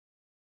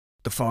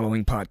The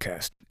following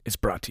podcast is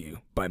brought to you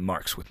by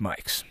Marks with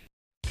Mikes.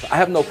 I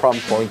have no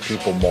problem calling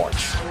people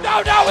Marks.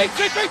 No,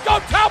 EC3,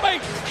 don't tell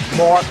me!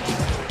 Mark.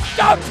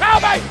 Don't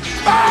tell me!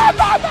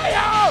 Mamma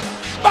mia!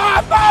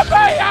 Mamma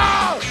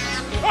mia!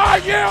 Are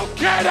you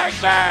kidding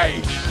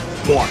me?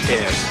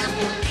 Marquez.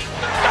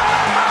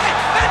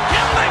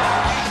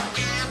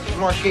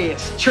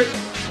 Marquez, trick.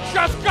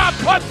 Just got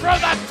put through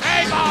the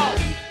table!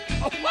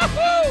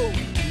 Woohoo!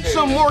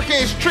 Some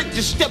Marquez trick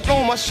just stepped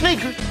on my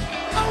sneaker.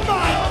 Oh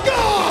my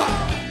God!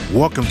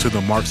 Welcome to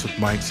the Marks with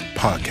Mikes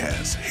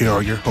podcast. Here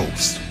are your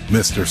hosts,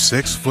 Mr.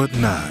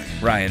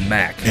 6'9", Ryan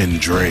Mack. and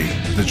Dre,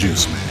 the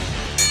Juice Man.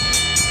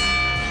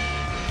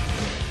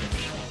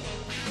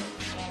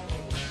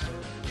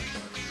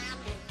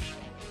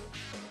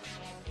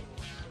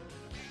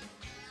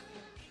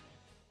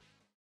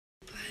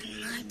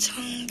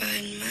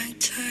 Bite my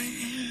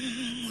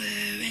time,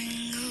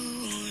 wearing a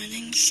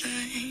warning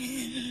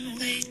sign.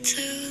 Wait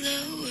till the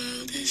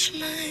world is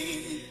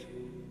mine.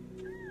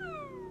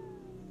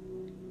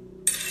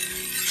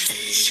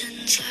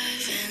 Visions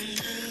I've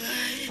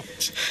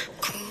vandalized,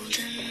 cold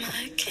in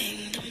my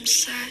kingdom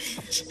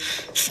size.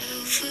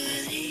 Fell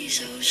for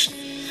these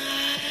ocean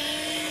eyes.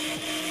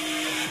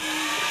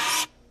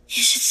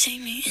 You should see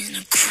me in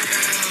a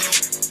crowd.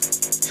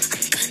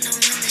 I'm gonna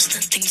run, there's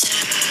nothing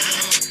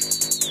down.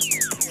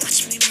 Watch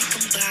me make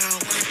them bow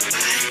one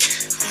by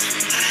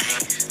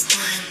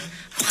one.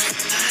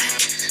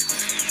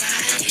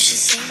 You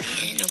should see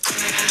me in a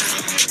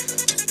crowd.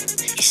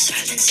 Your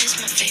silence is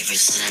my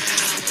favorite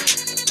sound.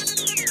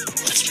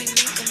 Watch me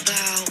make them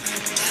bow one.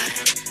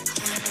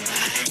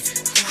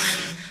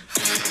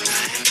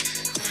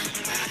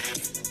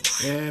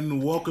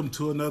 And welcome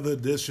to another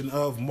edition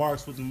of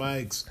Marks with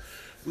Mikes.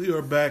 We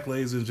are back,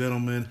 ladies and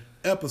gentlemen.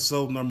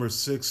 Episode number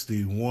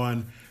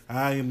 61.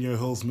 I am your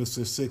host,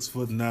 Mr.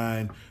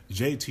 6'9",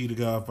 JT the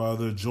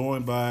Godfather,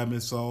 joined by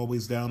Mr.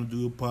 Always Down to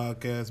Do a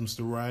Podcast,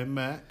 Mr. Ryan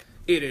Mack.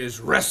 It is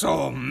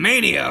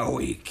WrestleMania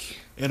week.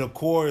 And of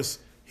course,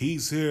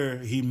 he's here.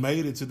 He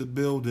made it to the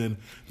building.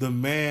 The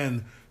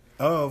man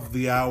of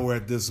the hour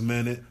at this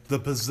minute, the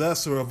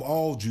possessor of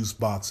all juice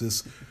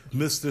boxes,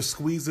 Mr.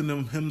 Squeezing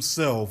them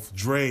himself,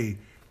 Dre,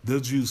 the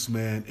Juice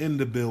Man, in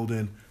the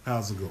building.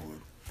 How's it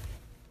going?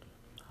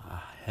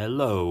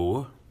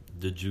 Hello,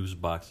 the juice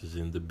box is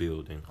in the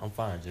building. I'm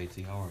fine,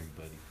 JT. How are you,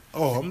 buddy?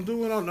 Oh, I'm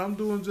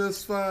doing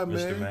just fine, man.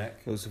 Mr.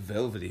 Mack? Those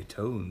velvety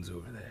tones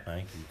over there.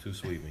 Thank you. Too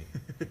sweet, me.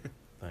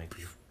 Thank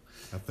you.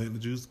 I think the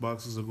juice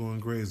boxes are going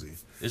crazy.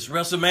 It's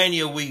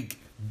WrestleMania week.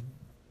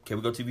 Can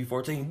we go TV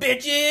 14?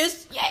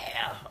 Bitches!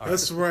 Yeah! All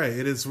That's right.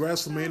 It is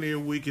WrestleMania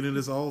week, and it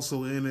is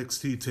also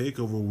NXT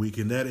TakeOver week.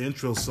 And that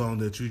intro song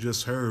that you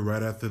just heard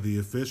right after the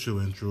official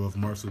intro of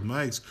Marks with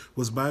Mikes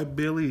was by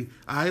Billie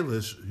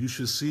Eilish. You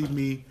Should See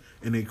Me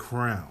in a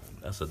Crown.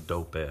 That's a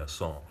dope-ass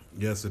song.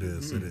 Yes, it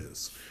is. It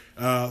is.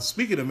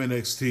 Speaking of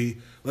NXT,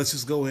 let's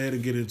just go ahead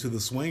and get into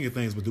the swing of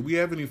things. But do we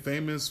have any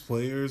famous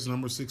players,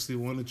 number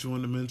 61, that you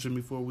want to mention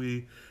before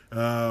we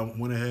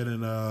went ahead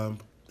and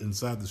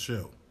inside the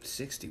show?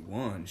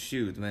 61,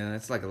 shoot, man,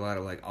 that's like a lot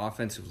of like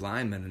offensive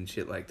linemen and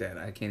shit like that.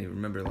 I can't even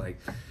remember,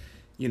 like,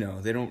 you know,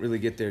 they don't really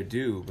get their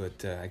due,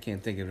 but I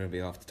can't think of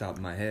anybody off the top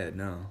of my head.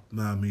 No.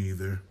 Not me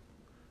either.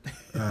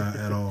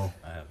 At all.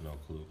 I have no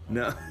clue.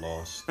 No. I'm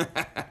lost.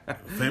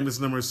 Famous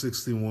number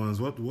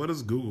 61s. What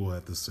does Google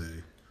have to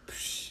say?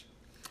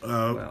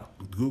 Well.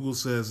 Google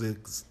says it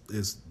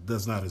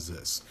does not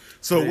exist.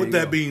 So with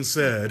that being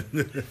said,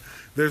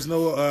 there's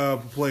no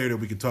player that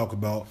we can talk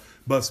about.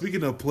 But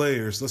speaking of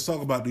players, let's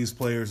talk about these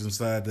players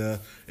inside the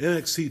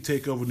NXT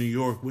TakeOver New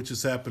York, which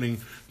is happening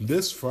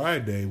this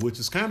Friday, which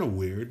is kind of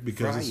weird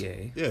because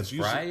Friday? Yes,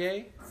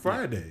 Friday?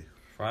 Friday.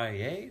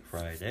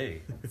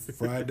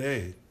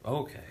 Friday.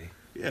 Okay.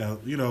 Yeah,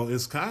 you know,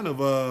 it's kind of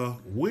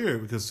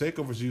weird because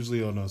TakeOver's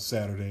usually on a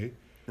Saturday.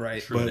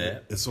 Right. True But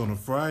that. it's on a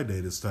Friday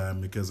this time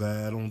because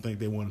I don't think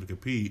they wanted to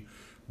compete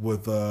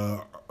with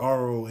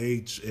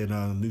ROH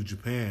and New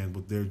Japan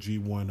with their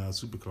G1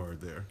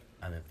 Supercard there.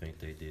 I didn't think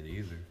they did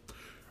either.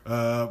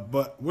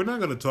 But we're not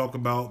going to talk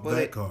about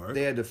that card.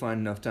 They had to find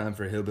enough time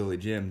for Hillbilly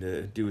Jim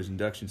to do his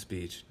induction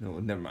speech. No,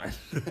 never mind.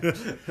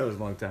 That was a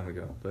long time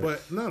ago.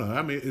 But no,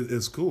 I mean,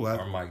 it's cool.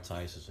 Or Mike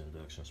Tyson's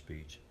induction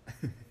speech.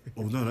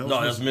 Oh, no, that was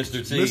No, that's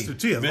Mr. T. Mr.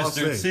 T. I was about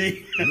to Mr. say.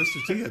 T.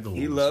 Mr. T had the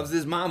He loves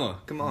his mama.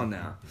 Come on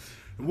now.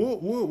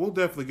 We'll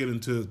definitely get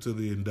into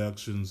the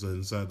inductions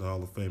inside the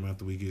Hall of Fame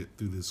after we get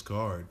through this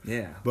card.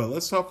 Yeah. But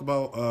let's talk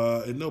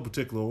about, in no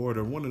particular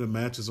order, one of the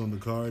matches on the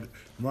card.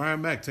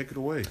 Ryan Mack, take it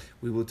away.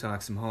 We will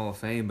talk some Hall of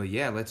Fame, but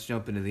yeah, let's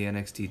jump into the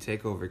NXT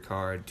TakeOver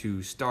card.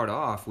 To start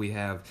off, we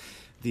have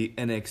the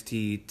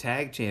NXT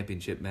Tag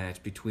Championship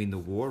match between the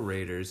War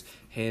Raiders,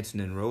 Hanson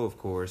and Rowe, of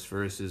course,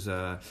 versus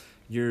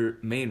your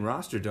main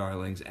roster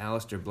darlings,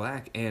 Aleister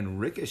Black and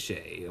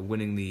Ricochet,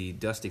 winning the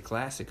Dusty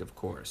Classic, of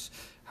course.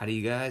 How do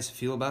you guys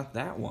feel about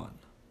that one?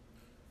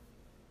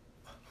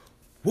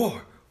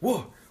 War. We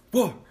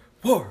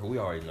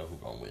already know who's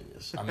gonna win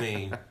this. I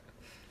mean,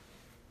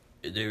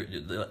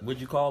 what'd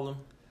you call them?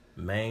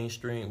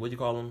 mainstream. What do you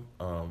call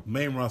them?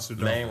 Main roster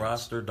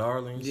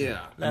darlings.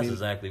 Yeah, that's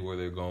exactly where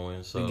they're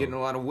going. So been getting a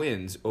lot of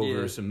wins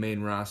over some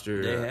main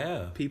roster they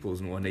have.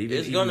 peoples and whatnot. Even,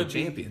 it's gonna be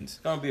champions. It's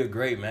gonna be a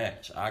great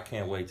match. I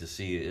can't wait to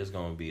see it. It's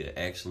gonna be an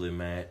excellent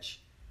match.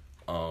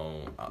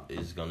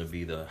 It's gonna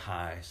be the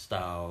high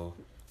style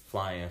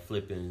flying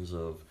flippings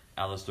of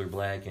Aleister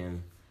Black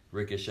and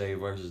Ricochet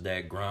versus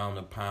that ground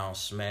and pound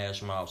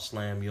smash mouth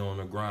slam you on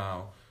the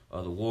ground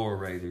of the War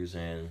Raiders,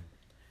 and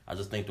I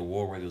just think the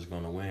War Raiders are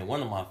going to win.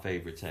 One of my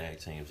favorite tag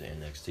teams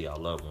in NXT. I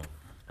love them.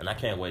 And I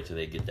can't wait till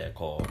they get that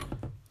call.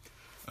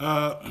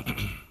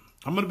 I'm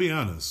going to be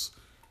honest.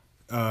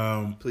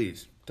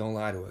 Please, don't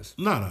lie to us.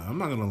 No, I'm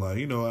not going to lie.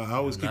 You know, I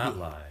always keep it,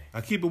 lie. I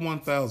keep it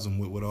 1,000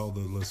 with all the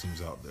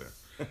listeners out there.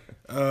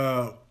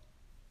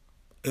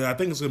 I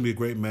think it's going to be a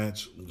great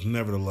match,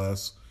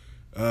 nevertheless.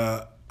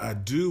 I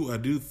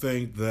do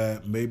think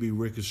that maybe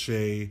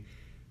Ricochet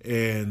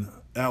and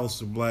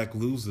Aleister Black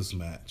lose this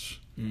match.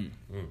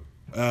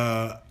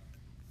 But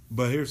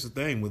here's the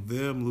thing. With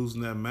them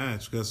losing that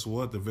match, guess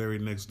what? The very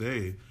next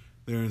day,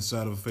 they're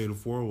inside of a Fatal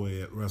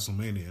 4-Way at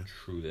WrestleMania.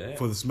 True that.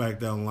 For the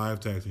SmackDown Live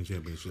Tag Team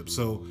Championship.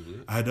 So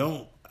I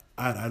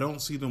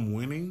don't see them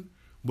winning.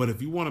 But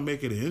if you want to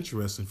make it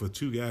interesting for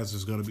two guys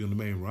that's going to be on the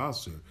main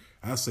roster,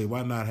 I say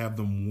why not have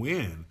them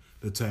win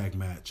the tag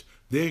match,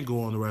 then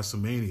go on to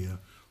WrestleMania,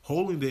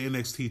 holding the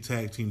NXT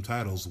tag team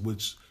titles,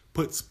 which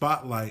put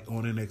spotlight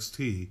on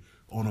NXT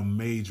on a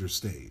major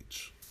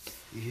stage.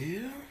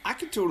 Yeah, I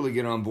could totally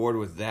get on board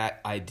with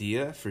that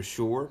idea for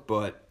sure,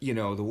 but, you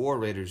know, the War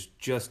Raiders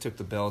just took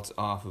the belts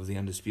off of the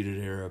Undisputed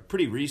Era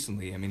pretty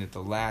recently. I mean, at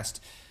the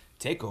last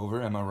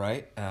takeover, am I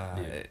right?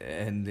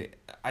 And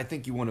I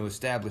think you want to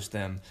establish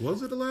them.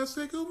 Was it the last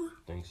takeover?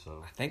 I think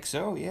so. I think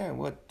so, yeah.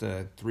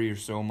 3 or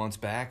so months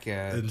back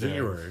at in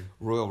January.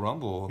 Royal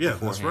Rumble. Yeah,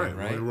 that's right.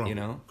 Right? Royal Rumble. You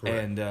know,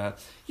 correct. and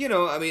you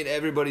know, I mean,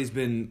 everybody's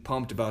been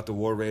pumped about the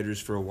War Raiders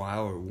for a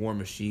while, or War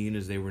Machine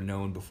as they were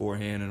known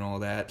beforehand, and all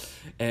that.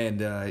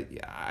 And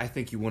I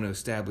think you want to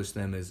establish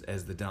them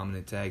as the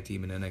dominant tag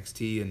team in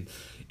NXT, and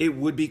it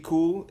would be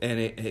cool, and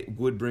it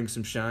would bring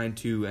some shine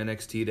to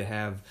NXT to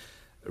have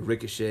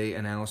Ricochet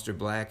and Aleister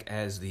Black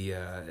as the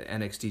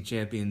NXT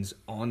champions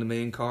on the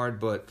main card.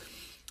 But,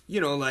 you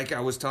know, like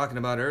I was talking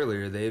about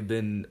earlier, they've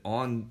been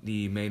on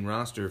the main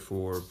roster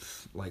for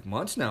like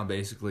months now,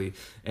 basically,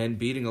 and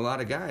beating a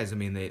lot of guys. I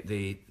mean,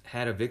 they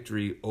had a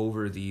victory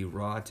over the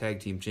Raw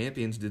Tag Team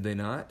Champions, did they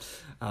not?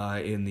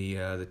 In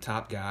the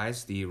top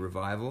guys, the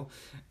Revival.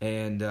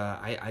 And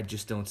I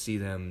just don't see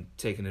them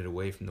taking it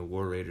away from the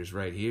War Raiders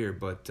right here.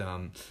 But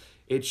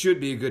it should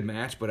be a good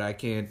match, but I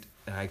can't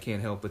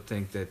help but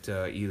think that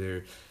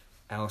either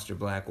Aleister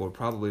Black or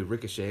probably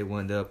Ricochet will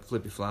end up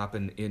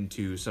flippy-flopping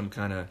into some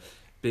kind of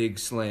big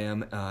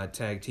slam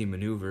tag team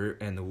maneuver,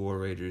 and the War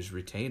Raiders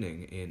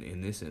retaining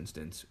in this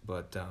instance.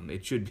 But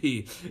it should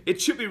be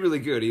really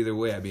good either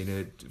way. I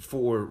mean,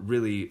 4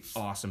 really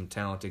awesome,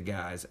 talented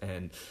guys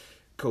and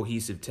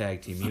cohesive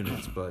tag team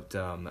units. But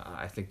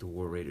I think the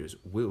War Raiders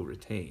will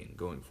retain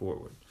going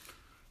forward.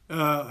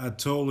 I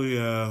totally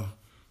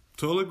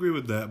agree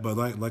with that. But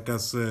like I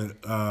said,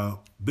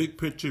 big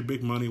picture,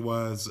 big money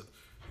wise,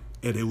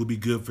 and it would be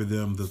good for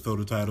them to throw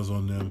the titles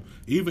on them,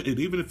 even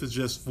if it's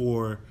just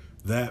for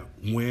that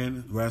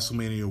win,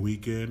 WrestleMania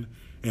weekend,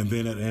 and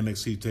then at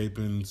NXT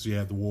tapings, you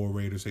have the War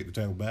Raiders take the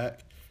title back,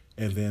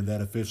 and then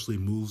that officially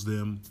moves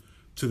them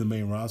to the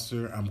main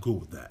roster. I'm cool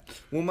with that.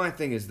 Well, my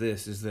thing is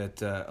this, is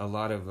that a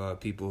lot of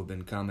people have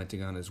been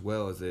commenting on as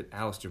well, is that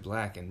Aleister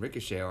Black and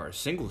Ricochet are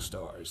single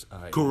stars,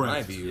 Correct. in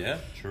my view. Yeah,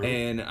 true.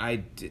 And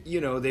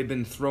they've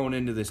been thrown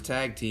into this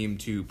tag team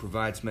to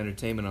provide some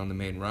entertainment on the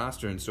main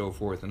roster and so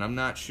forth, and I'm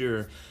not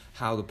sure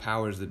how the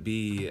powers that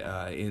be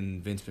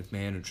in Vince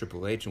McMahon and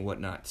Triple H and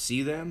whatnot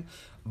see them,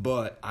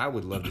 but I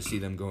would love to see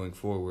them going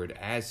forward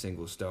as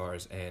single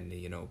stars and,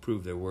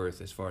 prove their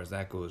worth as far as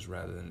that goes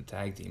rather than a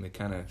tag team. It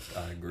kind of,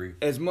 I agree.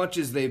 As much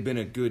as they've been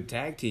a good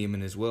tag team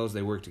and as well as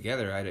they work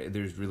together,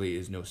 there's really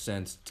is no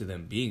sense to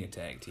them being a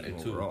tag team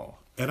overall.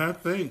 And I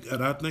think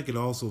it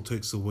also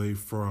takes away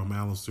from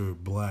Aleister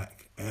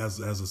Black as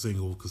a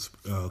single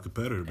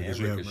competitor, because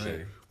and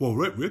Ricochet.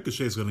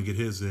 Ricochet's going to get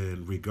his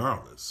in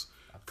regardless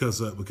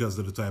because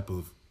of the type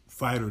of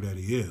fighter that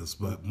he is,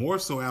 but more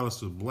so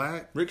Aleister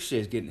Black.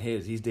 Ricochet's getting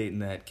his. He's dating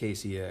that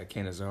Casey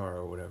Canizaro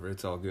or whatever.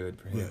 It's all good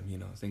for him. Yeah.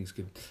 Things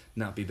could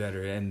not be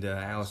better. And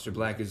Aleister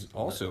Black is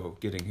also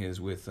getting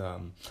his with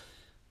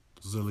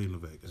Zelina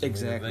Vega.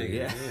 Exactly.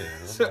 Yeah.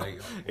 So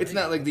it's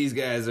not like these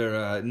guys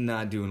are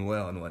not doing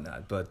well and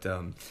whatnot. But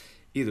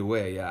either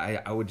way,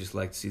 I would just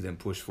like to see them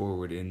push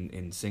forward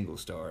in single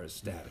stars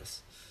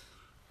status.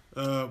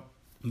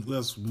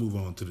 Let's move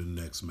on to the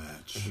next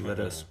match. Let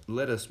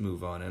us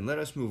move on, and let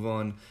us move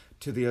on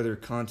to the other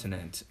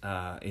continent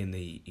in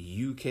the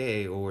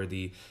UK, or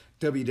the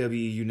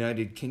WWE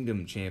United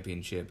Kingdom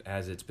Championship,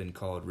 as it's been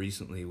called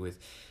recently, with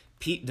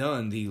Pete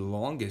Dunne, the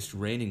longest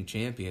reigning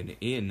champion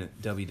in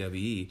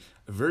WWE,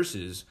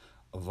 versus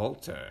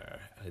Walter,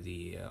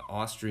 the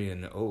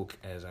Austrian oak,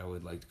 as I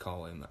would like to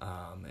call him.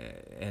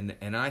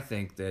 And I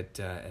think that,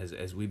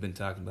 as we've been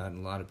talking about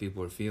and a lot of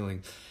people are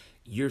feeling,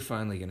 you're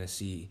finally going to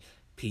see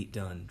Pete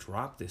Dunne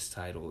drop this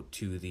title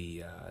to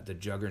the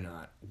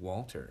juggernaut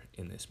Walter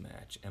in this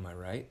match. Am I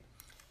right?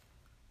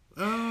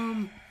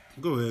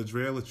 Go ahead,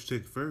 Dre. I'll let you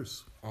take it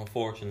first.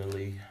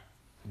 Unfortunately,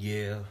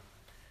 yeah.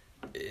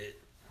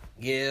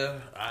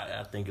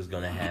 I think it's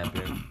going to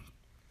happen.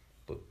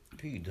 But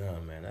Pete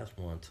Dunne, man, that's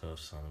one tough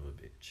son of a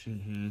bitch.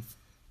 Mm-hmm.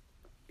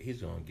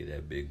 He's going to get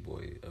that big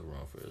boy a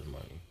run for his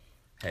money.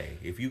 Hey,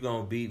 if you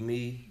going to beat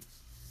me,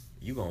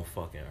 you going to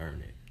fucking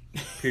earn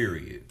it.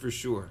 Period. For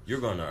sure.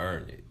 You're going to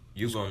earn it.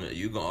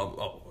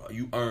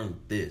 You earned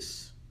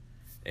this.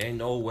 Ain't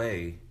no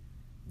way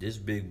this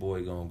big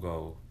boy going to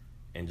go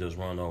and just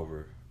run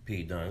over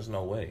Pete Dunne. There's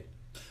no way.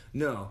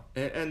 No,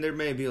 and there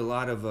may be a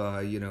lot of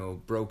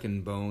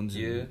broken bones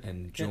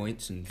and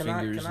joints and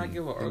fingers. Can I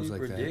give an early like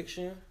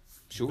prediction? That.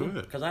 Sure.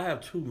 Because I have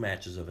 2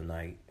 matches of the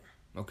night.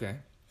 Okay.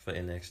 For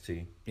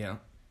NXT. Yeah.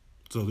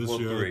 So this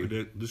your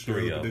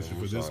prediction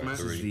for this match?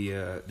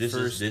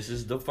 This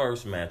is the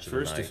first match of the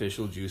night. First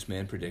official Juice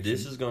Man prediction.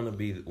 This is going to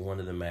be one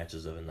of the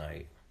matches of the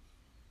night.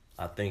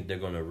 I think they're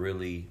going to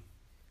really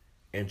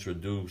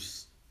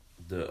introduce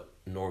the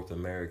North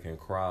American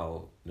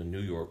crowd, the New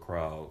York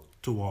crowd,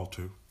 to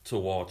Walter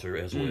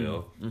as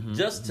well,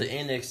 just to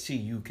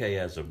NXT UK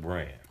as a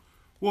brand.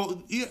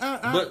 Well, yeah,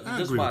 but I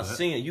just agree by with that.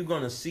 seeing, you're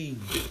gonna see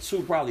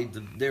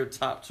their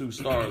top 2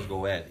 stars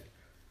go at it,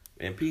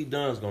 and Pete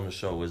Dunne's gonna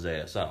show his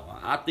ass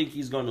out. I think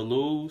he's gonna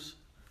lose,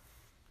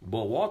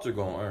 but Walter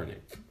gonna earn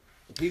it.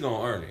 He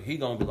gonna earn it. He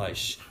gonna be like,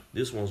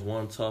 this one's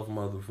one tough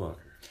motherfucker.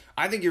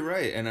 I think you're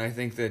right, and I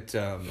think that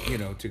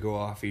to go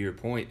off of your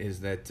point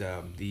is that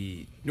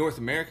the North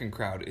American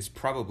crowd is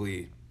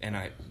probably, and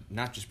I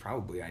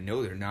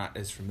know they're not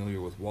as familiar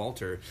with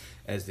Walter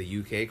as the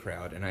UK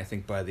crowd, and I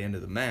think by the end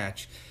of the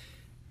match,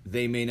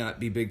 they may not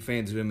be big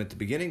fans of him at the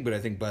beginning, but I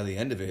think by the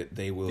end of it,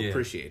 they will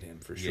appreciate him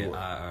for sure. Yeah,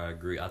 I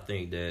agree. I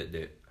think that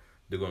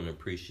they're going to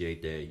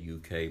appreciate that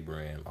UK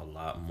brand a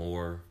lot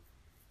more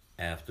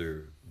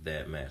after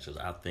that match. 'Cause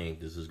I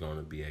think this is going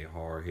to be a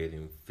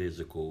hard-hitting,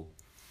 physical,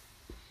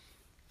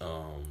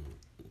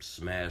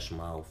 smash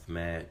mouth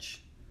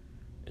match,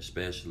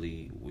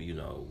 especially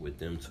with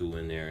them 2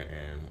 in there.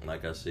 And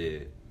like I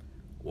said,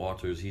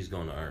 he's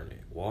going to earn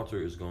it.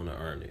 Walter is going to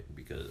earn it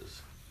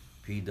because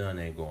Pete Dunne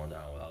ain't going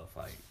down without a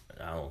fight.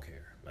 I don't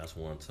care. That's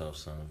one tough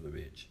son of a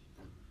bitch.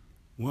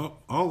 Well,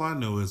 all I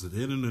know is at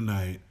the end of the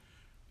night,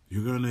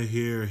 you're going to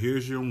hear,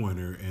 here's your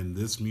winner, and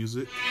this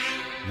music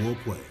will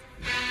play.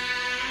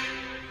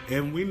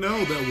 And we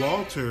know that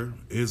Walter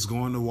is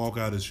going to walk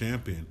out as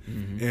champion.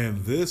 Mm-hmm.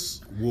 And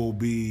this will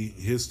be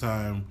his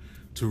time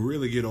to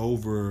really get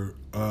over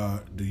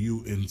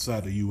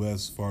inside the U.S.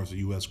 as far as the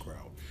U.S.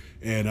 crowd.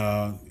 And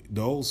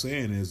the old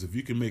saying is, if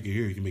you can make it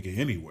here, you can make it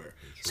anywhere.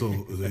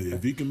 So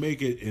if you can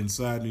make it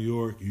inside New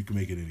York, you can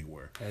make it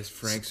anywhere. As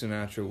Frank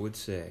Sinatra would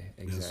say.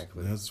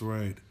 Exactly. That's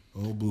right.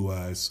 Old Blue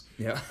Eyes.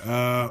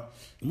 Yeah.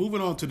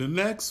 Moving on to the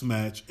next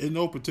match, in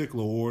no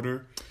particular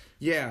order.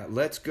 Yeah,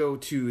 let's go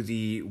to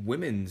the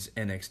Women's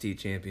NXT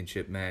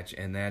Championship match,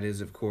 and that is,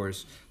 of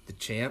course, the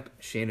champ,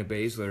 Shayna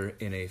Baszler,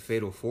 in a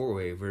Fatal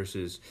 4-Way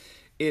versus,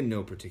 in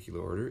no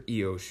particular order,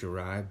 Io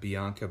Shirai,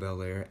 Bianca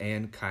Belair,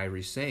 and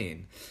Kairi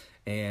Sane.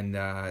 And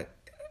I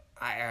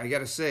got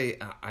to say,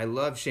 I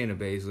love Shayna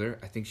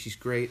Baszler. I think she's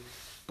great,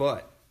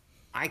 but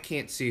I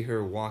can't see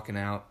her walking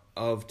out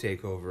of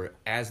TakeOver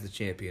as the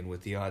champion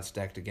with the odds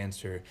stacked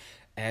against her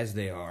as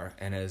they are.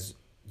 And as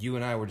you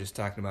and I were just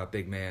talking about,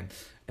 Big Man,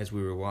 as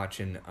we were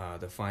watching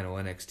the final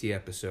NXT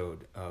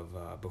episode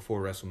of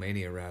before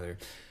WrestleMania, rather,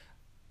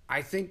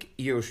 I think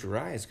Io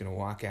Shirai is going to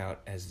walk out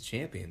as the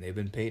champion. They've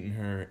been painting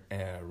her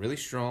really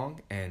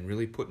strong and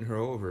really putting her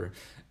over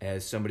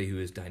as somebody who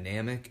is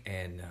dynamic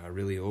and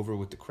really over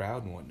with the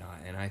crowd and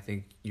whatnot. And I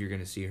think you're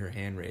going to see her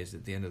hand raised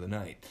at the end of the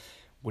night.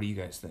 What do you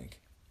guys think?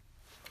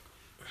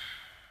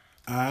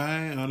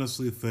 I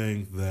honestly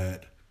think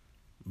that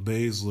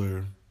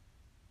Baszler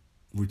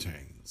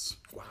retains.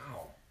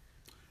 Wow.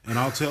 And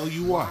I'll tell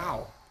you why.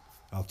 Wow.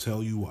 I'll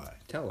tell you why.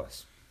 Tell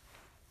us.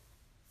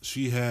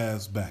 She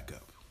has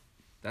backup.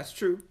 That's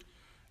true.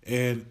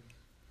 And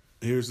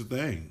here's the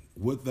thing.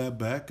 With that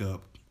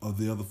backup of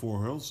the other four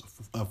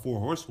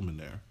horsewomen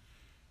there,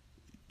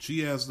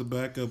 she has the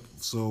backup.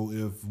 So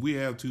if we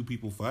have 2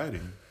 people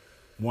fighting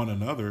one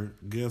another,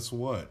 guess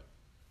what?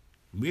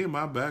 Me and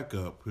my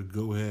backup could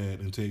go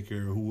ahead and take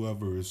care of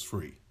whoever is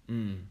free.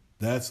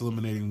 That's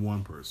eliminating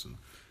one person.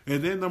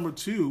 And then number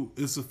 2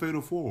 is the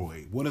Fatal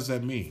 4-Way. What does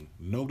that mean?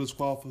 No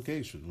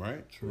disqualification,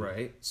 right? True.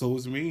 Right. So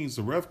it means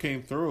the ref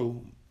can't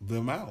throw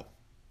them out.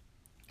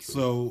 True.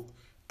 So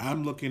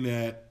I'm looking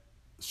at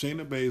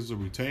Shayna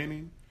Baszler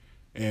retaining,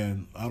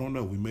 and I don't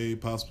know, we may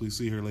possibly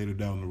see her later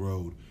down the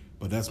road,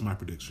 but that's my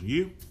prediction.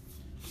 You?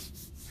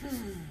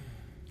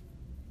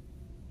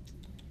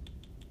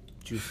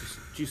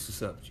 Juice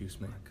this up, Juice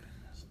Man.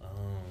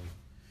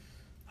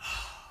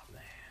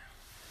 Man.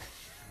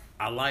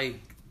 I like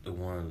The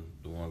one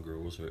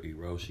girl was her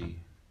Hiroshi.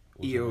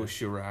 Io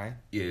Shirai.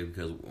 Yeah,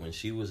 because when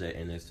she was at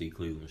NXT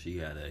Cleveland, she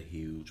had a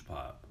huge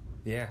pop.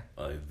 Yeah.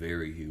 A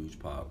very huge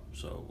pop.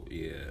 So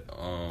yeah.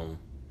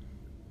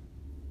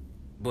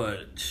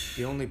 But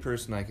the only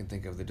person I can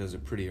think of that does a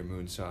prettier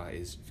moonsaw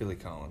is Philly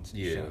Collins.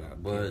 Yeah, Shout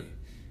out, but Pee-wee.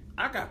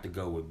 I got to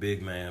go with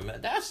Big Man. Man,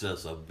 that's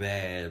just a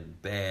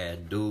bad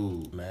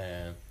dude,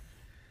 man.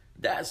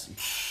 That's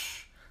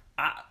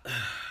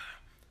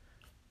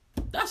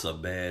a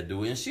bad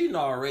dude, and she done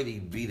already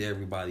beat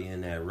everybody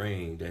in that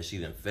ring that she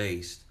done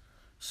faced.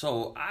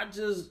 So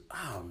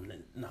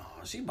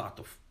she about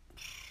to.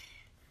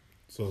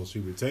 So she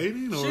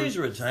retaining? Or? She's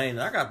retaining.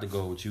 I got to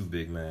go with you,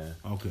 Big Man.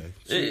 Okay.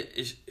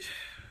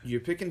 You're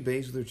picking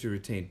Baszler to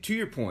retain. To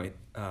your point,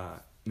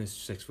 Mr.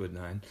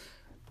 6'9",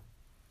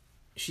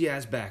 she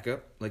has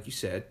backup, like you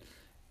said,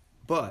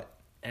 but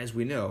as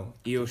we know,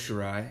 Io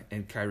Shirai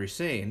and Kairi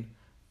Sane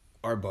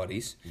are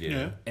buddies.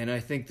 Yeah. And I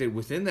think that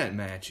within that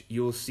match,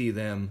 you'll see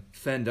them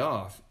fend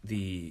off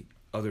the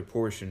other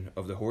portion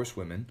of the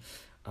Horsewomen,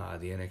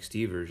 the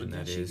NXT version,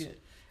 that is.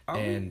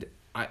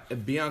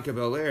 Bianca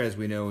Belair, as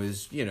we know,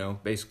 is,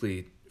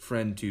 basically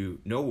friend to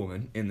no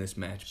woman in this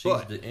match. She's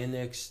but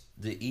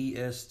the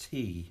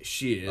EST.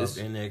 She is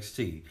of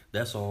NXT.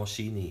 That's all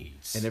she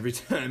needs. And every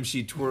time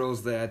she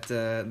twirls that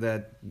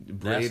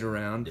braid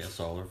around, that's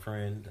all her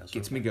friend. That's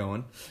gets me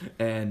going,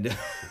 and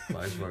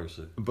vice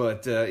versa.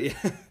 But yeah,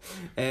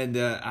 and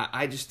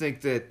I just think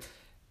that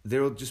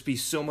there will just be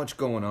so much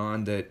going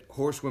on that,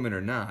 horsewomen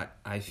or not,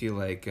 I feel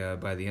like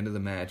by the end of the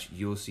match,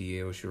 you'll see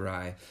Io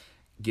Shirai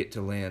get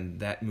to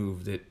land that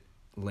move that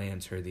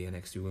lands her the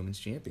NXT Women's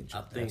Championship.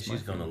 I think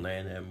she's going to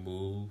land that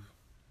move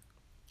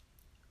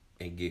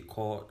and get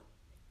caught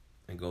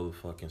and go to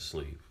fucking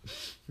sleep.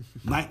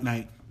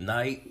 Night.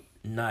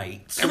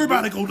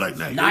 Everybody go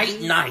night.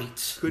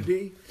 Night. Could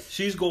be.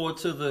 She's going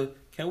to the...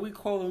 Can we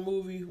call the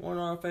movie one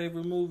of our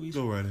favorite movies?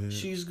 Go right ahead.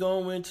 She's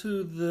going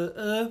to the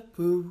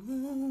upper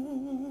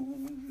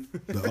room.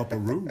 The upper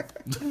room?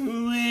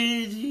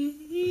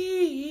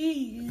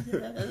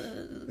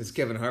 As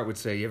Kevin Hart would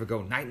say, you ever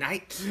go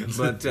night?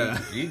 But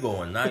you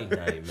going night,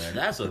 man.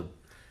 That's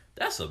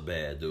a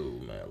bad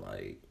dude, man.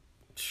 Like,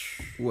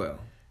 well,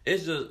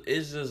 it's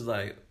just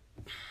like,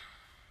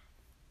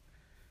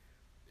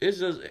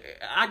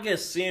 I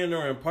guess seeing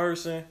her in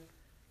person,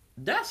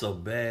 that's a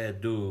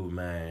bad dude,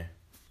 man.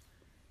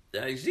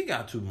 Like, she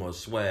got too much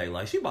swag.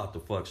 Like, she about to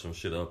fuck some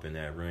shit up in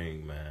that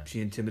ring, man. She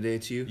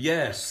intimidates you?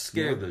 Yes,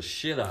 scared the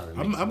shit out of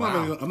me. I'm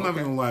not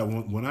gonna lie.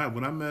 When I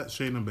met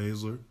Shayna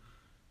Baszler,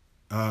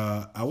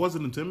 I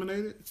wasn't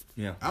intimidated.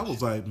 Yeah, I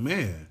was like,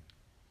 man,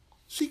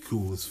 she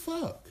cool as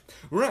fuck.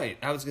 Right.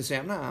 I was gonna say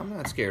I'm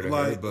not scared of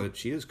her, but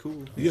she is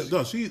cool. Yeah,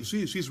 no,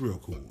 she's real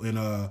cool, and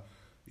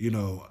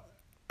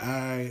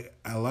I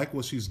like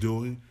what she's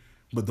doing.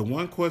 But the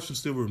one question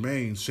still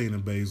remains,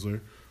 Shayna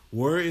Baszler.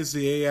 Where is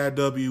the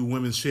AIW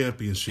Women's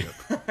Championship?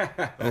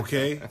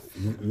 Okay?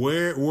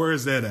 Where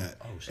is that at?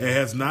 It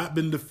has not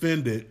been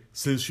defended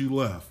since you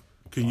left.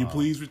 Can you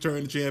please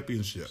return the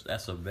championship?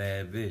 That's a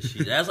bad bitch.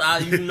 That's how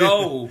you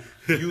know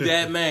you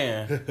that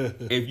man.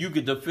 If you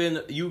could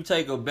defend, you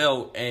take a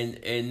belt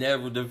and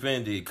never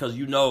defend it because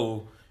you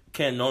know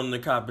can't own the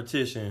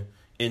competition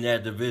in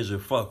that division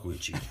fuck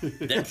with you.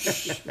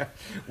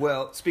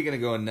 Well, speaking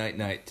of going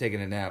night,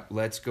 taking a nap,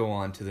 let's go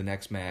on to the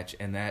next match,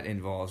 and that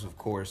involves, of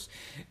course,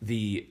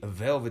 the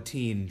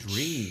Velveteen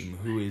Dream,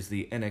 who is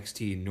the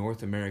NXT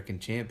North American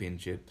champion,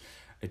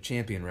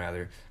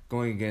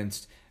 going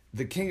against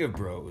the King of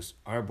Bros,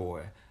 our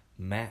boy,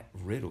 Matt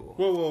Riddle.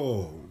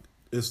 Whoa.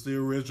 It's the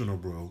original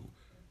bro,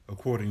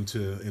 according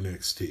to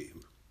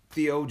NXT.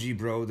 The OG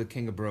bro, the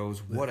King of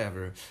Bros,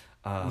 whatever.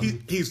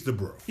 He's the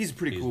bro. He's a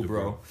pretty cool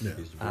bro. Yeah.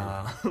 He's the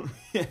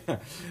bro.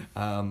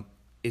 Yeah.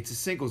 It's a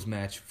singles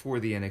match for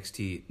the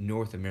NXT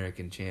North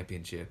American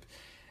Championship.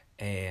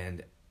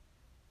 And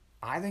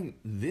I think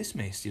this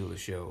may steal the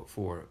show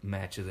for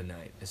match of the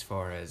night as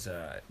far as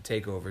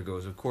TakeOver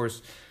goes. Of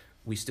course,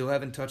 we still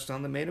haven't touched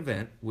on the main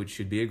event, which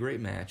should be a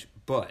great match.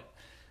 But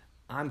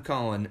I'm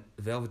calling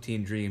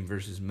Velveteen Dream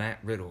versus Matt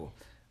Riddle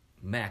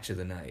match of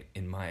the night,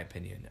 in my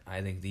opinion. I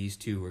think these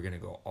two are going to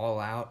go all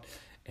out.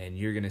 And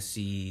you're going to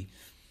see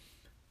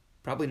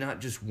probably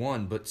not just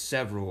one, but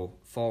several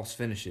false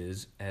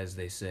finishes, as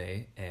they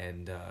say,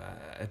 and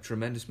a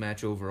tremendous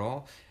match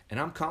overall. And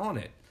I'm calling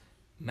it.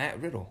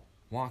 Matt Riddle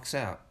walks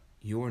out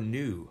your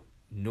new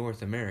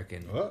North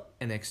American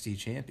NXT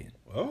champion.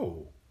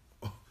 Oh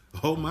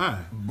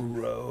my.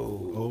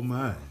 Bro. Oh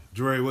my.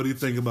 Dre, what do you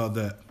think about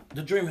that?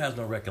 The Dream has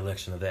no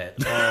recollection of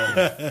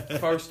that.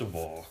 First of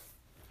all,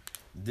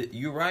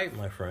 you're right,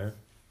 my friend.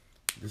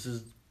 This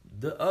is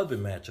the other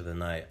match of the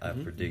night I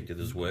predicted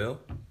as well.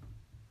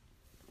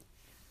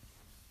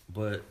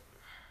 But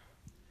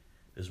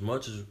as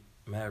much as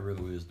Matt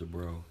Riddle is the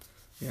bro.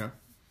 Yeah.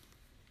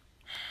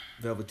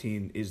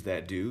 Velveteen is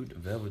that dude.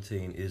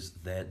 Velveteen is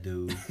that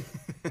dude.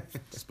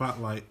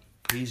 Spotlight.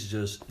 He's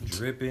just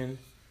dripping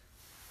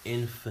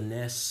in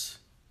finesse.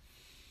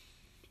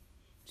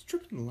 He's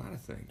dripping a lot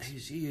of things.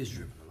 He is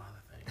dripping a lot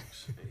of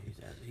things.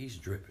 He's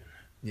dripping.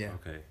 Yeah.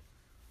 Okay.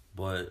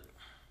 But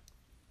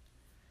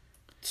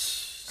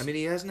I mean,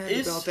 he hasn't had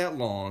the belt that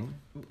long.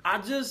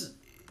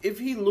 if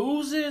he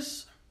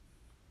loses,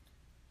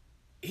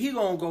 he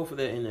gonna go for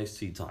that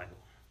NXT title.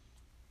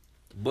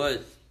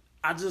 But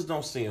I just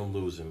don't see him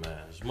losing, man.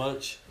 As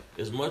much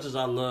as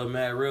I love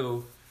Matt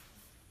Riddle,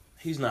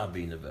 he's not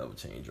beating the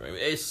Velveteen Dream.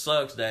 It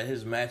sucks that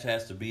his match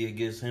has to be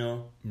against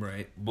him.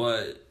 Right.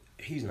 But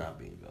he's not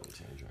beating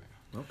Velveteen Dream.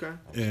 Okay.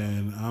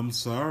 And I'm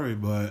sorry,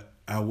 but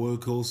I will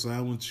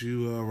co-sign with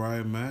you,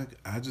 Ryan Mack.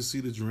 I just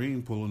see the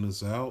Dream pulling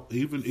this out,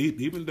 even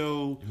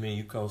though. You mean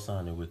you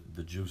co-signed with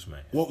the Juice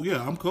Man? Well,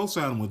 yeah, I'm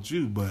co-signing with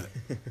you, but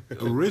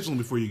originally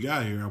before you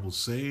got here, I was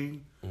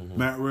saying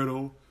Matt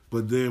Riddle,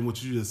 but then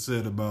what you just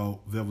said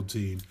about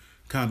Velveteen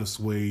kind of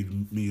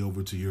swayed me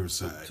over to your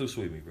side. Too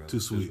sweet, me, bro. Too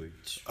sweet.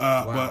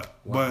 But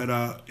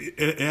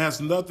it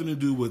has nothing to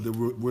do with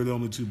we're the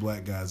only two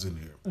black guys in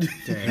here.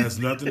 It has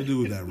nothing to do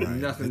with that, right?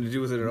 Nothing to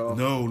do with it at all.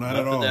 No, not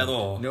at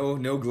all.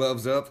 No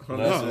gloves up. On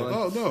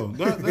this one.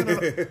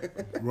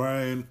 No.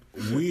 Ryan,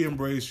 we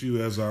embrace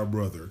you as our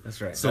brother. That's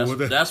right. So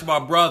that's my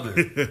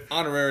brother.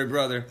 Honorary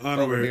brother.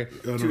 Over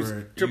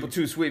here. Triple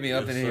two sweet me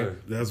up in here.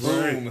 That's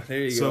Boom. right.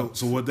 There you go.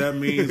 So what that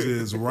means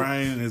is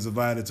Ryan is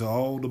invited to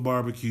all the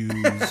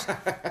barbecues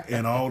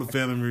and all the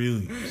family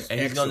reunions. And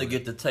he's going to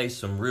get to taste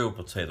some real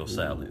potato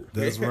salad.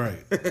 That's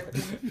right.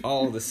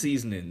 All the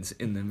seasonings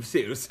in the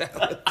potato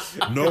salad.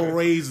 No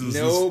raisins.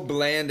 No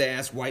bland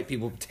ass white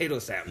people potato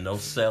salad. No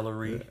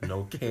celery,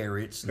 no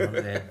carrots, none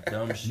of that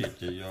dumb shit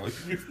that y'all.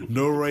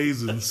 No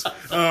raisins.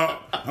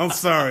 I'm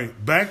sorry.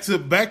 Back to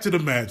the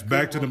match.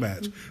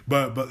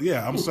 But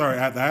yeah, I'm sorry.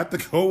 I have to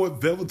go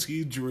with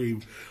Velveteen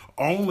Dream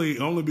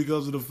only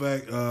because of the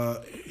fact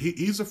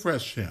he's a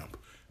fresh champ.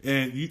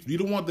 And you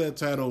don't want that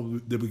title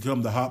to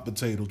become the hot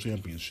potato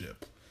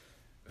championship.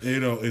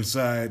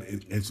 Inside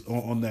it's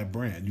on that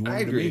brand. You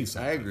want it to mean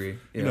something. I agree.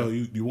 Yeah.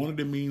 You wanted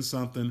to mean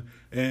something.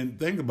 And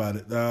think about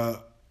it.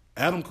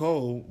 Adam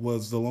Cole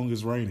was the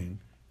longest reigning,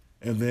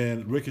 and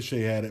then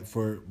Ricochet had it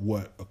for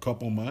a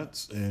couple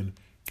months, and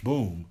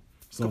boom.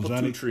 So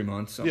 3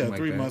 months. Something like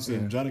 3 that. months, Yeah.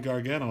 and Johnny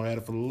Gargano had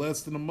it for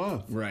less than a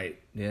month. Right.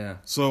 Yeah.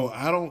 So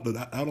I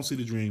don't see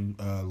the Dream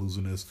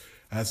losing this.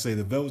 I say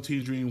the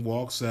Velveteen Dream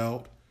walks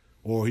out,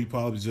 or he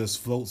probably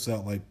just floats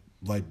out like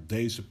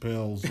Dave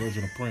Chappelle's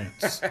version of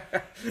Prince.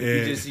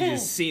 You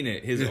just seen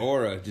it. His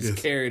aura just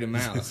carried him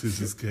out.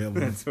 Just carried him.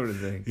 That sort of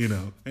thing.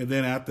 And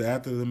then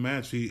after the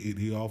match,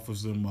 he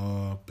offers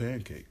them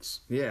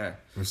pancakes. Yeah.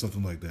 Or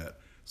something like that.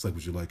 It's like,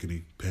 would you like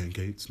any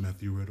pancakes,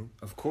 Matthew Riddle?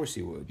 Of course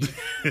he would.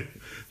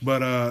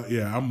 But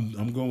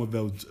I'm going with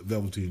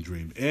Velveteen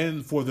Dream.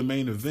 And for the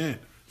main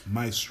event,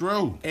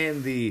 Maestro.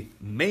 And the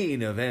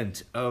main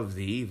event of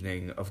the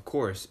evening, of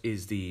course,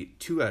 is the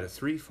 2 out of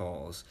 3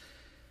 falls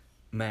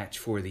match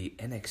for the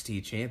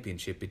NXT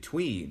Championship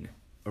between,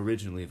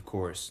 originally, of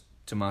course,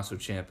 Tommaso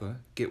Ciampa.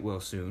 Get well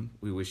soon.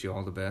 We wish you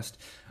all the best.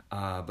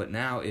 But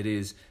now it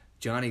is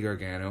Johnny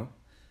Gargano,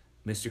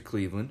 Mr.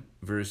 Cleveland,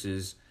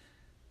 versus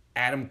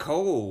Adam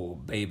Cole,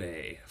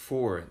 baby,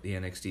 for the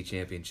NXT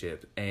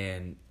Championship.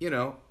 And,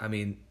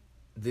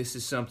 this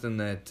is something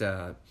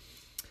that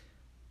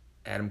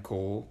Adam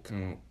Cole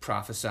kind of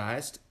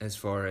prophesized as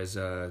far as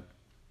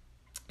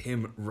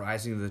him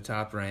rising to the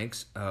top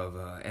ranks of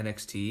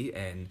NXT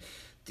and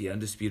the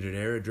Undisputed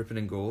Era, dripping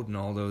in gold. And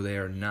although they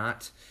are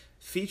not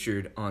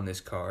featured on this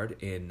card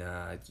in,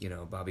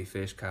 Bobby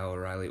Fish, Kyle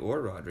O'Reilly,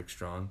 or Roderick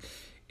Strong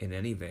in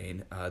any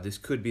vein, this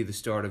could be the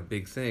start of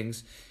big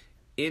things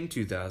in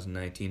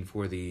 2019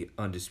 for the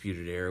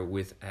Undisputed Era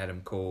with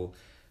Adam Cole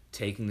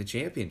taking the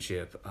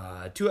championship.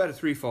 2 out of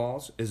 3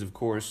 falls is, of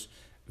course,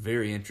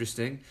 very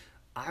interesting.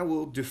 I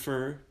will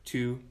defer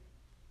to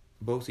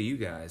both of you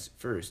guys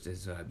first,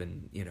 as I've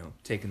been,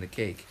 taking the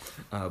cake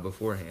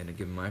beforehand and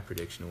giving my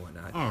prediction and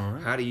whatnot. All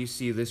right. How do you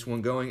see this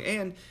one going?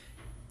 And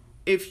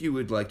if you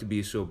would like to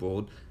be so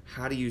bold,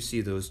 how do you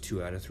see those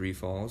 2 out of 3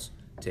 falls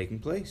taking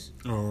place?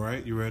 All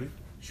right, you ready?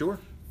 Sure.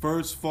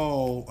 First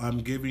fall, I'm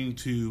giving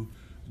to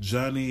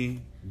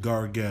Johnny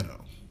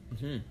Gargano.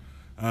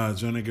 Mm-hmm.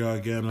 Johnny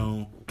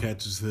Gargano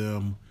catches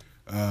him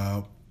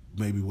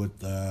maybe with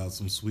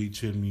some sweet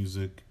chin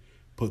music,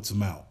 puts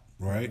him out,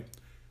 right?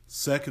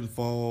 Second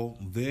fall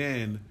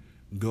then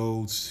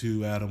goes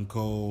to Adam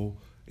Cole,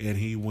 and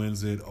he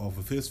wins it off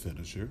of his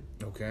finisher.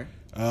 Okay.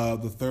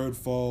 The third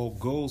fall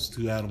goes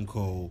to Adam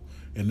Cole,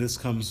 and this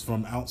comes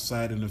from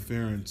outside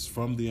interference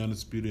from the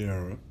Undisputed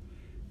Era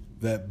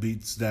that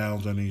beats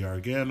down Johnny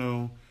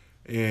Gargano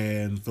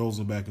and throws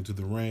him back into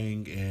the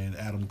ring, and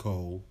Adam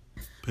Cole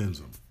pins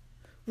him.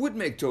 Would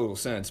make total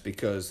sense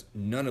because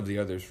none of the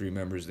other 3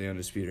 members of the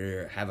Undisputed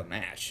Era have a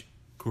match.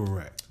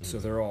 Correct. So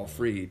they're all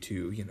free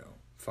to,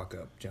 fuck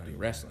up Johnny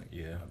Wrestling.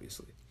 Yeah.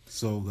 Obviously.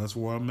 So that's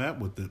where I'm at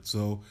with it.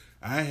 So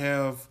I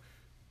have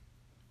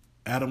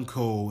Adam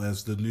Cole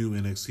as the new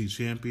NXT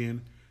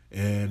champion,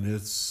 and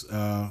it's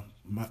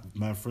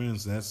my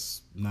friends.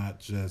 That's not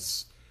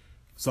just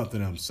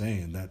something I'm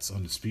saying. That's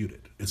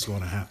undisputed. It's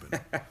going to happen.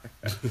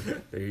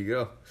 There you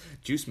go,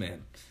 Juice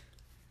Man.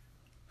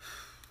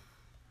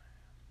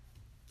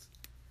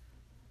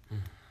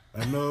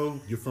 I know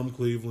you're from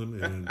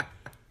Cleveland, and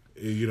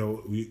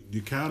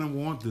you kind of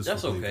want this.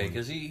 That's for okay Cleveland.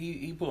 because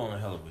he put on a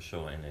hell of a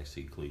show at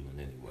NXT Cleveland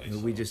anyway. So.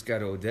 We just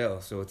got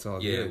Odell, so it's all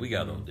good. Yeah, we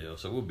got Odell,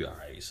 so we'll be all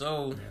right.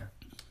 So,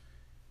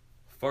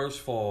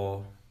 first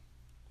fall,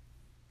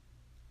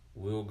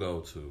 we'll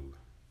go to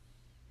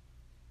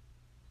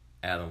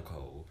Adam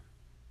Cole.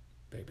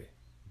 Baby.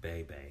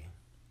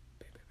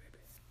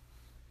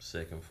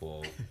 Second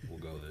fall, we'll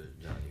go to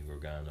Johnny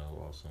Gargano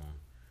or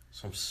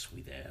some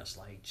sweet ass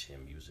like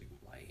chin music.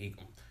 Like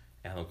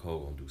Adam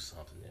Cole gonna do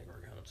something, then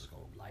Gargano just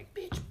gonna be like,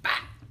 bitch,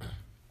 bop.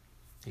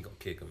 He gonna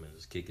kick him and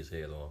just kick his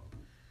head off.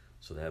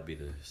 So that'd be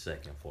the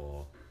second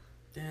fall.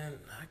 Then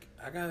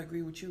I gotta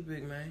agree with you,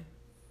 big man.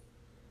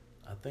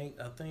 I think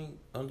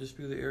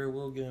Undisputed Era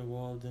will get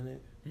involved in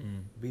it,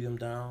 beat him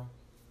down,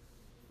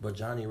 but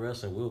Johnny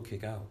Wrestling will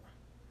kick out.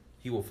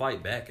 He will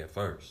fight back at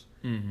first.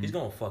 He's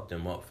gonna fuck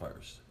them up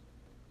first,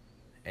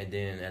 and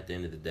then at the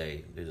end of the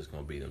day, they're just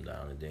gonna beat him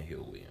down, and then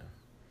he'll win.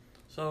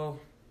 So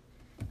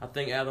I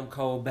think Adam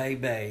Cole,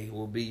 baby,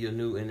 will be your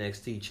new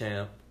NXT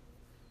champ,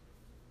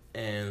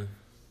 and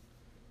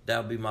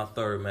that'll be my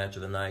third match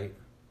of the night.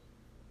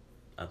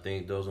 I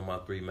think those are my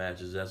three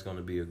matches. That's going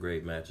to be a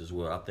great match as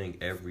well. I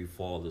think every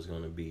fall is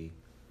going to be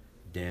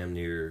damn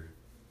near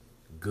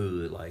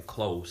good, like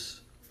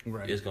close.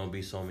 Right. It's going to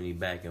be so many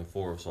back and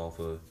forths off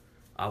the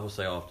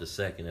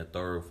second and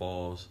third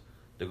falls.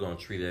 They're going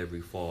to treat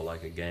every fall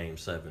like a game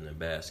 7 in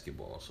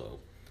basketball. So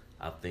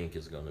I think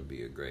it's going to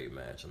be a great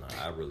match, and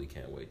I really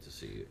can't wait to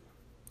see it.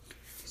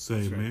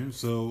 Same, man.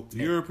 So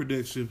your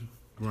prediction,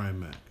 Ryan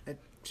Mack.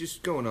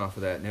 Just going off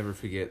of that, never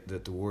forget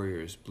that the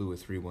Warriors blew a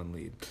 3-1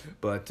 lead.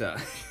 But,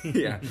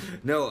 yeah.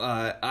 No,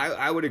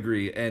 I would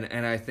agree.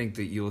 And I think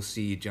that you'll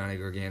see Johnny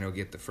Gargano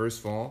get the first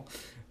fall.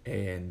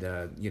 And,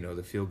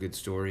 the feel-good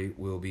story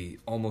will be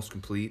almost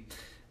complete.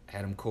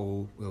 Adam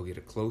Cole will get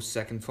a close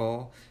second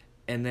fall.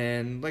 And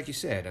then, like you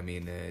said, I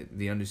mean,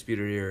 the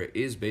Undisputed Era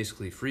is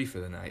basically free for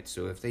the night.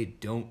 So if they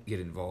don't get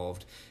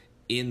involved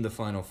in the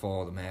final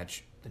fall of the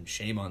match, then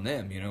shame on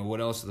them.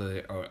 What else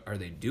are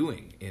they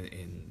doing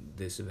in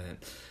this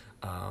event?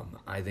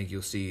 I think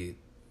you'll see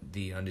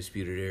the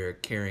Undisputed Era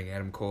carrying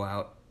Adam Cole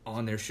out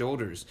on their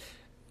shoulders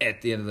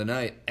at the end of the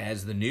night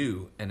as the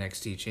new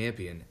NXT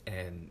champion,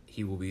 and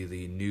he will be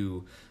the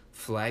new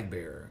flag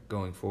bearer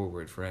going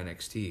forward for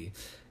NXT,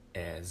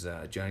 as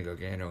Johnny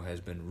Gargano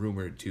has been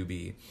rumored to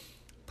be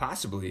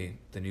possibly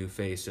the new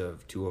face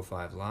of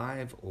 205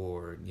 Live,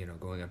 or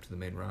going up to the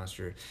main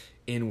roster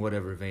in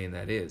whatever vein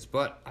that is.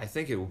 But I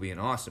think it will be an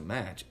awesome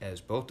match,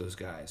 as both those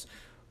guys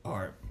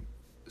are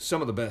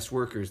some of the best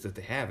workers that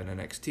they have in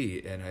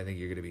NXT, and I think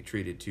you're going to be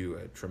treated to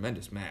a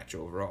tremendous match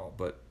overall.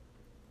 But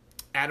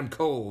Adam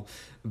Cole,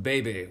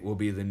 baby, will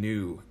be the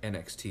new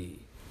NXT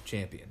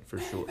champion for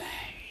sure.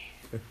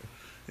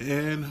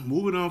 And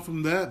moving on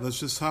from that, let's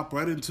just hop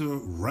right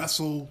into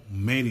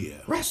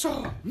WrestleMania.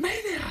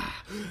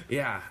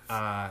 Yeah,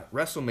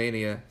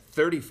 WrestleMania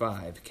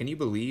 35. Can you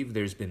believe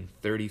there's been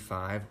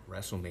 35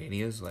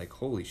 WrestleManias? Like,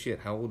 holy shit,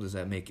 how old does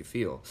that make you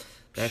feel?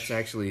 That's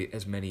actually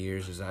as many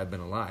years as I've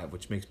been alive,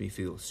 which makes me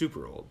feel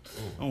super old.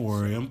 Don't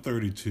worry, I'm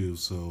 32,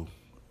 so,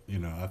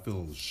 I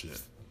feel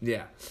shit.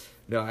 Yeah.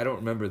 No, I don't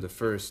remember the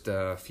first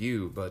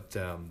few, but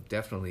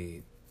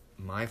definitely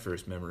my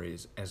first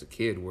memories as a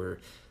kid were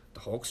the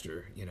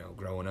Hulkster.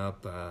 Growing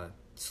up,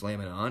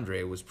 slamming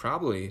Andre was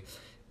probably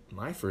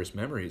my first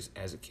memories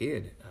as a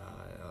kid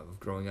of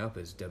growing up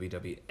as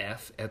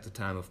WWF at the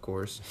time, of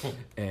course.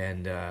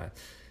 And,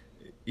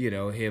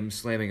 him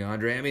slamming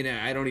Andre. I mean,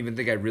 I don't even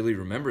think I really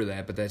remember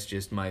that, but that's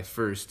just my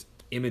first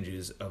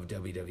images of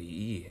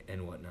WWE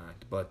and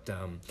whatnot. But,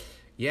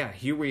 yeah,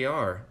 here we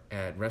are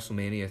at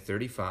WrestleMania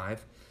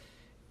 35,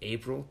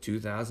 April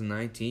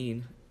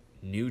 2019,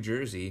 New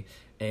Jersey.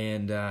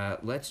 And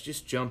let's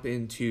jump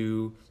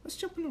into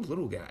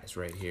little guys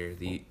right here.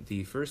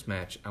 The first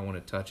match I want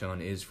to touch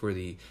on is for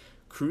the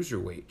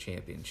Cruiserweight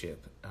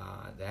Championship.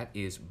 That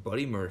is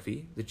Buddy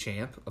Murphy, the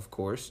champ, of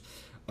course,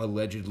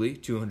 allegedly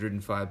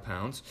 205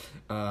 pounds,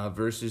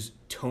 versus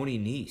Tony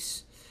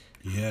Nese.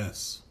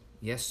 Yes.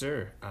 Yes,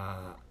 sir.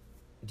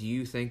 Do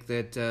you think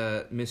that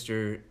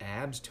Mr.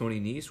 Abs, Tony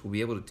Nese, will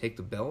be able to take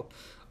the belt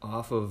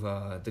off of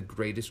the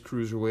greatest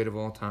cruiserweight of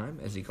all time,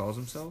 as he calls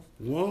himself?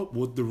 Well,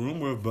 with the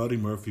rumor of Buddy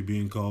Murphy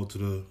being called to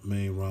the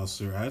main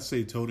roster, I'd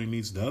say Tony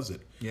Nese does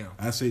it. Yeah.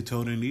 I say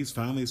Tony Nese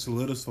finally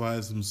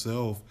solidifies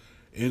himself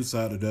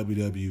inside the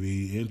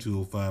WWE in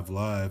 205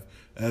 Live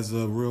as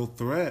a real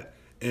threat,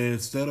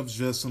 instead of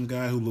just some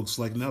guy who looks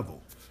like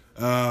Neville.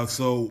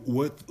 So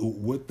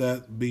with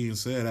that being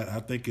said,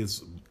 I think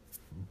it's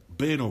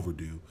been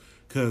overdue,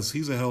 because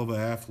he's a hell of an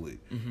athlete.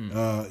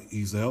 Mm-hmm.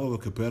 He's a hell of a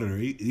competitor.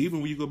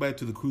 Even when you go back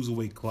to the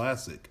Cruiserweight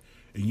Classic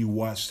and you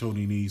watch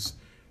Tony Nese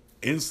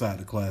inside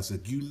the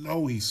Classic,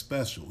 he's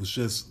special. It's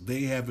just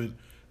they haven't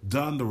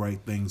done the right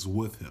things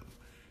with him.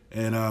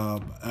 And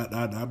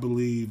I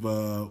believe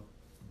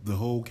the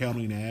whole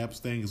counting abs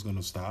thing is going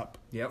to stop.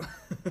 Yep.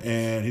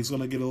 And he's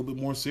going to get a little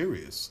bit more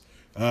serious.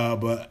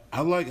 But I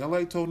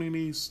like Tony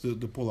Nese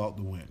to pull out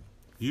the win.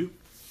 You?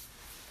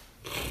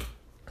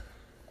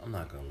 I'm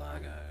not gonna lie,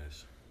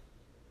 guys.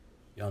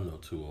 Y'all know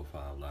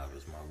 205 Live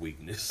is my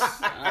weakness.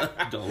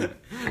 I don't.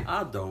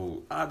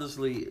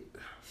 Honestly,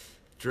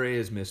 Dre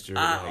is Mr.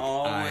 I don't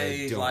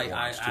watch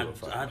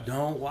 205 I Live.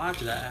 don't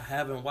watch it. I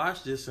haven't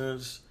watched it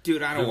since.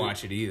 Dude, I don't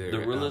watch it either. The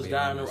realest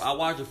guy. I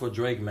watch it for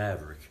Drake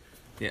Maverick.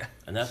 Yeah.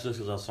 And that's just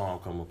because I saw him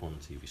come up on the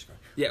TV screen.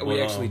 Yeah,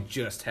 we actually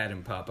just had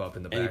him pop up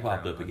in the and he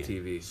background popped up on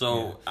again. TV.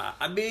 So, yeah.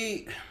 I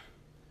mean,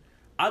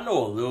 I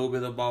know a little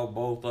bit about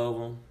both of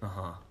them.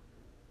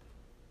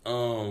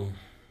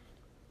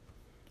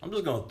 I'm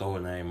just going to throw a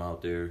name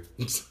out there.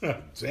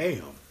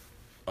 Damn.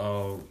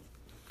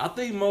 I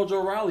think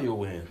Mojo Rawley will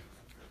win.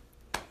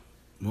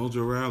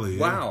 Mojo Rawley. Yeah.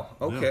 Wow.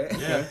 Okay.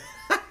 Yeah.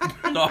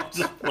 No, I'm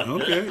just playing.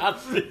 Okay. I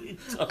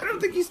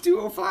don't think he's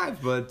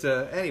 205, but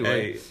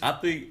anyway. Hey, I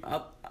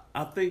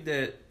think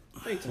that.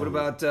 What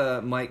about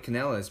Mike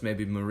Kanellis?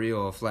 Maybe Maria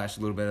will flash a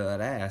little bit of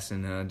that ass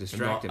and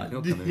distract him.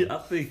 He'll come in. I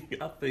think.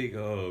 What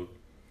the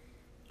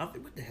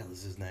hell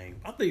is his name?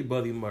 I think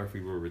Buddy Murphy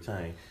will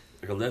retain.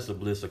 Like Alexa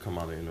Bliss will come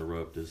out and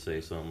interrupt and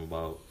say something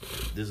about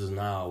this is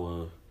now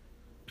a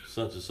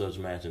such and such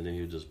match, and then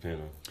he'll just pin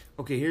him.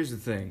 Okay, here's the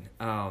thing.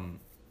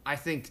 I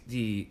think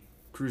the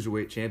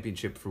Cruiserweight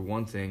Championship, for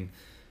one thing,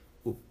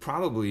 will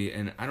probably,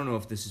 and I don't know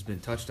if this has been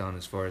touched on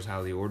as far as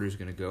how the order is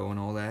going to go and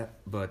all that,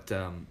 but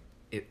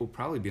it will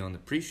probably be on the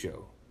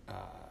pre-show,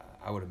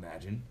 I would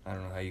imagine. I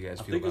don't know how you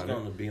guys feel about it. I think it's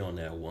going to be on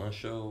that one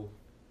show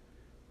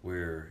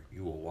where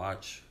you will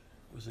watch,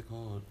 what's it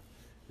called?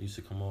 It used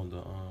to come on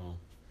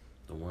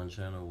the one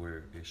channel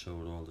where it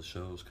showed all the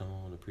shows come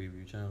on, the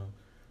preview channel.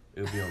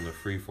 It'll be on the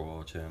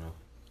free-for-all channel.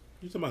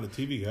 You talking about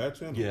the TV Guide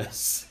channel?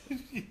 Yes.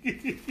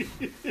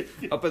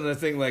 Up in the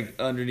thing, like,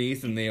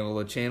 underneath, and they have all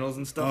the channels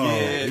and stuff? Oh,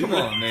 yeah. Come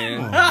on,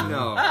 man.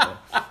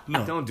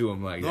 No. Don't do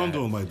them like that. Don't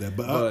do them like that.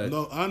 But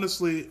no,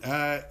 honestly,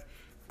 I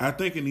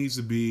think it needs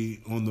to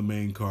be on the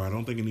main card. I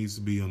don't think it needs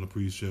to be on the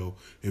pre-show.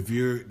 If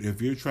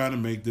you're trying to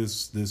make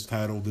this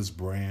title, this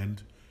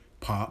brand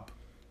pop,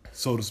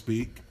 so to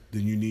speak,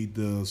 then you need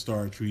to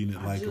start treating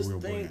it like a real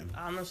brand.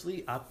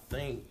 Honestly, I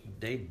think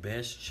their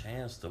best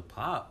chance to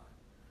pop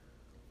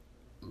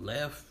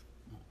left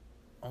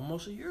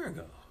almost a year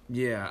ago.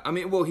 Yeah, I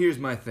mean, well, here's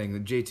my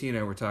thing. JT and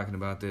I were talking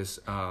about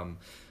this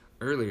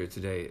earlier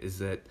today, is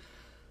that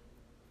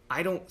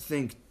I don't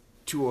think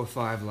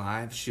 205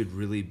 Live should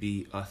really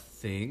be a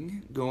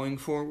thing going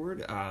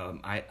forward.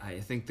 I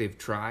think they've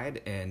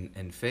tried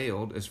and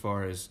failed as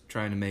far as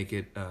trying to make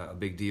it a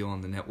big deal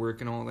on the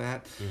network and all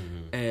that.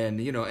 Mm-hmm. And,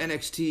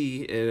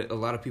 NXT, a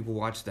lot of people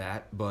watch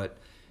that, but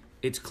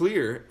it's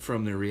clear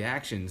from the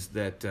reactions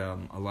that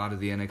a lot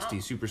of the NXT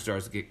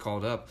superstars that get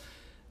called up,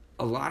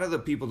 a lot of the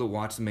people that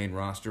watch the main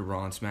roster,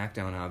 Raw and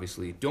SmackDown,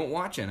 obviously, don't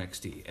watch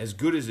NXT, as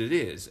good as it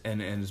is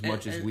and as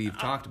much as we've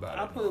talked about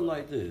it. I put it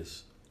like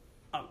this.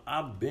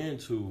 I've been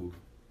to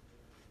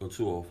a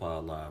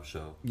 205 Live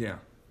show. Yeah.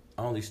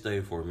 I only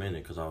stayed for a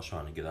minute because I was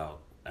trying to get out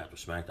after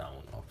SmackDown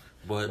went off.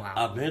 But Wow.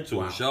 I've been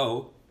to a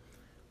show.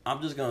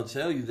 I'm just going to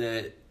tell you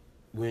that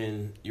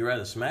when you're at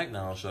a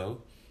SmackDown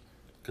show,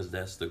 because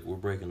we're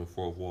breaking the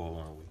fourth wall,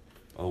 aren't we?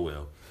 Oh,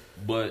 well.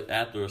 But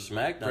after a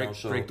SmackDown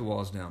show... Break the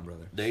walls down,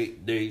 brother.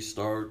 They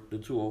start the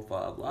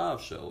 205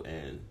 Live show,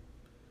 and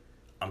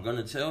I'm going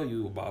to tell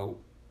you about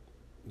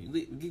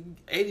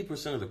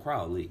 80% of the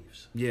crowd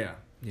leaves. Yeah.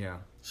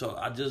 So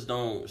I just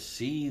don't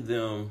see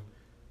them.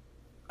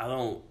 I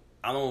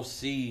don't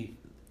see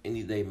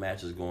any of their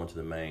matches going to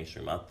the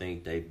mainstream. I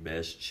think their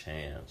best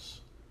chance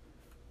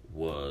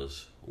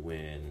was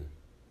when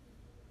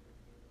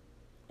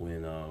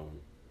Enzo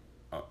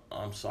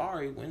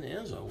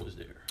was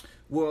there.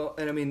 Well,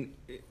 and I mean,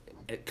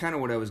 kind of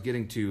what I was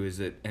getting to is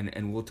that,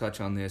 and we'll touch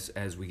on this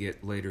as we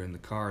get later in the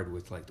card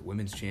with like the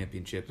women's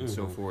championship and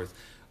so forth.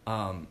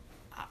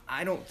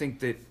 I don't think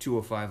that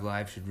 205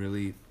 Live should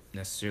really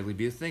necessarily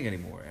be a thing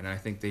anymore, and I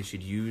think they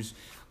should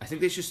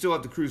still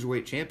have the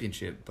Cruiserweight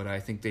Championship, but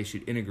I think they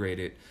should integrate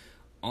it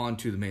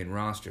onto the main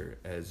roster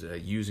as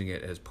using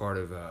it as part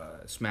of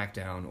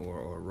SmackDown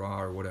or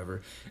Raw or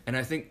whatever. And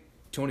I think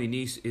Tony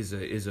Nese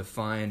is a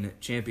fine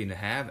champion to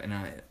have, and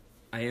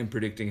I am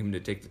predicting him to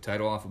take the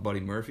title off of Buddy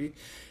Murphy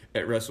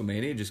at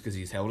WrestleMania just because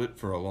he's held it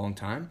for a long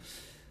time.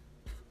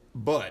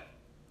 But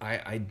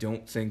I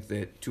don't think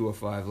that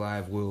 205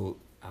 Live will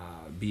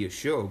be a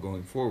show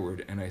going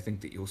forward, and I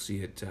think that you'll see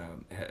it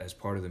as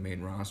part of the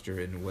main roster,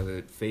 and whether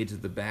it fades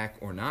at the back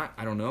or not,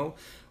 I don't know,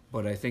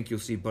 but I think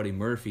you'll see Buddy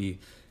Murphy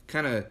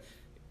kind of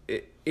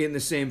in the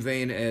same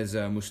vein as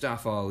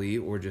Mustafa Ali,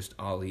 or just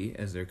Ali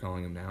as they're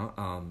calling him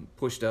now,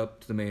 pushed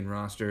up to the main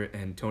roster,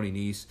 and Tony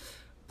Nese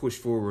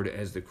pushed forward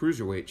as the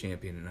Cruiserweight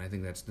champion, and I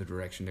think that's the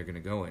direction they're going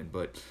to go in,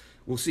 but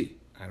we'll see.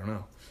 I don't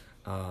know.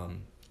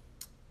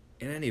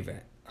 In any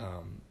event,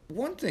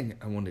 one thing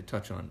I wanted to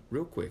touch on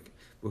real quick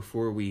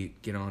before we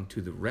get on to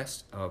the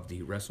rest of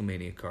the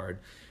WrestleMania card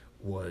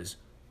was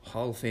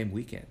Hall of Fame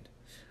weekend.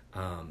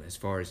 as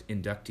far as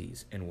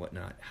inductees and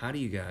whatnot. How do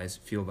you guys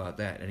feel about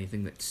that?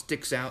 Anything that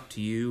sticks out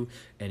to you?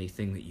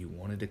 Anything that you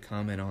wanted to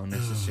comment on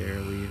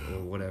necessarily or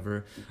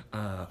whatever?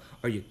 Are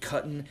you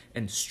cutting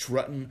and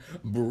strutting,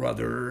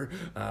 brother,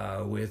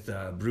 with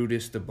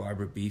Brutus the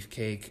Barber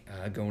Beefcake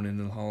going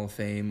into the Hall of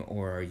Fame,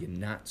 or are you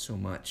not so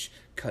much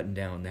cutting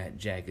down that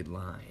jagged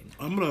line?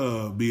 I'm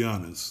going to be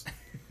honest.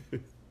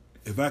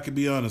 If I could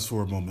be honest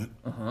for a moment,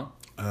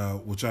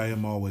 which I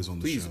am always on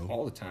the Please, show.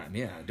 all the time,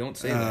 yeah. Don't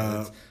say that.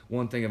 That's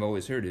one thing I've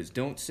always heard is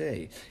don't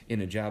say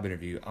in a job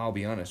interview, I'll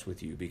be honest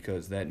with you,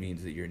 because that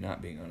means that you're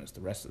not being honest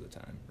the rest of the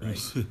time, right?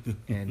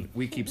 And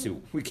we keeps it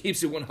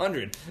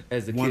 100,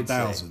 as the kids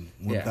say. 1,000.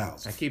 Yeah,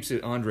 I keeps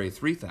it Andre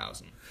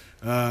 3,000.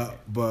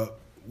 But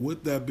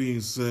with that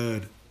being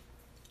said,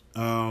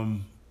 I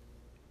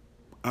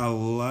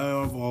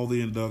love all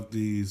the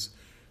inductees,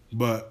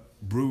 but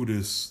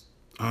Brutus,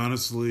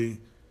 honestly,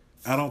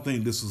 I don't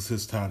think this was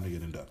his time to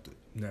get inducted.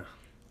 No.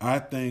 I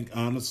think,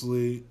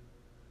 honestly,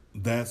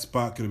 that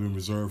spot could have been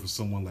reserved for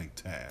someone like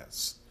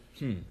Taz.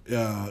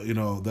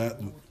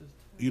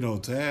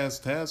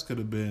 Taz could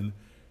have been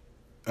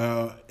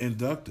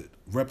inducted,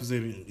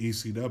 representing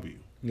ECW.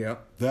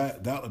 Yep. That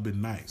would have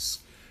been nice.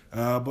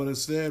 But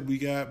instead, we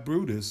got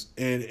Brutus,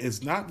 and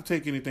it's not to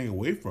take anything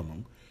away from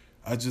him.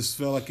 I just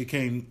felt like it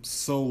came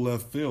so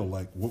left field.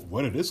 Like,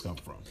 where did this come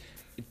from?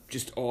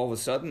 Just all of a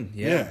sudden,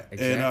 yeah.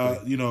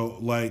 Exactly.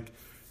 And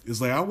it's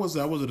like I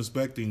wasn't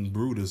expecting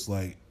Brutus.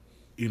 Like,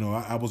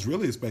 I was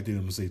really expecting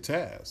him to say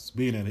Taz,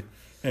 being that,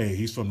 hey,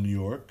 he's from New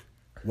York,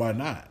 why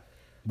not?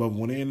 But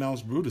when they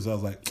announced Brutus, I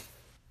was like,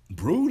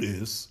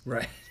 Brutus,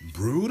 right?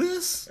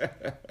 Brutus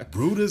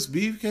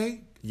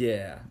Beefcake,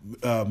 yeah.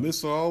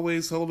 Mr.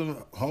 Always holding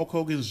Hulk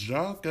Hogan's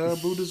jock,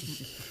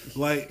 Brutus,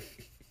 like.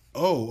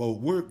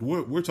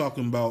 We're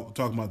talking about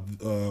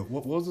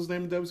what was his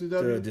name in WCW?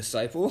 The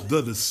Disciple.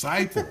 The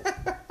Disciple.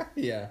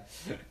 Yeah.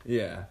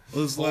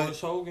 It's like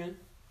Horace Hogan.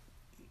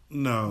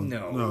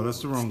 No,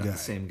 that's the wrong guy. The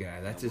same guy.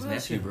 That's his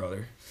nephew,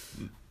 brother.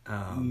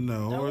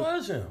 No, That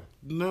was him.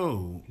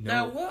 No,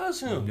 That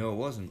was him. No, it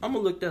wasn't. I'm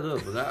gonna look that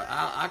up, but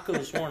I could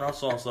have sworn I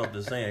saw something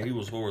saying he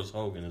was Horace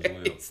Hogan as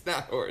well. It's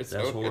not Horace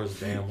That's Hogan. Horace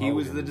damn Hogan. He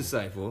was the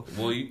Disciple.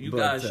 Well, you But,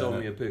 guys show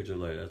me a picture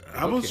later.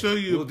 I'm gonna show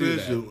you We'll a do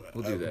picture. that.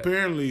 We'll do that.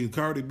 Apparently,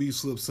 Cardi B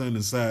slipped something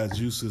inside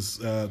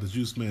the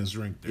Juice Man's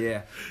drink there.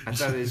 Yeah, I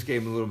thought they just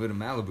gave him a little bit of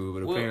Malibu,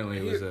 but Well, apparently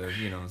it was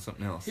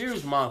something else.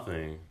 Here's my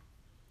thing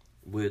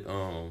with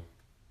that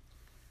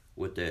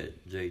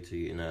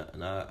JT, and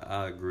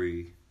I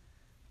agree.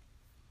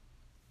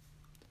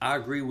 I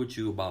agree with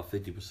you about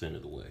 50%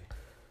 of the way.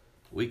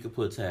 We could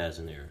put Taz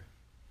in there,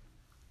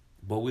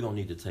 but we don't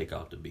need to take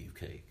out the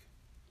Beefcake.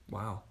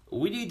 Wow.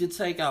 We need to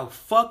take out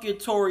fucking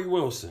Tori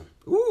Wilson.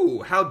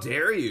 Ooh, how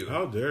dare you?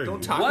 How dare you?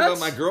 Don't talk What? about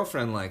my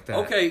girlfriend like that.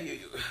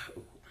 Okay.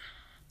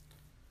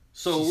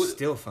 So She's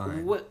still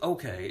fine. What?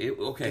 Okay.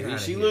 Get outta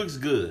She here. looks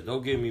good.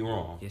 Don't get me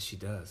wrong. Yes, she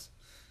does.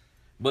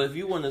 But if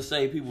you want to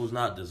say people's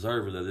not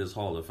deserving of this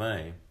Hall of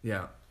Fame,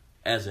 Yeah.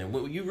 as in,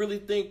 what you really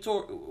think?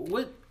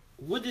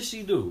 What did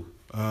she do?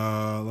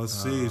 Let's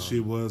see. She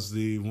was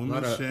the A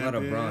women's champion. lot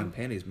of bra and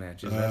panties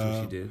matches. That's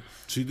what she did.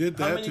 She did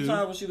that How many too.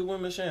 times was she the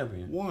women's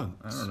champion? Once.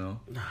 I don't know.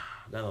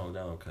 That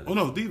don't cut it. Oh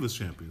no, Divas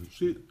champion.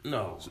 She was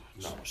not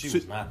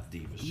the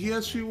Divas champion.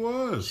 Yes, she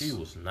was. She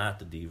was not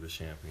the Divas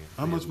champion.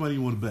 How much money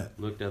you want to bet?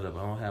 Look that up.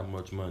 I don't have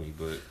much money,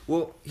 but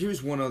Well,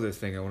 here's one other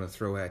thing I want to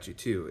throw at you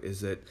too: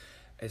 is that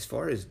as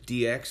far as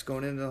DX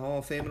going into the Hall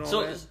of Fame and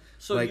all that,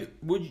 so like,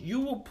 you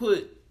will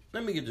put.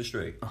 Let me get this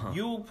straight.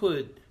 You will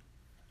put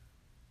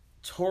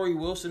Tori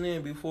Wilson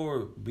in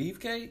before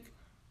Beefcake?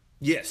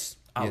 yes,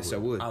 I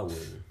would. I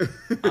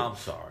wouldn't. I'm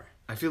sorry.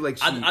 I feel like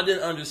I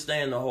didn't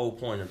understand the whole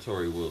point of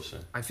Tori Wilson.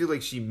 I feel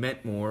like she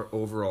meant more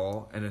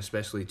overall, and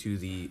especially to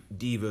the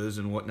divas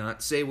and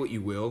whatnot. Say what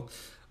you will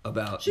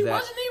about She that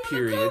wasn't even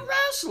period. a good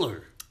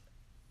wrestler.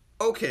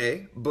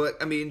 Okay,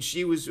 but I mean,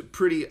 she was a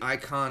pretty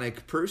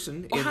iconic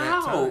person in that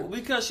How? time.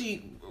 Because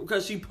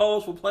she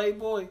posed for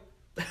Playboy?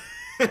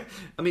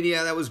 I mean,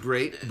 yeah, that was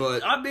great,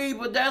 but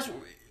But that's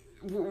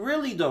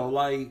really though.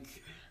 Like,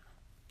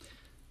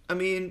 I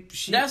mean,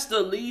 she that's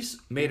the least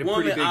made a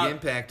woman pretty big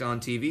impact on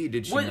TV,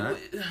 did she not?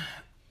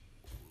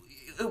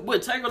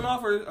 What, taking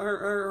off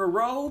her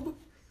robe?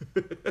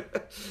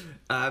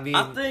 I mean,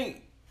 I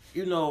think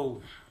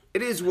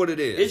it is what it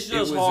is. it's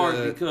just It was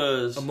hard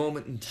because a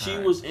moment in time. she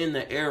was in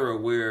the era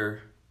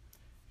where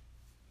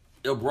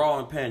the bra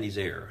and panties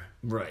era.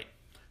 right.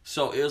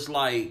 So it's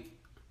like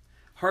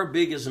her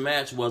biggest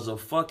match was a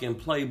fucking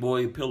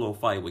Playboy pillow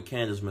fight with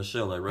Candice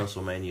Michelle at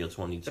WrestleMania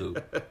 22.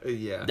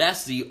 Yeah.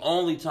 That's the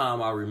only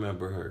time I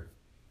remember her.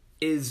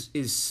 Is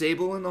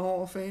Sable in the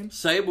Hall of Fame?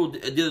 Sable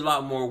did a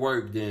lot more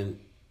work than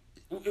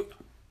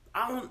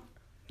I don't.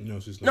 No,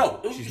 she's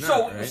not. No, She's so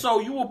not, right? so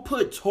you will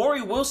put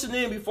Tori Wilson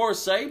in before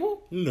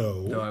Sable?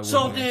 No. No, I wouldn't.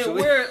 So then,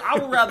 actually. I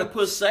would rather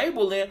put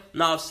Sable in.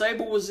 Now, if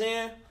Sable was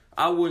in,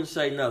 I wouldn't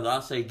say nothing.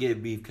 I'd say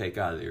get Beefcake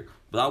out of there.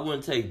 But I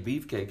wouldn't take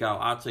Beefcake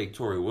out. I'd take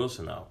Tori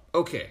Wilson out.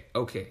 Okay.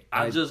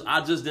 I just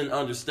didn't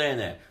understand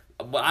that.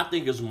 But I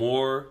think it's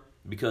more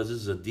because this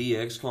is a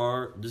DX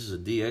card. This is a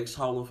DX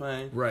Hall of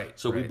Fame. Right.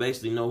 So we right.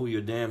 basically know who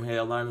your damn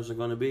headliners are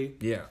going to be.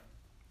 Yeah.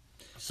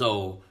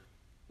 So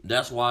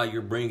that's why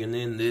you're bringing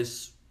in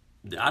this.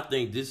 I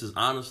think this is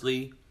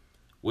honestly,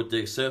 with the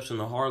exception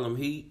of Harlem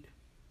Heat,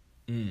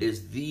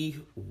 is the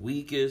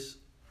weakest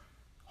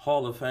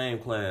Hall of Fame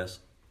class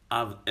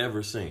I've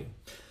ever seen.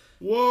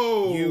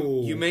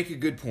 Whoa! You make a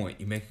good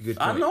point. You make a good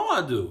point. I know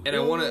I do. And I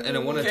want to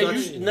Can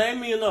touch. you name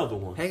me another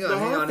one? Hang The on,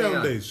 hang Hart on, hang on.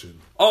 Foundation.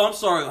 Oh, I'm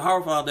sorry,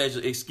 Howard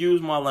Foundation. Excuse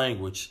my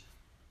language.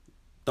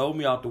 Throw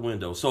me out the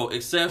window. So,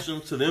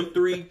 exception to them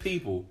three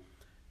people,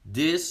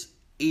 this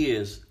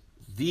is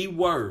the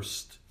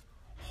worst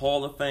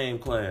Hall of Fame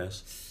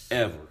class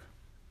ever.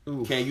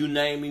 Oof. Can you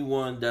name me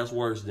one that's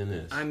worse than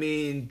this? I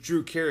mean,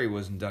 Drew Carey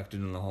was inducted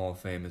in the Hall of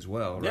Fame as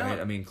well, right?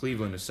 Yeah. I mean,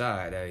 Cleveland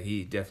aside,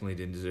 he definitely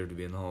didn't deserve to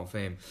be in the Hall of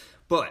Fame.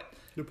 But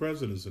The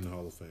president's in the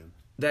Hall of Fame.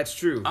 that's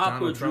true. I'll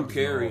Donald put Drew Trump is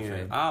in the Hall Carey of in.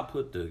 Fame. I'll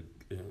put the.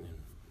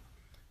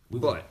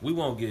 But- we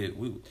won't get.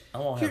 I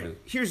won't have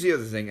it. Here's the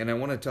other thing, and I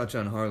want to touch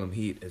on Harlem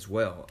Heat as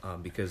well,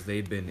 because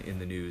they've been in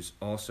the news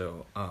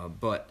also.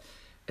 But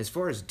as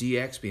far as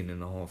DX being in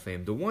the Hall of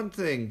Fame, the one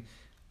thing,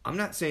 I'm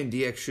not saying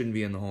DX shouldn't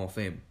be in the Hall of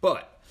Fame,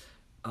 but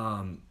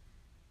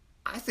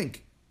I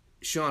think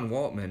Sean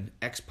Waltman,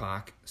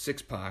 X-Pac,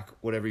 Six-Pac,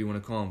 whatever you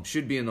want to call him,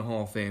 should be in the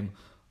Hall of Fame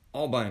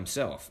all by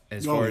himself.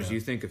 As far as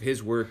you think of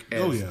his work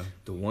as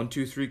the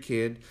 1-2-3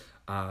 Kid,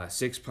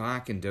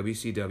 Six-Pac in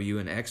WCW,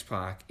 and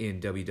X-Pac in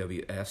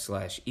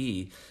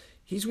WWF/E.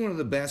 He's one of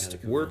the best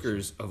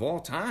workers of all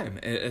time,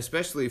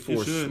 especially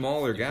for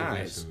smaller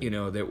guys,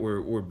 that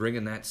were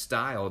bringing that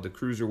style, the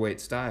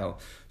cruiserweight style,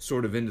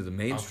 sort of into the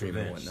mainstream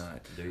and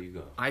whatnot. There you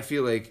go. I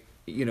feel like,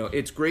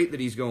 it's great that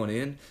he's going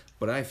in,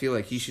 but I feel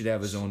like he should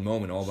have his own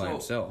moment all by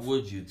himself.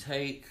 Would you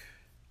take?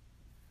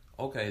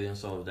 Okay, then.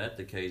 So if that's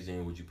the case,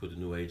 then would you put the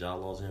New Age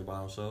Outlaws in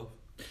by himself?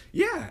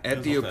 Yeah,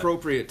 at the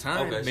appropriate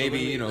time, Okay, so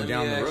maybe let me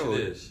down the ask you road.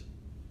 this.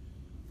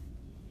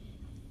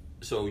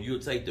 So you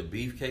would take the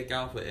Beefcake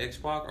out for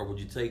X-Pac, or would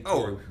you take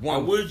Tory? Or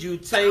would you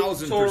take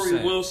 1000%.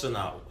 Tory Wilson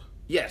out?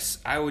 Yes,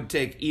 I would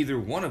take either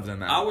one of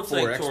them out. I would for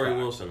take X-Pac. Tory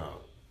Wilson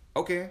out.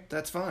 Okay,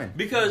 that's fine.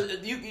 Because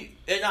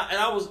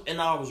I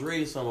was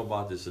reading something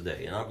about this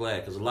today, and I'm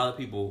glad because a lot of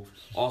people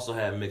also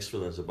have mixed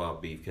feelings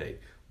about Beefcake.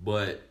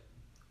 But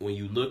when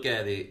you look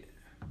at it,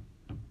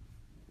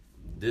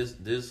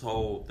 this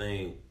whole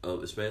thing,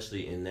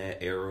 especially in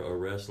that era of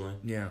wrestling,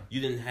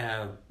 you didn't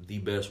have the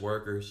best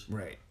workers,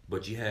 right?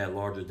 But you had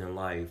larger than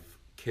life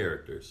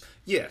characters,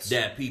 yes,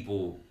 that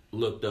people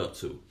looked up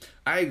to.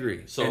 I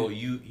agree. So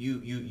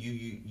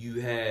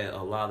you had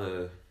a lot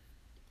of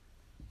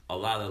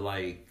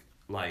like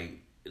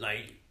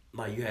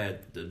you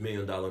had the $1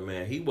 Million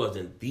Man. He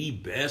wasn't the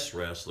best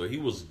wrestler. He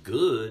was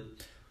good,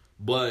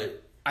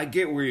 but I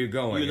get where you're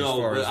going. As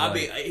far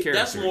as,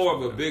 that's more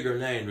of a bigger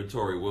name than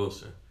Tory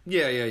Wilson.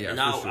 Yeah. And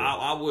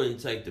I wouldn't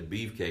take the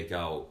Beefcake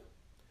out,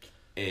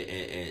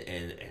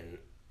 and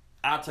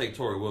I'll take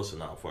Tory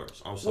Wilson out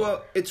first. I'm sorry.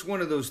 Well, it's one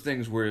of those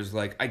things where it's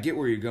like I get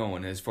where you're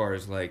going as far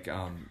as like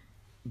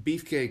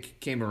Beefcake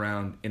came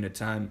around in a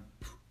time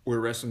where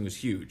wrestling was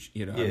huge.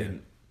 I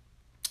mean,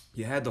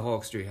 you had the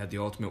Hulkster, you had the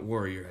Ultimate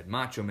Warrior, you had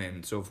Macho Man,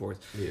 and so forth.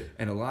 Yeah.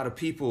 And a lot of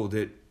people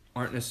that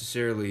aren't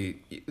necessarily,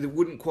 that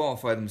wouldn't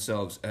qualify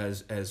themselves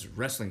as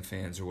wrestling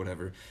fans or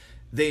whatever,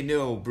 they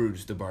know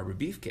Brutus the Barber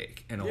Beefcake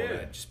and all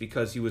that, just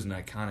because he was an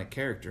iconic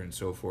character and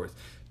so forth.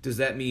 Does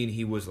that mean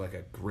he was like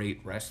a great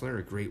wrestler,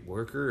 a great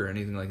worker, or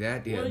anything like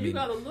that? Well, you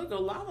got to look. A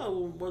lot of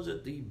them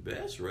wasn't the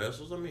best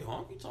wrestlers. I mean,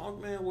 Honky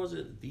Tonk Man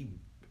wasn't the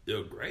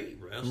great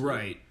wrestler,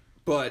 right?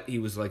 But he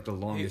was like the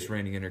longest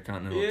reigning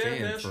Intercontinental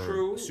champ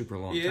for a super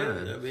long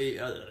time. I mean,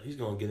 he's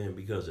gonna get in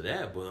because of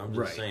that. But I'm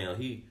just saying,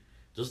 he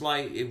just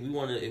like if we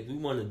want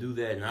to do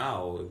that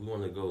now, if we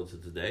want to go to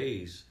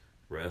today's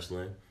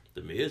wrestling,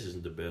 The Miz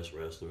isn't the best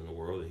wrestler in the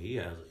world, and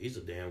he's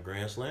a damn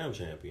Grand Slam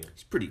champion.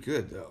 He's pretty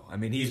good though. I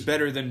mean, he's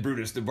better than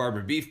Brutus the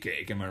Barber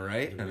Beefcake. Am I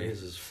right? The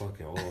Miz is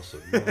fucking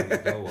awesome.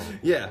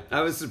 Yeah,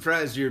 I was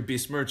surprised you're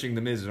besmirching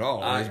The Miz at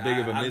all. As big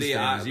of a Miz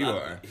fan as you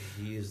are.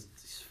 He's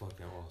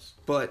fucking awesome.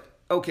 But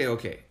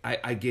okay.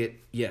 I get,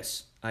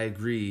 yes, I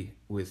agree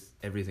with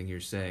everything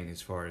you're saying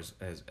as far as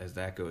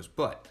that goes.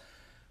 But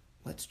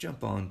let's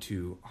jump on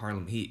to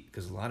Harlem Heat,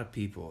 because a lot of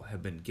people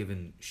have been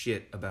giving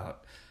shit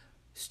about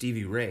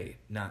Stevie Ray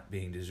not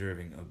being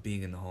deserving of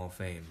being in the Hall of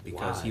Fame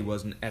because he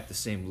wasn't at the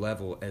same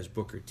level as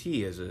Booker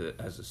T as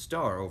a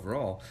star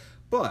overall.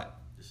 But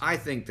I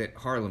think that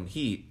Harlem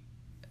Heat,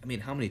 I mean,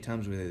 how many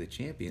times were they the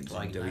champions in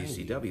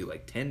WCW? 90.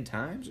 Like 10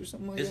 times or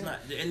something like that?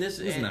 It was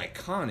an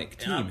iconic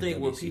team. And I think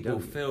what people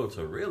fail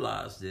to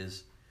realize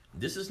this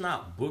is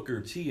not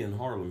Booker T and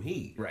Harlem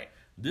Heat. Right.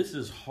 This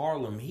is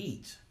Harlem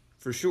Heat.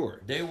 For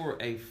sure. They were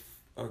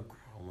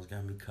almost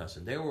got me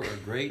cussing. They were a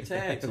great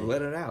tag team.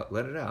 Let it out.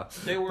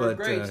 They were a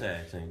great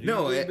tag team.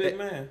 Big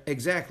man.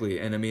 Exactly.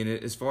 And I mean,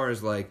 as far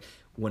as like,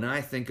 when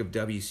I think of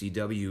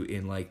WCW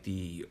in like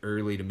the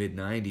early to mid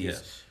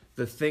 90s,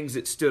 the things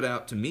that stood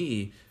out to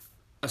me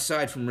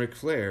aside from Ric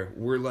Flair,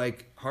 were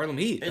like Harlem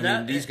Heat.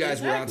 These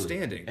guys were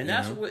outstanding. And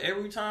that's what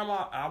every time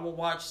I would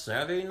watch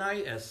Saturday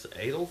night at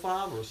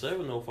 8:05 or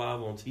 7:05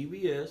 on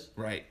TBS.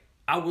 Right.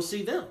 I would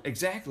see them.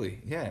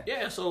 Exactly. Yeah.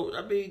 Yeah. So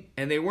I mean,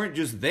 and they weren't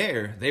just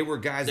there; they were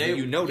guys that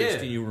you noticed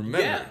and you remember.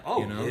 Yeah.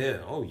 Oh yeah.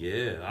 Oh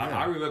yeah.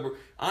 I remember.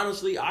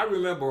 Honestly, I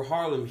remember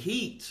Harlem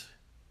Heat.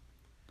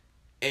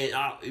 And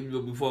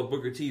before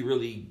Booker T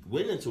really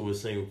went into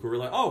his single career,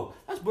 like, oh,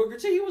 that's Booker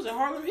T. He was in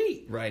Harlem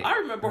Heat. Right. I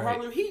remember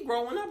Harlem Heat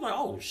growing up, like,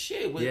 oh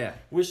shit,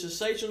 with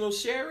Sensational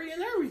Sherry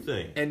and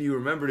everything. And you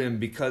remembered him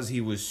because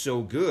he was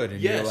so good,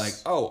 and you're like,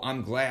 oh,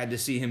 I'm glad to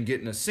see him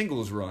getting a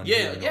singles run.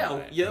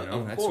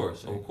 Of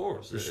course,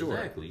 for sure,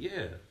 exactly,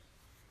 yeah.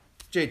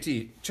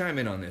 JT, chime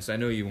in on this. I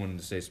know you wanted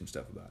to say some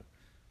stuff about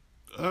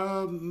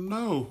it.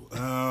 No.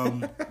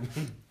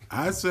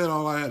 I said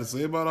all I had to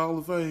say about Hall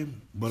of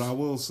Fame, but I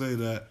will say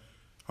that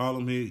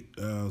Harlem Heat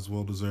is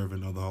well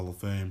deserving of the Hall of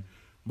Fame.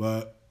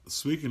 But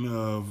speaking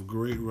of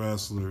great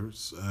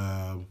wrestlers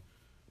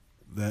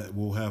that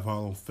will have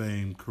Hall of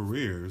Fame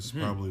careers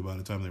probably by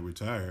the time they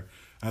retire,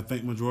 I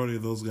think majority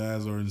of those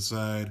guys are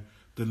inside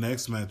the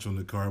next match on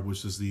the card,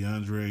 which is the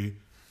Andre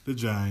the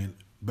Giant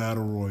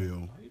Battle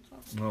Royal.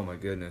 Oh my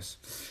goodness!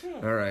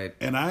 All right,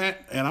 and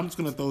I'm just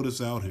gonna throw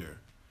this out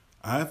here.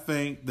 I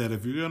think that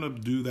if you're gonna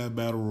do that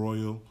Battle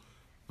Royal,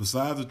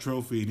 besides a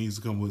trophy, it needs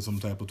to come with some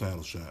type of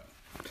title shot.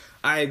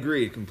 I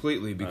agree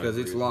completely because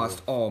it's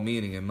lost all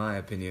meaning in my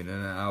opinion.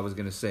 And I was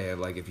going to say,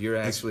 like, if you're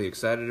actually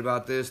excited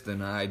about this,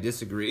 then I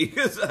disagree.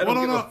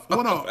 No,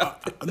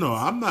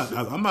 I'm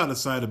not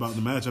excited about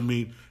the match. I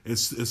mean,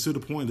 it's to the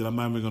point that I'm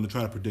not even going to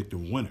try to predict a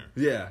winner.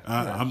 Yeah.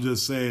 I'm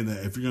just saying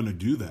that if you're going to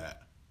do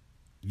that,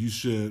 you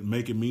should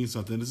make it mean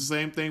something. It's the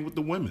same thing with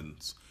the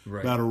women's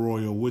Battle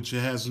Royal, which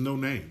has no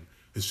name.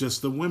 It's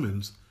just the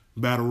women's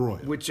Battle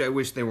Royal. Which I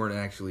wish they weren't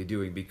actually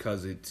doing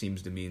because it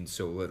seems to mean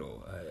so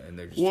little, and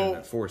they're just trying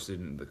to force it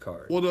into the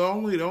card. Well, the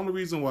only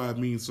reason why it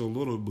means so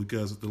little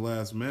because at the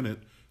last minute,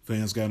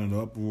 fans got an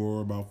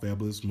uproar about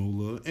Fabulous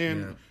Moolah,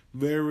 and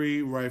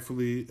very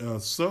rightfully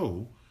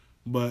so.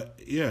 But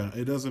yeah,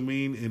 it doesn't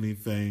mean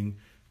anything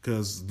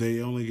because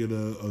they only get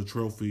a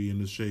trophy in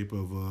the shape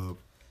of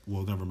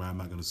well, never mind. I'm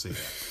not going to say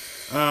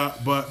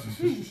that.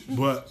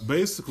 But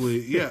basically,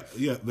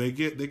 they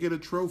get a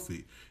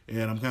trophy.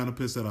 And I'm kind of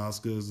pissed that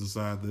Asuka's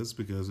inside this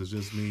because it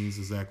just means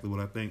exactly what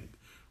I think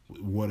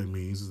what it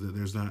means is that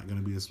there's not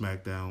going to be a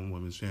SmackDown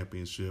Women's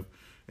Championship.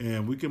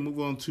 And we can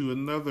move on to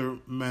another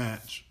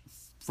match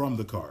from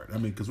the card. I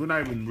mean, because we're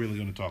not even really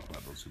going to talk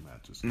about those two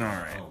matches. All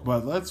right.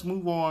 But let's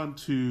move on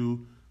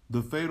to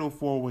the Fatal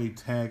 4-Way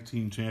Tag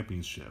Team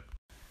Championship.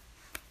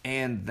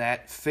 And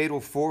that Fatal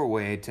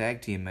 4-Way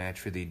Tag Team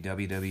match for the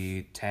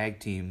WWE Tag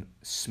Team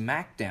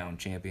SmackDown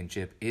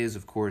Championship is,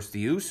 of course,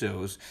 the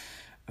Usos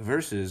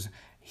versus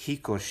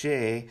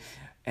Ricochet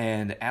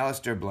and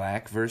Aleister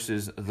Black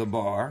versus The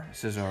Bar,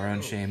 Cesaro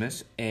and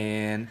Sheamus,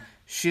 and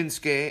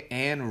Shinsuke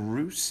and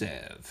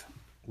Rusev,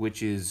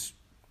 which is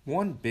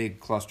one big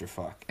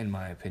clusterfuck, in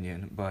my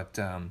opinion. But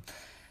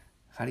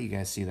how do you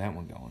guys see that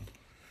one going?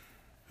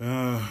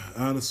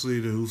 Honestly,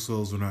 the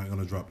Usos are not going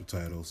to drop the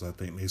titles. I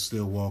think they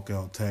still walk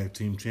out tag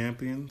team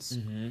champions.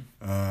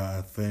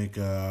 I think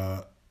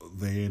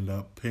they end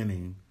up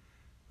pinning.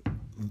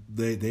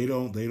 They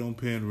don't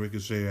pin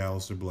Ricochet or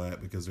Aleister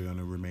Black because they're going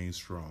to remain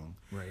strong.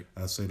 Right.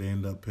 I say they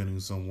end up pinning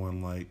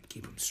someone like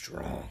keep them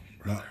strong,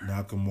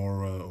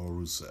 Nakamura or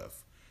Rusev.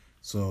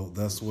 So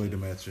that's the way the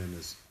match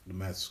is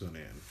going to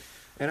end.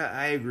 And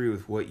I agree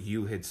with what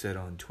you had said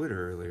on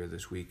Twitter earlier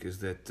this week, is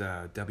that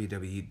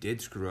WWE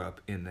did screw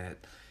up in that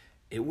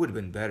it would have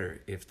been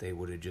better if they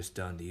would have just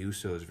done the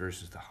Usos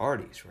versus the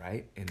Hardys,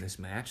 right, in this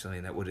match. I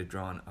mean, that would have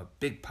drawn a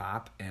big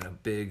pop and a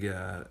big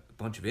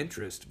bunch of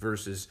interest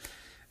versus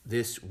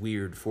this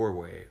weird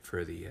four-way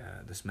for the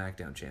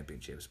SmackDown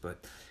Championships.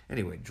 But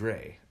anyway,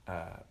 Dre,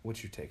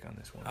 what's your take on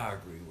this one? I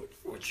agree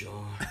with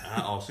y'all.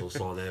 I also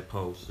saw that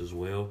post as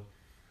well,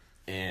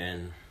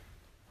 and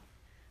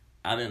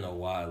I didn't know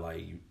why,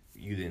 like,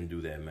 you didn't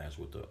do that match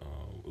with the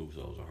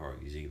Usos or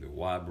Hardys either.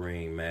 Why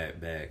bring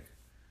Matt back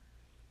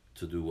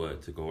to do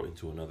what? To go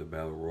into another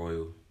Battle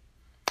Royal?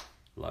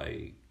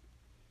 Like,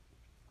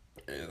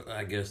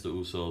 I guess the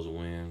Usos will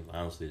win.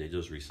 Honestly, they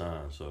just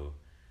resigned, so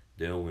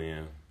they'll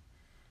win.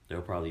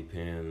 They'll probably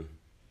pin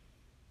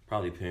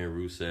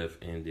Rusev,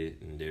 end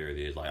it, and there it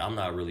is. Like, I'm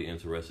not really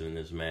interested in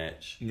this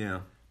match.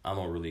 Yeah. I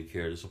don't really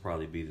care. This will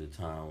probably be the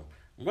time.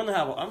 I'm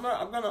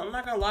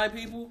not gonna lie,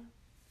 people.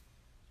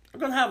 I'm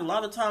going to have a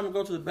lot of time to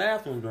go to the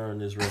bathroom during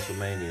this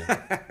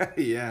WrestleMania.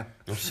 Yeah.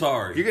 I'm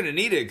sorry. You're going to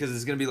need it because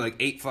it's going to be like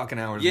 8 fucking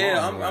hours long.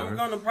 Yeah, I'm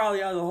going to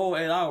probably, out of the whole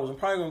 8 hours, I'm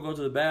probably going to go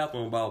to the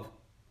bathroom about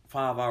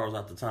 5 hours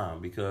at the time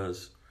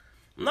because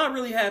I'm not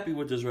really happy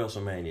with this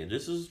WrestleMania.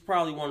 This is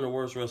probably one of the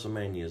worst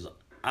WrestleManias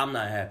I'm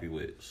not happy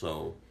with.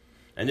 So,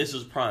 and this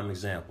is a prime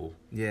example.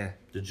 Yeah.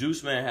 The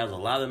Juice Man has a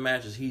lot of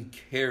matches he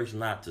cares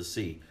not to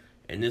see.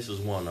 and this is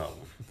one of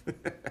them.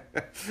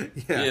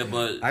 Yeah,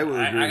 but I will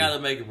agree. I got to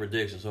make a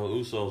prediction. So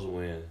Usos will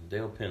win.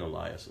 They'll pin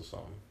Elias or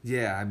something.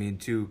 Yeah, I mean,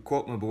 to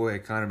quote my boy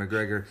Conor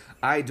McGregor,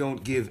 I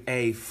don't give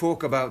a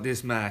fuck about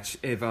this match,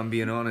 if I'm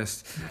being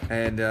honest.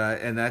 And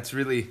that's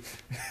really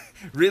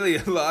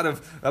a lot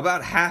of,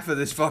 about half of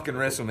this fucking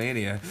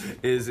WrestleMania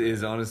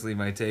is honestly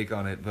my take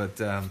on it. But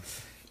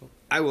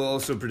I will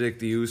also predict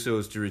the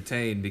Usos to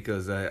retain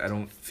because I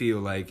don't feel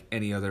like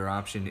any other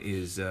option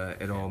is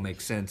at all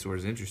makes sense or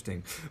is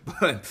interesting.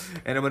 And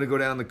I'm going to go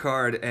down the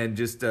card and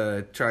just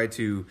try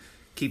to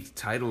keep the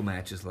title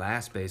matches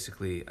last,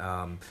 basically.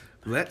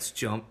 Let's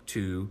jump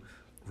to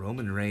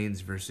Roman Reigns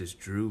versus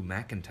Drew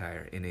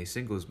McIntyre in a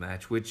singles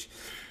match, which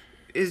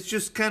is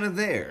just kind of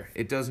there.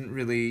 It doesn't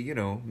really,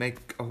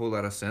 make a whole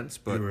lot of sense.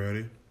 But You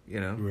ready? You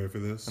ready for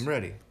this? I'm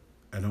ready.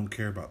 I don't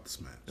care about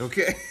this match.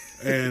 Okay.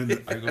 And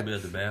Are you gonna be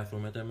at the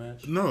bathroom at that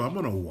match? no, I'm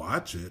gonna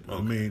watch it. Okay.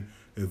 I mean,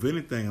 if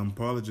anything, I'm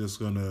probably just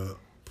gonna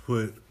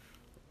put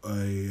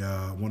a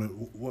what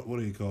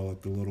do you call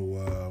it? The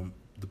little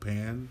the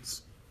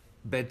pans.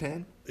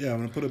 Bedpan? Yeah,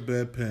 I'm gonna put a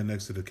bedpan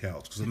next to the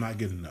couch because I'm not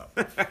getting up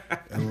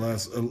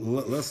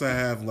unless I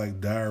have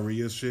like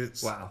diarrhea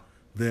shits. Wow.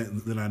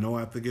 Then I know I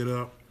have to get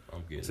up.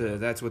 I'm getting. So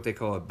that's what they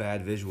call a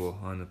bad visual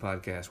on the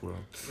podcast world.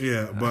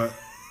 Yeah, but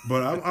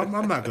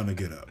I'm not gonna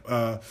get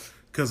up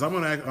because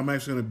I'm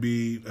actually gonna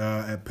be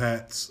at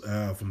Pat's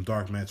from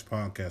Dark Match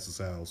Podcast's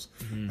house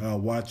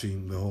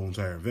watching the whole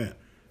entire event.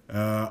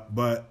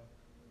 But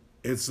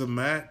it's a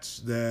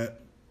match that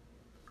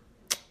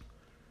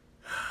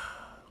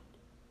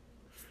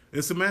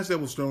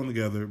was thrown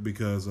together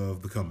because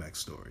of the comeback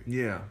story.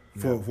 Yeah.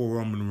 For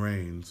Roman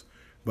Reigns,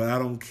 but I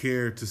don't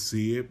care to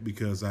see it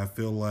because I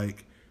feel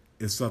like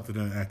it's something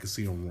that I can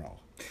see on Raw.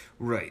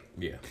 Right.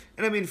 Yeah.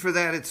 And I mean, for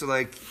that, it's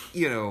like,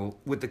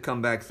 with the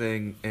comeback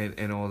thing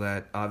and all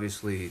that,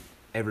 obviously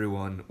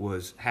everyone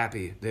was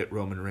happy that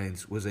Roman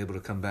Reigns was able to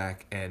come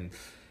back and,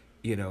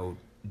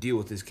 deal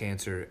with his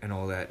cancer and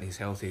all that, and he's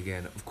healthy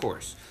again, of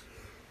course.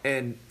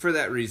 And for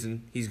that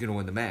reason, he's going to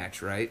win the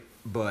match, right?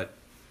 But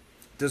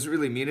does it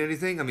really mean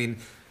anything? I mean,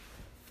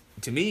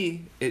 to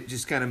me, it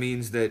just kind of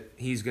means that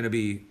he's going to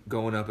be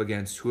going up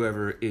against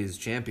whoever is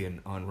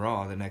champion on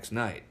Raw the next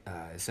night,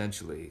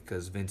 essentially,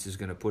 because Vince is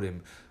going to put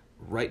him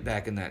right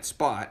back in that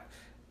spot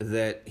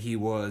that he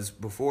was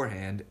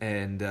beforehand.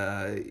 And,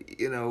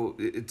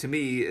 to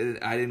me,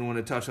 I didn't want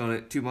to touch on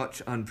it too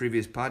much on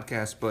previous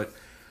podcasts, but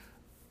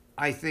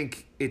I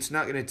think it's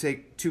not going to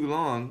take too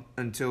long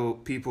until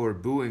people are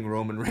booing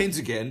Roman Reigns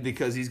again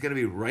because he's going to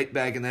be right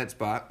back in that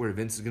spot where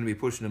Vince is going to be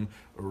pushing him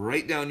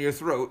right down your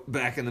throat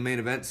back in the main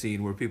event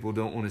scene where people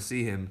don't want to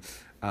see him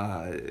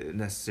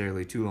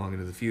necessarily too long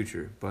into the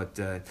future. But,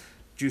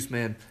 Juice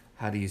Man,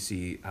 how do you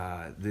see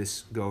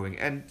this going?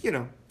 And,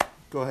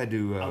 go ahead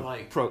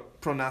to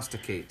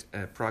prognosticate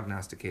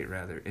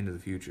into the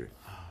future,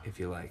 if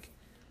you like.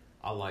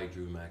 I like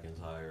Drew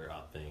McIntyre.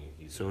 I think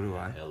he's So do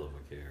I. a hell of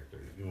a character.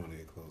 You want to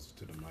get closer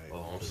to the mic.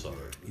 Oh, I'm sorry.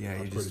 Yeah,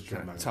 you're just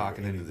kind of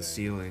talking into the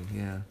ceiling.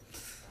 Yeah.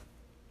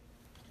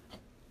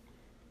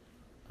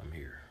 I'm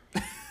here.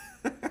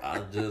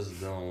 I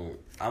just don't.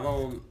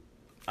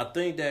 I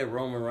think that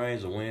Roman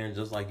Reigns will win,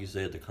 just like you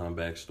said, the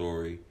comeback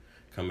story,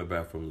 coming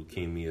back from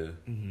leukemia.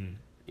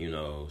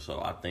 Mm-hmm.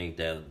 So I think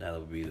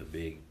that'll be the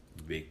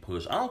big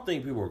push. I don't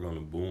think people are going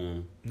to boo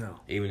him. No.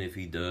 Even if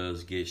he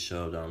does get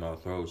shoved down our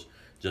throats,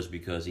 just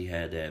because he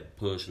had that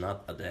push,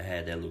 not that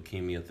had that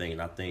leukemia thing.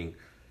 And I think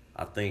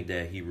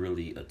that he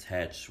really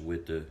attached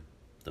with the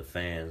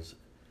fans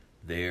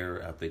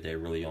there. I think they're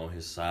really on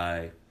his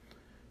side.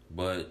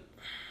 But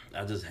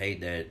I just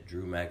hate that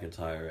Drew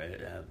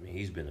McIntyre. I mean,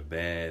 he's been a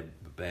bad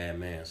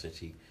man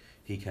since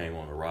he came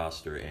on the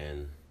roster,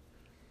 and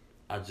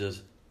I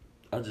just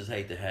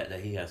hate that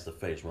he has to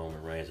face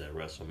Roman Reigns at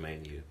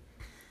WrestleMania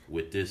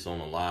with this on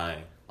the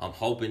line. I'm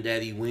hoping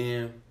that he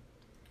win,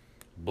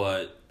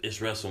 but it's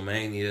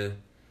WrestleMania,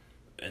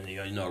 and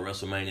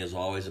WrestleMania is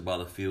always about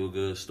a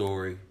feel-good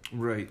story.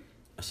 Right.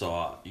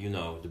 So,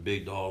 the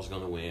big dog's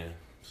going to win.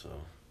 So.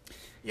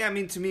 Yeah, I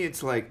mean, to me,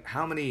 it's like,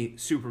 how many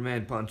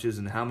Superman punches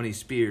and how many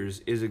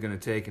spears is it going to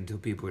take until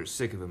people are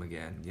sick of him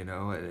again?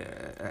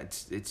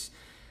 It's.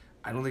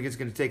 I don't think it's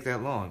going to take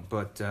that long.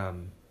 But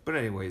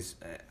anyways,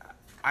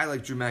 I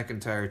like Drew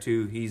McIntyre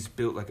too. He's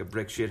built like a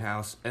brick shit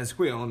house, as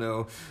we all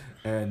know,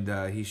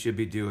 and he should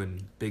be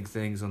doing big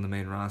things on the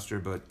main roster.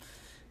 But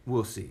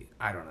we'll see.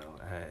 I don't know.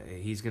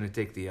 He's going to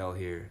take the L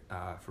here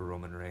for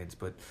Roman Reigns.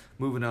 But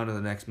moving on to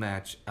the next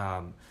match,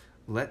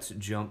 let's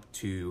jump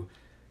to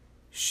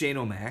Shane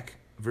O'Mac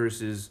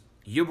versus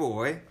your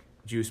boy,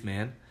 Juice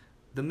Man,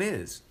 The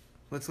Miz.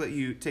 Let's let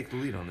you take the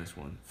lead on this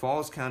one.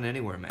 Falls Count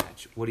Anywhere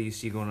match. What do you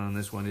see going on in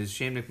this one? Is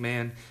Shane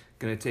McMahon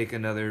going to take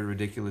another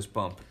ridiculous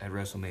bump at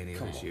WrestleMania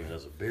this year? Man,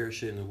 there's a bear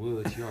shit in the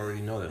woods. You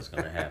already know that's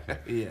going to happen.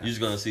 Yeah. You're just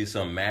going to see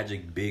some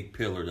magic big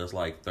pillar that's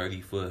like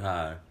 30 foot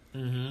high.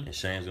 Mm-hmm. And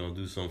Shane's going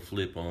to do some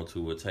flip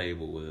onto a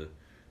table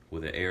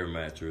with an air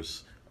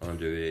mattress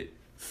under it.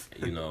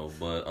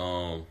 But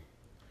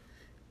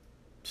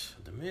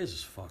The Miz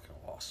is fucking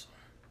awesome.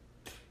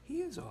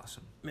 He is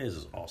awesome. Miz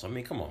is awesome. I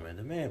mean, come on, man.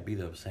 The man beat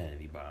up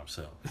Sanity by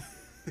himself.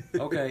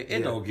 Okay,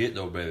 it don't get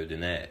no better than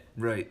that.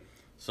 Right.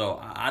 So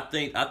I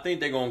think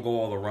they're gonna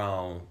go all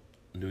around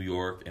New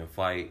York and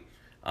fight.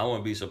 I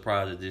wouldn't be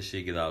surprised if this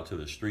shit get out to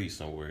the streets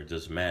somewhere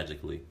just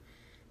magically.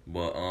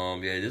 But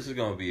yeah, this is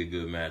gonna be a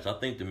good match. I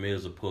think the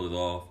Miz will pull it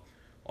off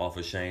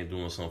of Shane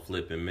doing some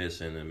flip and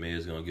miss, and the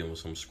Miz gonna give him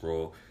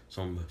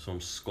some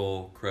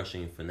skull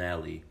crushing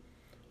finale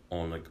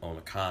on the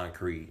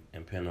concrete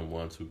and pin him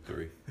 1, 2,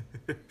 3.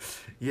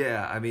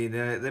 Yeah, I mean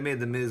they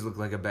made the Miz look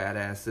like a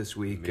badass this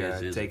week,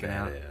 Miz taking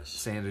out badass.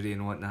 Sanity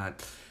and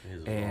whatnot,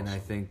 Miz is and I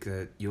awesome. think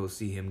that you'll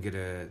see him get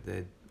a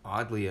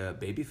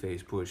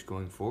babyface push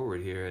going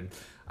forward here, and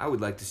I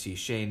would like to see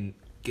Shane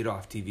get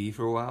off TV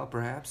for a while,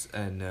 perhaps,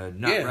 and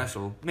not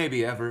wrestle,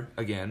 maybe ever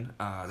again.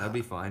 That'd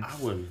be fine. I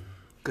wouldn't.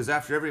 Because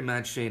after every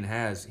match Shane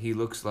has, he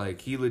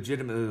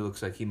legitimately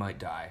looks like he might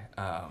die,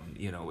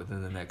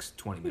 within the next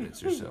 20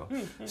 minutes or so.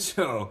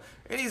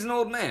 And he's an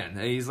old man.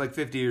 And he's like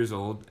 50 years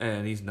old,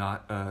 and he's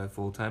not a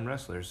full-time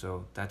wrestler,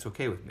 so that's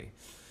okay with me.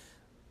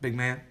 Big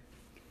man?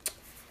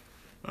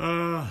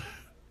 Another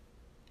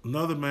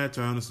match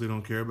I honestly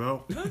don't care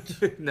about.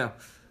 No.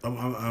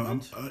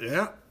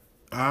 Yeah,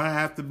 I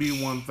have to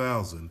be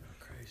 1,000.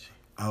 Crazy.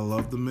 I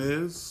love The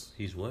Miz.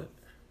 He's what?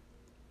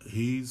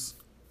 He's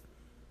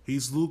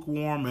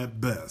lukewarm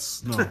at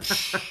best. No.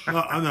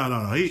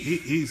 No.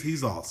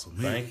 He's awesome.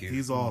 Thank you.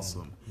 He's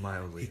awesome.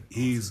 Mildly.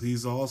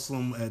 He's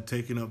awesome at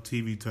taking up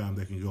TV time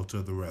that can go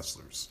to the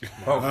wrestlers.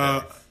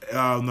 Okay.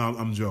 No,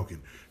 I'm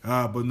joking.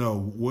 But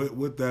no,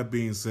 with that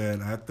being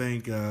said, I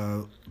think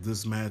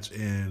this match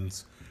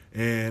ends,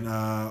 and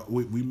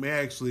we may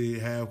actually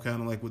have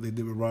kind of like what they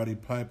did with Roddy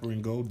Piper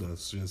and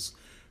Goldust, just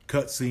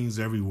cut scenes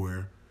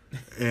everywhere.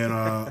 And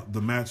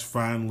the match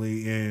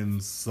finally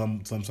ends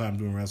sometime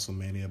during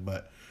WrestleMania.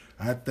 But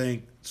I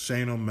think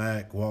Shane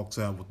O'Mac walks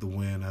out with the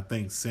win. I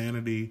think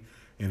Sanity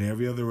and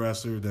every other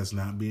wrestler that's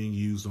not being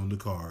used on the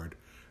card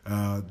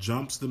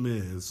jumps The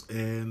Miz,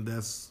 and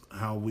that's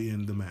how we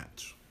end the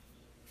match.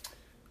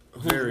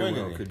 Very winning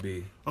well it? could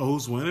be. Oh,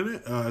 who's winning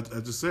it? I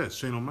just said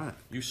Shane O'Mac.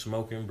 You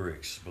smoking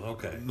bricks, but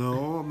okay.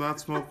 No, I'm not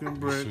smoking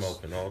bricks.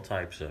 Smoking all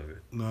types of it.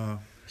 No.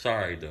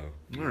 Sorry, though.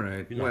 All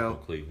right. You're not Well,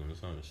 from Cleveland.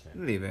 It's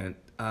understandable. in any event,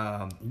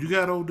 You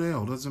got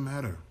Odell. Doesn't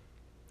matter.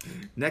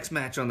 next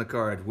match on the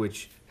card,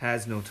 which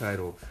has no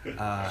title, It's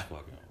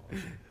fucking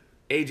awesome.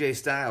 AJ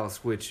Styles,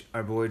 which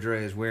our boy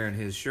Dre is wearing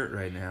his shirt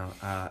right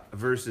now,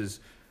 versus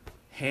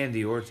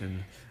Handy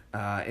Orton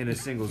in a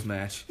singles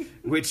match,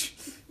 which,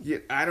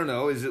 I don't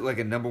know, is it like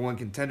a number one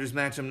contenders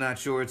match? I'm not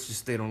sure. It's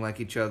just they don't like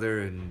each other,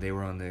 and they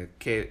were on the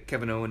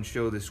Kevin Owens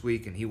show this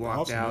week, and he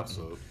walked Awesome out.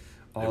 episode.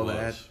 All It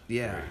that. was.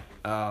 Yeah.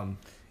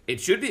 It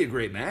should be a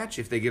great match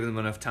if they give them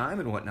enough time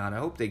and whatnot. I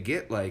hope they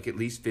get like at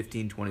least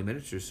 15, 20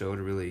 minutes or so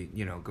to really,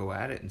 go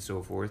at it and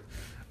so forth.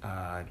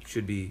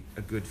 Should be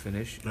a good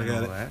finish I and got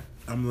all it. that.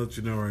 I'm gonna let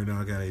you know right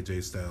now. I got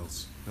AJ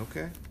Styles.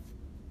 Okay.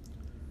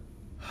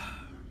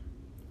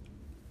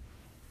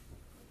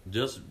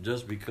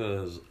 Just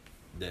because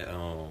that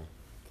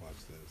Watch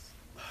this.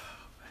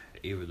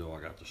 even though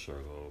I got the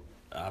shirt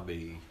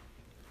on,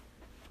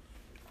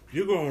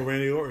 You're going with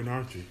Randy Orton,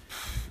 aren't you,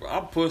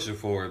 I'm pushing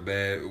for it,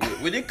 man.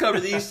 When it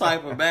comes to these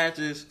type of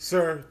matches,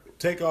 sir?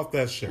 Take off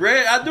that shirt.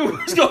 I knew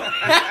what's gonna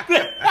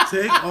happen.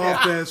 Take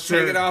off that shirt.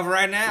 Take it off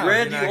right now.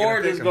 Randy You're not gonna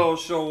Orton pick is him. gonna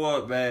show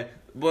up, man.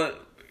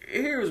 But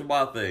here's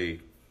my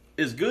thing: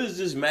 as good as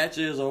this match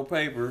is on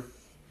paper,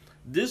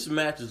 this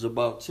match is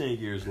about 10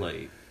 years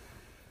late.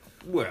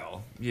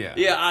 Well, yeah.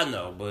 Yeah, I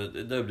know, but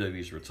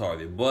WWE's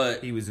retarded.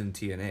 But He was in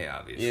TNA,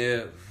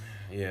 obviously.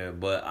 yeah.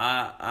 But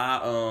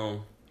I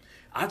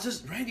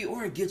just Randy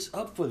Orton gets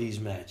up for these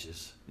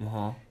matches.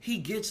 Uh-huh. He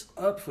gets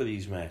up for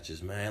these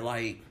matches, man.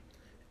 Like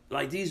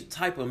these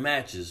type of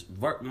matches,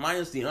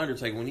 minus the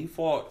Undertaker. When he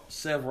fought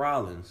Seth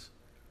Rollins,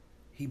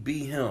 he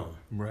beat him.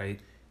 Right.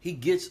 He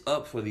gets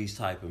up for these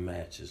type of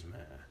matches,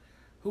 man.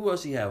 Who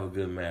else he have a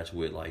good match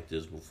with like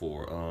this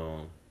before?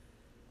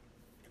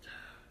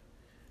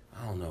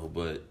 I don't know,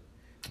 but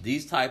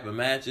these type of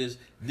matches,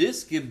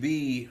 this could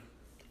be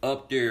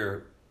up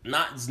there.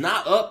 It's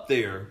not up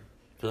there,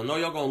 because I know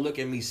y'all gonna look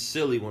at me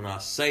silly when I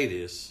say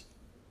this.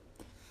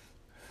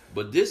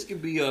 But this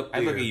could be up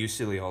there. I look at you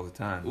silly all the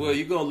time. Well,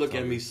 you're going to look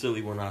at me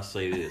silly when I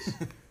say this.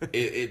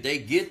 if they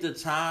get the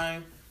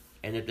time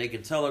and if they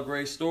can tell a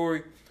great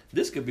story,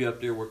 this could be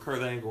up there with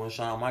Kurt Angle and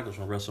Shawn Michaels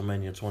from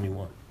WrestleMania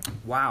 21.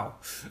 Wow.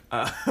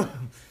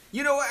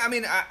 You know what? I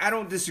mean, I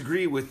don't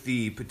disagree with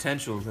the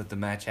potential that the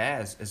match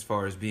has as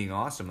far as being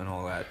awesome and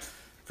all that,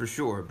 for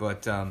sure.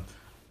 But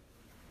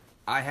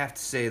I have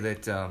to say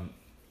that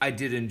I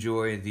did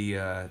enjoy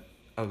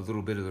a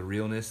little bit of the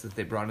realness that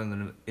they brought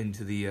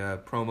into the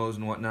promos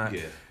and whatnot.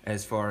 Yeah.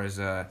 As far as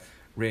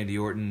Randy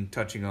Orton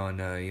touching on,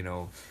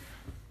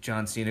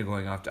 John Cena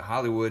going off to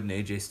Hollywood and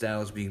AJ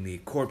Styles being the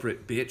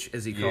corporate bitch,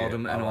 as he called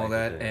him, and all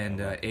that. And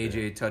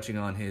AJ touching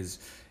on his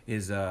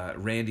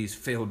Randy's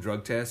failed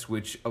drug test,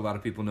 which a lot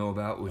of people know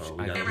about, which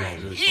I think is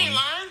really funny.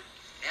 lying.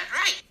 That's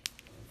right.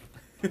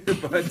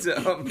 But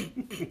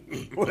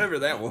whatever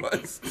that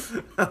was.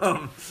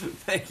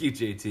 Thank you,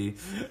 JT.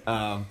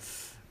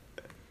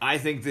 I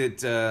think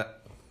that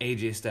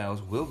AJ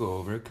Styles will go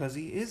over because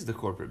he is the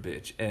corporate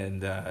bitch,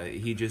 and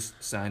he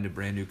just signed a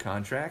brand new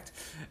contract,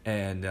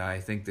 and I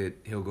think that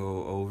he'll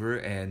go over,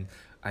 and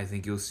I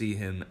think you'll see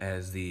him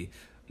as the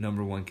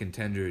number one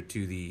contender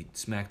to the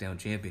SmackDown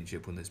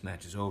Championship when this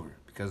match is over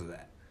because of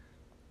that.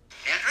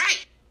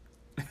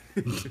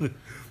 That's right.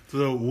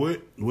 So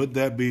with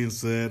that being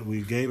said,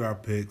 we gave our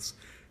picks.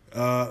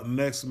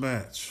 Next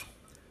match.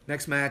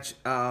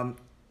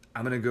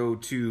 I'm going to go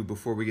to,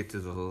 before we get to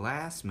the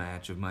last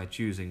match of my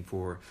choosing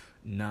for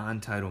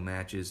non-title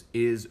matches,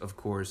 is, of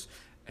course,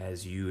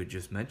 as you had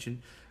just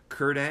mentioned,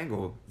 Kurt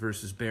Angle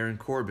versus Baron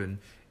Corbin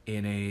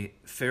in a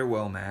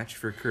farewell match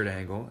for Kurt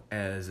Angle,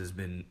 as has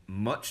been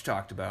much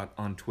talked about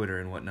on Twitter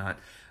and whatnot.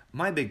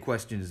 My big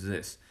question is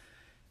this.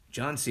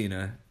 John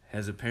Cena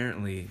has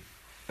apparently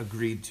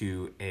agreed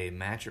to a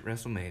match at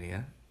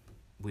WrestleMania.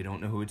 We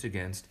don't know who it's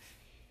against.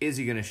 Is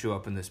he going to show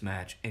up in this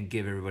match and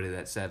give everybody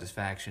that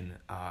satisfaction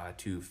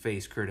to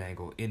face Kurt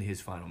Angle in his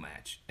final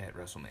match at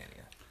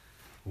WrestleMania?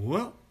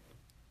 Well,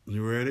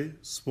 you ready?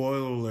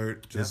 Spoiler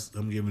alert.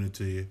 I'm giving it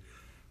to you.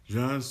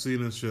 John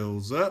Cena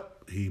shows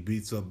up. He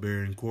beats up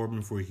Baron Corbin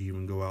before he can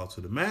even go out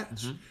to the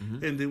match.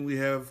 And then we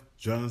have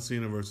John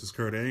Cena versus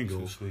Kurt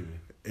Angle.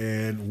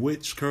 And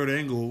which Kurt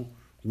Angle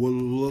will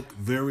look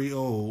very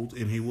old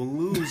and he will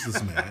lose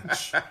this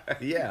match.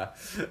 Yeah.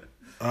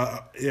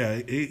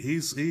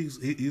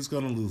 He's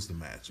gonna lose the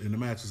match, and the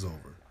match is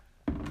over.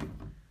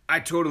 I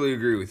totally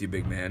agree with you,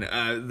 big man.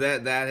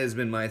 That has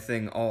been my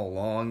thing all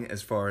along.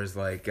 As far as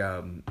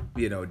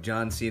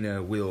John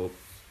Cena will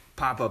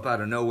pop up out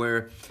of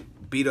nowhere,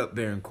 beat up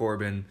Baron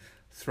Corbin,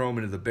 throw him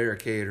into the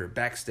barricade or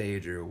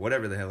backstage or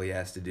whatever the hell he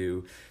has to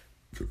do,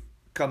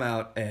 come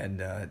out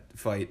and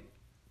fight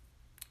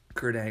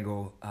Kurt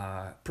Angle,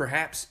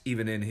 perhaps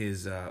even in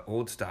his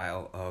old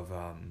style of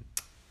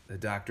the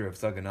Doctor of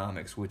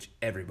Thugonomics, which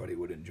everybody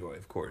would enjoy,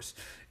 of course,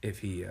 if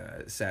he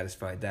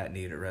satisfied that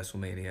need at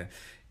WrestleMania.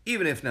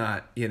 Even if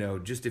not,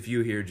 just if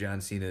you hear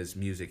John Cena's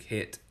music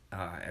hit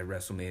at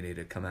WrestleMania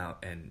to come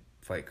out and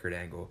fight Kurt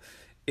Angle,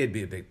 it'd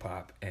be a big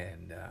pop,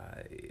 and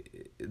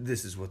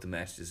this is what the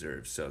match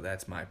deserves. So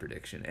that's my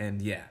prediction.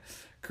 And yeah,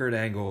 Kurt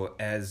Angle,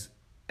 as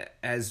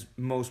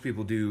most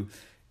people do,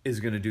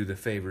 is going to do the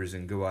favors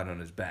and go out on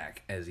his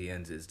back as he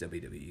ends his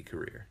WWE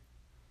career.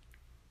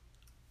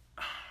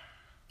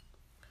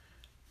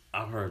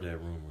 I've heard that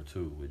rumor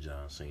too with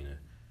John Cena,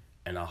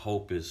 and I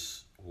hope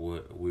it's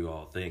what we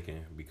all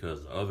thinking,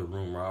 because the other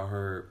rumor I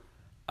heard,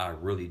 I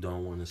really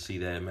don't want to see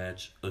that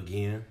match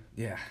again.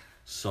 Yeah.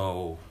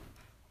 So,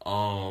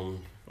 oh,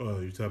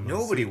 you talking about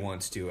nobody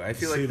wants to. I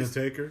feel like Cena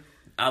Taker.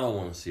 I don't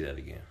want to see that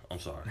again. I'm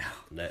sorry.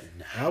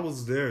 I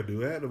was there,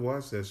 dude. I had to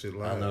watch that shit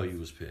live. I know you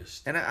was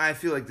pissed. And I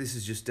feel like this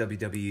is just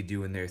WWE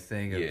doing their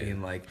thing of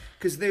being like,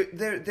 because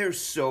they're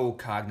so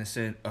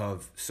cognizant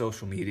of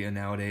social media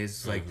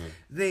nowadays. Like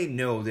they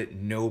know that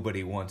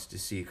nobody wants to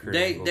see Kurt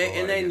Angle.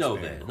 They know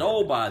that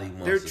nobody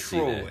wants. They're to see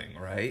that. trolling,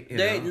 right?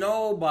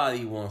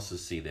 Nobody wants to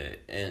see that,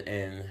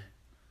 and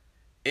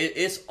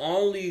it's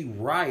only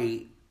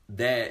right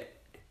that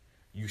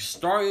you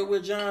started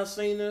with John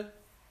Cena.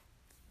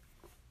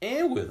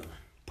 And with him.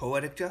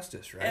 Poetic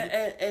justice, right?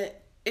 And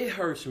it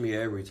hurts me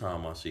every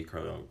time I see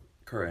Kurt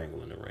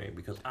Angle in the ring,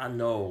 because I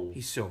know...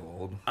 He's so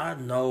old. I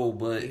know,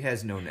 but... He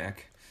has no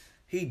neck.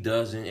 He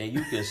doesn't, and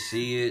you can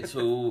see it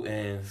too,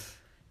 and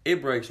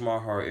it breaks my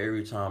heart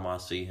every time I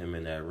see him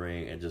in that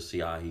ring and just see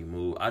how he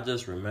moves. I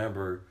just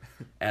remember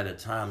at a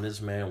time this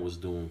man was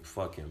doing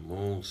fucking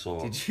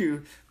moonsault. Did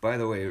you, by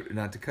the way,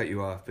 not to cut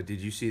you off, but did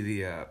you see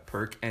the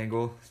Perk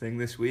Angle thing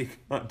this week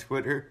on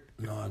Twitter?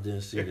 No, I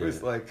didn't see that. It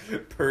was like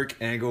Perk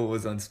Angle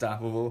was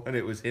unstoppable, and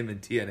it was him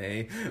and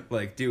TNA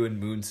like doing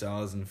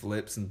moonsaws and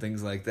flips and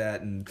things like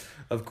that, and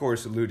of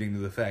course alluding to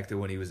the fact that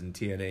when he was in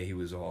TNA, he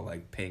was all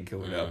like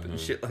painkillered up and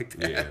shit like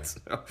that. Yeah.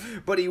 So,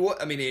 but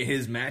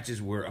his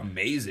matches were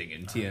amazing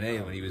in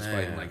TNA when he was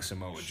fighting like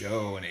Samoa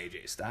Joe and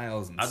AJ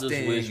Styles and Sting. I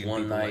just wish and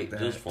one night, like that.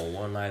 just for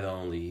one night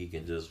only, he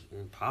can just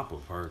pop a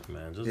perk,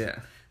 man. Just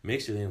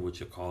mix it in with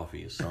your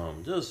coffee or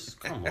something. Just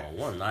come on,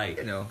 one night.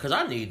 Because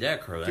I need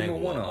that Kurt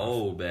Angle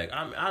old back.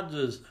 I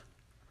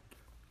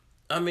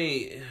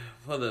mean,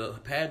 for the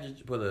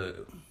pageant, for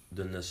the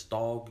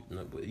nostalgia,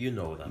 you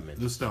know what I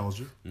meant.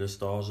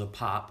 Nostalgia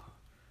pop.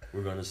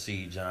 We're gonna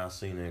see John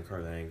Cena and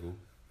Kurt Angle.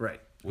 Right.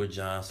 With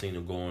John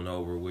Cena going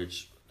over,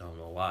 which I don't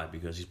know why,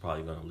 because he's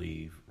probably gonna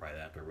leave right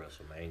after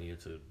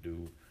WrestleMania to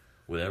do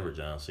whatever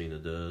John Cena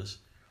does.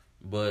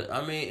 But,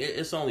 I mean,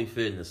 it's only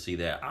fitting to see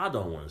that. I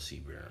don't want to see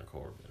Baron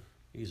Corbin.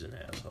 He's an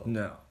asshole.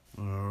 No.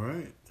 All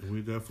right. We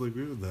definitely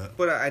agree with that.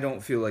 But I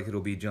don't feel like it'll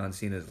be John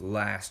Cena's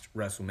last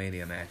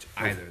WrestleMania match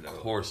either, though. Of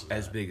course not.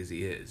 As big as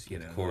he is,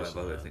 Of course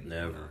we'll have other things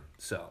never.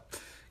 So,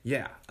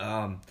 yeah.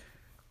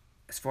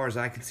 As far as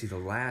I can see, the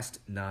last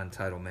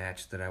non-title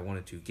match that I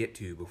wanted to get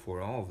to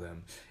before all of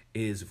them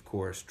is, of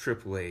course,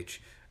 Triple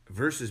H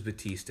versus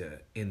Batista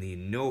in the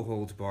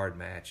no-holds-barred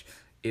match.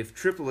 If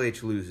Triple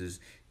H loses,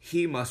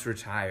 he must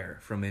retire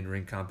from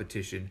in-ring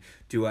competition.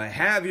 Do I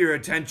have your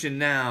attention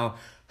now?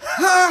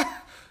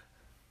 Ha!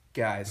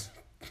 Guys,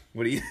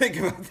 what do you think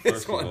about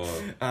this one?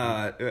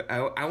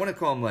 I want to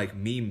call him like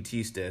Meme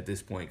Tista at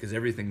this point, because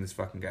everything this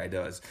fucking guy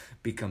does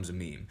becomes a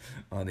meme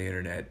on the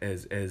internet.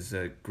 As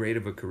great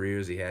of a career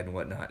as he had and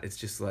whatnot, it's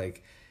just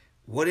like,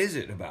 what is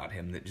it about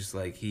him that just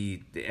like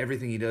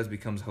everything he does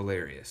becomes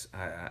hilarious?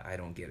 I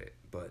don't get it,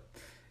 but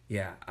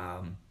yeah.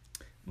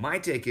 My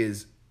take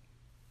is,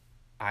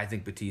 I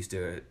think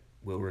Batista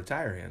will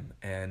retire him,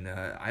 and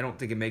I don't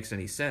think it makes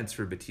any sense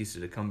for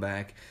Batista to come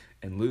back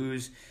and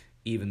lose,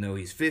 even though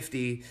he's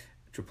 50.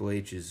 Triple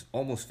H is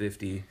almost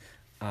 50.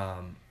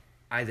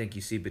 I think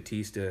you see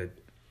Batista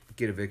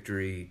get a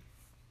victory,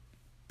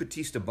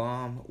 Batista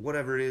bomb,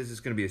 whatever it is. It's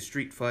going to be a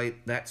street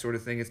fight, that sort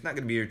of thing. It's not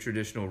going to be a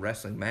traditional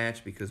wrestling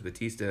match, because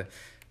Batista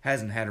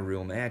hasn't had a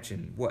real match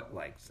in,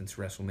 since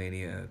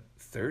WrestleMania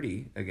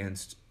 30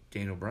 against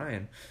Daniel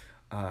Bryan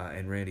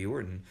and Randy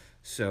Orton.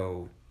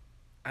 So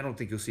I don't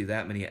think you'll see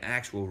that many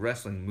actual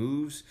wrestling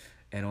moves,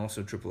 and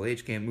also Triple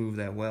H can't move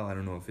that well. I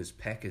don't know if his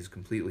pec is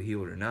completely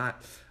healed or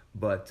not,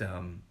 but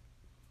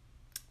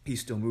he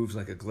still moves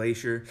like a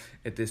glacier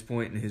at this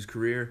point in his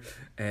career,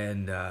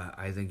 and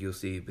I think you'll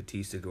see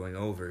Batista going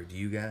over. Do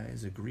you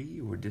guys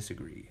agree or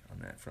disagree on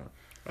that front?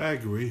 I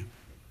agree.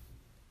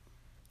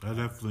 I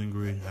definitely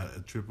agree. I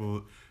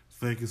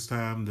think it's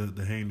time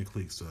to hang the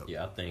cleats up.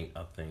 Yeah, I think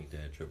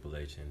that Triple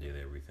H did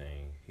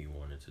everything he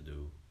wanted to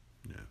do.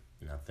 Yeah.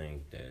 And I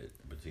think that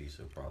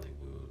Batista probably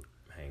will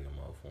hang him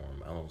up for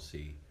him. I don't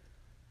see.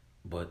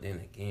 But then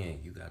again,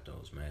 you got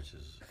those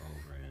matches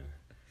over in,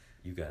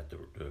 you got the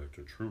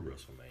true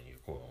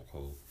WrestleMania, quote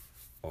unquote,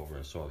 over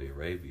in Saudi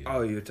Arabia.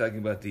 Oh, you're talking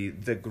about the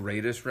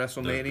greatest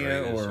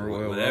WrestleMania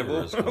or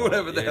whatever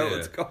whatever the hell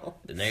it's called.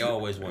 And they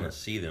always want to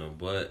see them,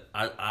 but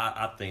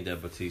I think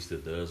that Batista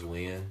does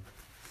win,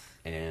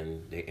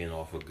 and they end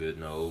off a good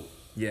note.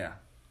 Yeah.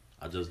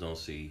 I just don't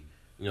see.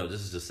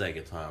 This is the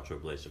second time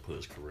Triple H to put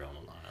his career on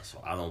the line,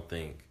 so I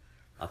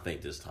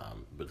think this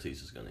time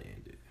Batista's going to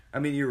end it. I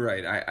mean, you're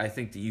right. I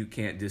think that you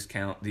can't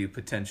discount the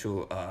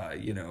potential,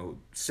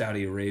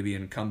 Saudi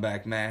Arabian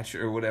comeback match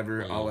or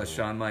whatever, a la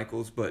Shawn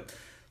Michaels. But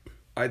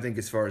I think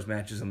as far as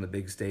matches on the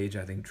big stage,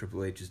 I think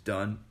Triple H is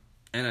done.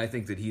 And I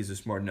think that he's a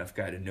smart enough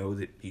guy to know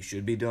that he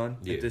should be done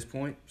at this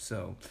point.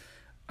 So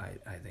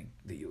I think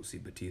that you'll see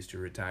Batista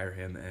retire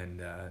him.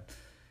 And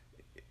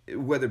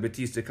whether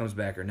Batista comes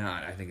back or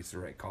not, I think it's the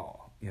right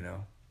call,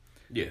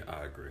 Yeah,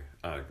 I agree.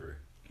 All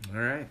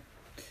right.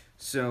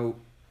 So,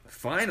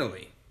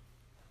 finally,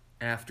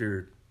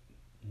 after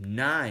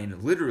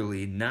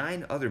literally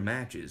nine other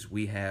matches,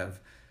 we have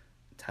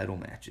title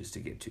matches to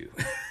get to.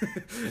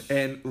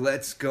 And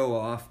let's go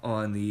off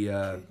on the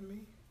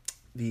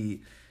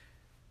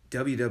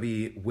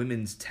WWE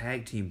Women's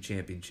Tag Team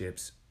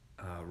Championships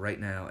right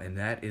now. And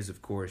that is,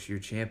 of course, your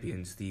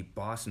champions, the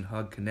Boston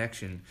Hug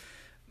Connection,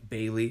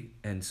 Bayley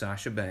and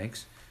Sasha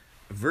Banks,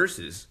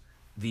 versus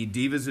the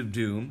Divas of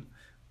Doom,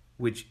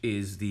 which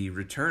is the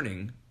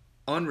returning,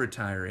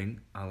 unretiring,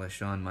 a la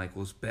Shawn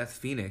Michaels, Beth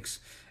Phoenix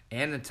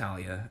and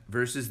Natalya,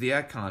 versus the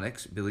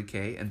Iconics, Billie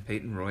Kay and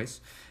Peyton Royce,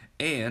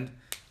 and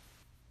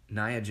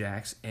Nia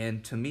Jax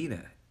and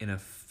Tamina in a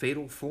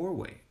fatal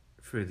four-way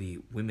for the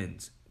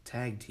Women's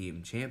Tag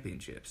Team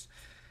Championships.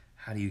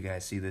 How do you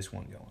guys see this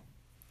one going?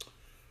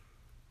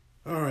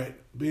 All right,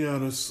 be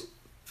honest.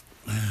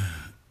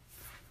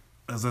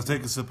 As I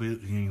take a sip of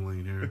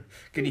Yingling here.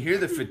 Can you hear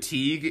the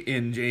fatigue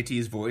in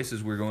JT's voice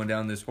as we're going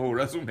down this whole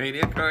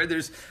WrestleMania card?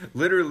 There's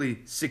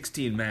literally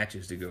 16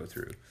 matches to go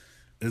through.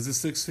 Is it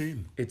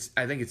 16?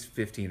 I think it's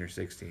 15 or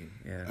 16.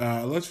 Yeah.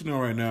 I'll let you know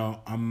right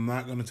now, I'm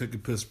not going to take a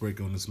piss break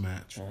on this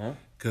match.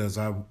 Because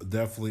I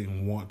definitely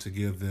want to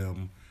give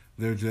them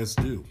their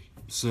just due.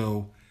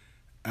 So,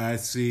 I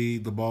see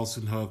the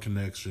Boston Hug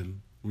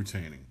Connection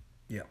retaining.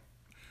 Yeah.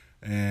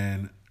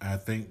 And I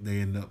think they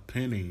end up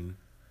pinning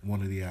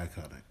one of the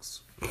Iconics.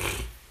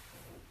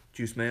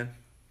 Juice Man?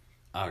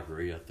 I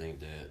agree. I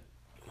think that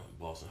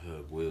Boston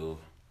Hug will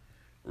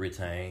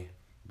retain,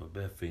 but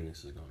Beth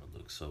Phoenix is going to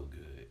look so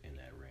good in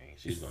that ring.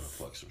 She's going to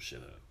fuck some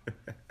shit up.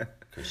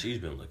 Because she's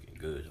been looking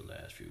good the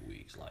last few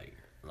weeks. Like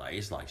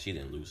it's like she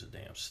didn't lose a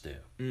damn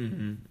step.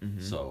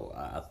 So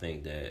I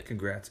think that...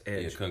 Congrats,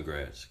 Edge. Yeah,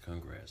 congrats,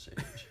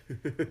 Edge.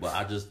 But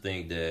I just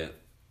think that...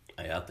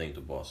 I think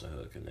the Boston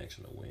Hug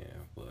Connection will win,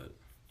 but...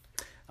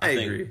 I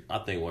agree. I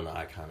think one of the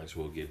Iconics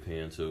will get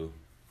pinned too.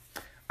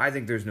 I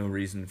think there's no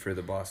reason for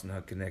the Boston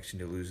Hug Connection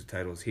to lose the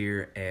titles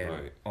here,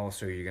 and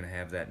also you're going to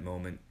have that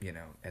moment,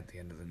 at the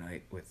end of the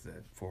night with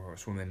the Four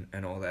Horsewomen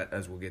and all that,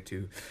 as we'll get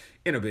to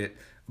in a bit.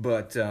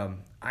 But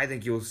I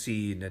think you'll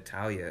see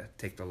Natalya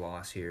take the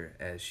loss here,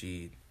 as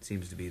she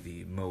seems to be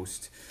the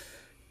most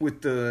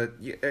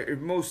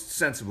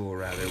sensible,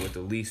 rather, with the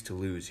least to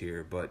lose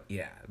here. But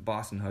yeah,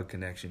 Boston Hug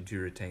Connection to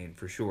retain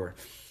for sure.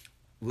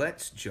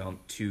 Let's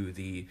jump to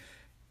the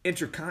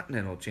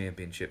Intercontinental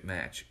Championship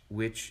match,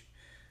 which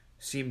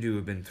seemed to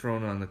have been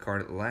thrown on the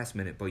card at the last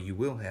minute, but you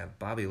will have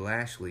Bobby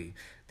Lashley,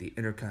 the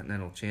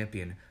Intercontinental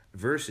Champion,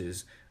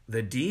 versus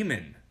the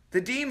Demon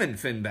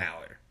Finn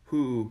Balor.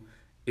 who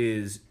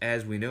is,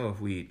 as we know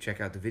if we check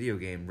out the video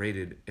game,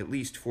 rated at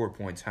least 4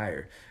 points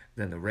higher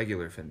than the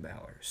regular Finn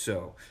Balor.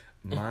 So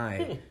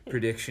my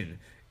prediction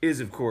is,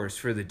 of course,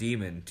 for the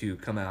Demon to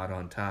come out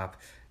on top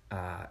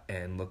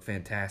and look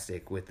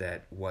fantastic with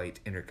that white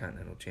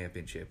Intercontinental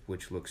Championship,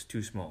 which looks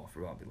too small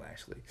for Bobby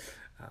Lashley,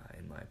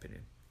 in my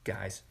opinion.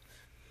 Guys?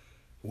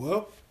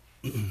 Well,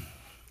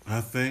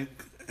 I think,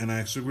 and I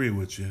actually agree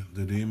with you,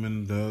 the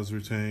Demon does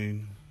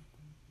retain.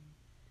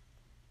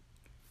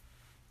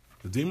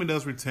 The Demon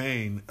does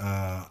retain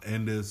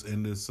in this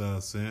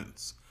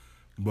sense,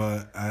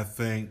 but I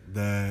think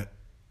that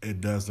it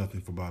does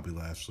nothing for Bobby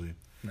Lashley.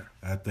 No.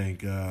 I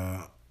think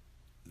you're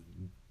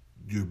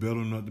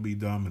building him up to be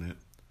dominant,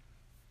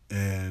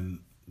 and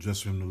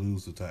just for him to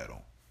lose the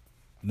title.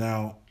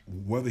 Now,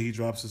 whether he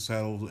drops his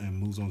title and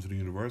moves on to the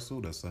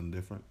Universal, that's something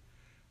different.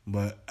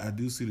 But I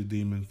do see the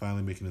Demon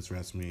finally making his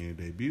WrestleMania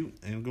debut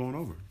and going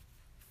over.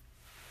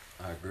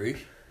 I agree.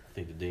 I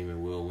think the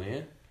Demon will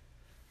win.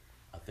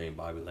 I think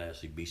Bobby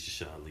Lashley beats the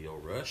shot of Leo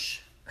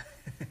Rush.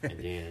 And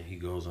then he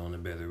goes on to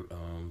better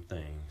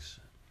things.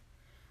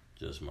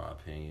 Just my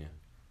opinion.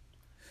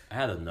 I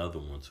had another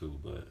one too,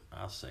 but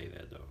I'll say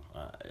that though.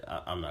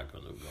 I'm not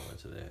going to go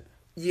into that.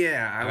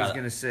 Yeah, I was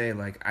going to say,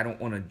 like, I don't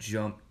want to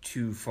jump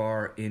too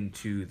far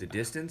into the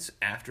distance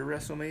after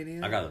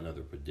WrestleMania. I got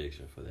another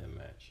prediction for that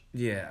match.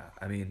 Yeah,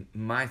 I mean,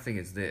 my thing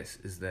is this,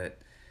 is that,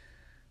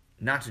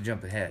 not to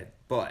jump ahead,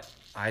 but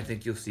I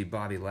think you'll see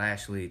Bobby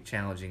Lashley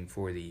challenging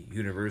for the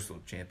Universal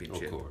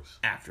Championship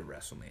after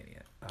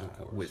WrestleMania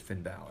with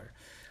Finn Balor,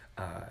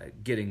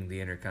 getting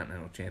the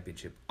Intercontinental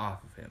Championship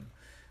off of him.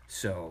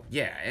 So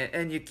yeah,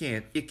 and you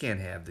can't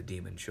have the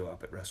Demon show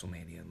up at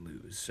WrestleMania and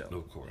lose. So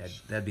of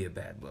course, that'd be a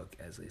bad look,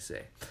 as they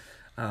say.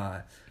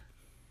 I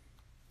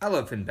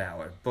love Finn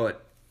Balor,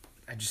 but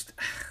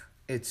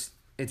it's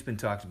been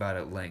talked about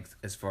at length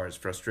as far as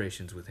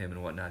frustrations with him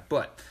and whatnot.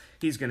 But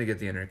he's going to get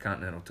the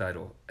Intercontinental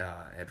title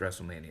at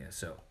WrestleMania,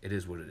 so it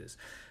is what it is.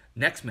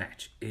 Next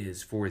match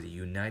is for the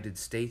United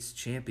States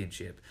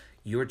Championship.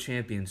 Your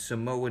champion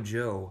Samoa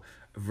Joe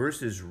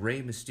versus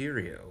Rey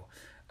Mysterio.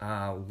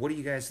 What do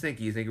you guys think?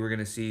 Do you think we're going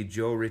to see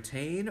Joe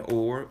retain,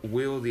 or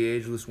will the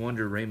Ageless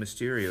Wonder Rey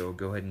Mysterio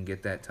go ahead and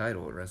get that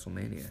title at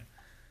WrestleMania?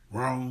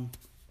 Wrong.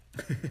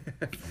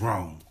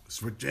 Wrong.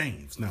 It's Rick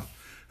James. No.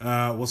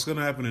 What's going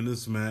to happen in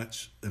this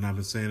match, and I've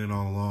been saying it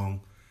all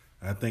along,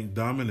 I think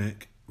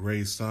Dominic,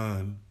 Rey's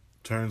son,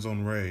 turns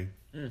on Rey,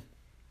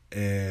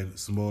 and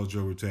Samoa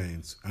Joe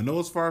retains. I know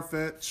it's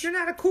far-fetched. You're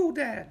not a cool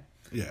dad.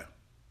 Yeah.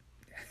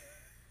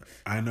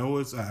 I know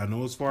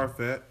it's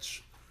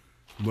far-fetched,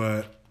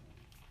 but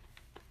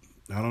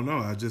I don't know.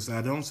 I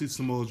don't see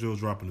Samoa Joe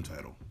dropping the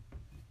title.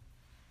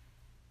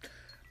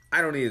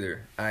 I don't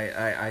either.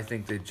 I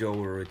think that Joe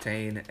will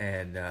retain,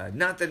 and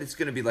not that it's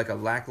going to be like a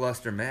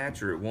lackluster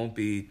match or it won't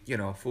be,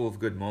 full of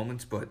good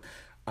moments, but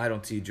I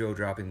don't see Joe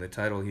dropping the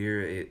title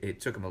here.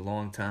 It took him a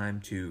long time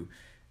to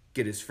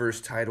get his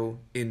first title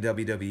in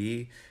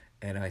WWE,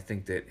 and I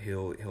think that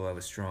he'll have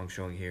a strong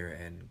showing here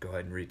and go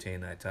ahead and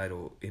retain that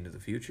title into the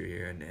future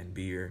here and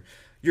be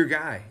your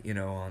guy,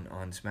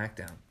 on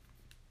SmackDown.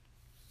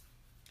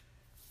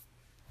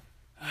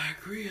 I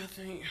agree. I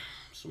think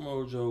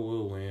Samoa Joe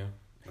will win.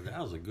 But that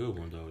was a good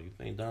one, though. You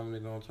think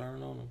Dominic gonna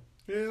turn on him?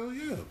 Hell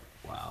yeah.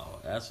 Wow,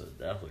 that's a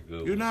good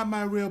one. You're not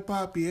my real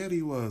Poppy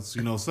Eddie was.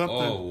 Something.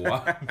 Oh,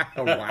 wow.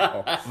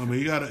 Wow. I mean,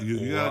 you gotta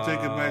take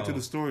it back to the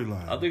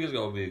storyline. I think it's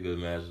gonna be a good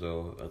match,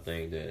 though. I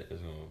think that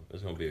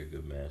it's gonna be a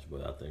good match,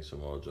 but I think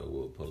Samoa Joe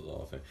will pull it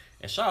off.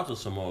 And shout out to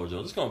Samoa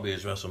Joe. This is gonna be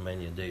his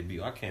WrestleMania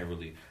debut. I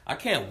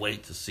can't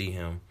wait to see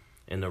him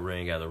in the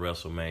ring at a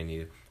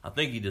WrestleMania. I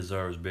think he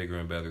deserves bigger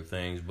and better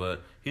things,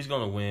 but he's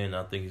gonna win.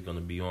 I think he's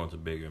gonna be on to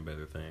bigger and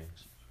better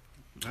things.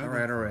 All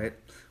right.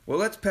 Well,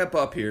 let's pep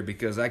up here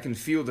because I can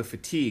feel the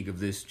fatigue of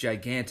this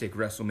gigantic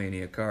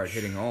WrestleMania card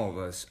hitting all of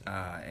us.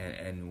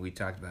 And we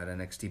talked about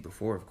NXT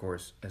before, of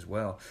course, as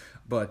well.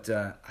 But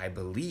I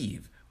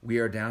believe we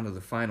are down to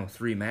the final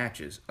 3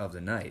 matches of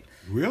the night.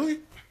 Really?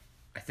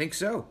 I think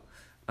so.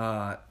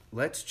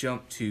 Let's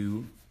jump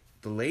to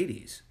the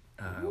ladies.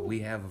 We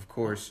have, of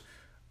course,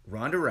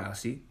 Ronda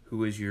Rousey,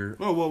 who is your...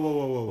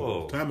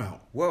 Whoa. Time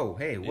out. Whoa,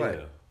 hey, what?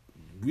 Yeah.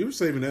 We were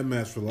saving that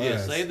match for last. Yeah,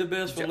 save the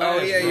best for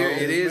last. Oh, yeah, bro.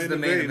 it is the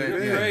main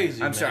event. You're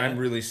crazy, I'm sorry, man. I'm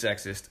really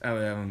sexist.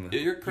 I'm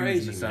You're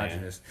crazy,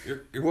 misogynist.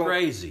 man. You're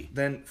crazy.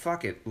 Then,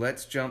 fuck it.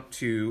 Let's jump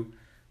to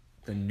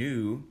the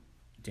new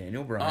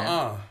Daniel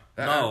Bryan.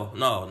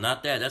 No,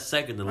 not that. That's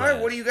second to last. All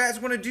right, what do you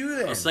guys want to do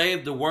then?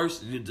 Save the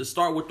worst. To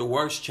start with the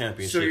worst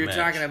championship So you're match.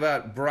 talking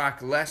about Brock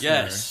Lesnar.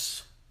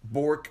 Yes.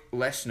 Bork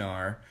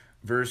Lesnar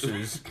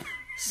versus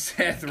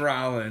Seth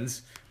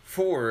Rollins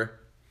for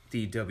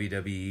the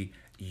WWE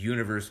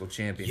Universal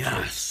Championship.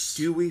 Yes.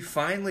 Do we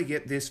finally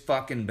get this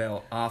fucking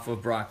belt off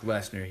of Brock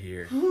Lesnar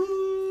here?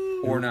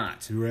 Or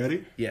not? You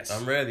ready? Yes.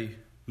 I'm ready.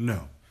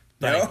 No.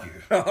 Thank you.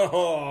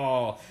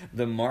 Oh,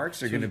 the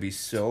Marks are going to be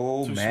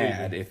so too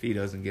mad sweet, if he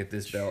doesn't get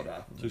this belt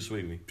off. Too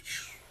sweet me.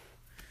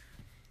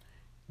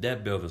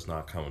 That belt is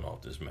not coming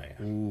off this man.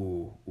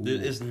 Ooh.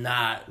 It's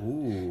not.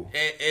 Ooh.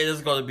 It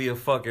is going to be a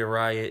fucking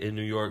riot in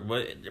New York,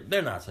 but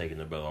they're not taking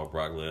the belt off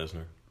Brock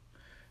Lesnar.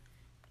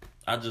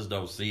 I just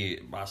don't see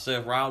it. By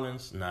Seth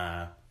Rollins,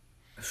 nah.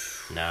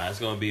 Nah, it's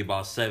going to be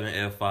about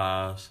 7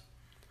 F5s,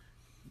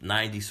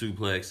 90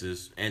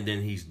 suplexes, and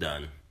then he's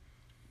done.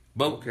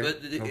 But,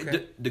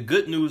 the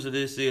good news of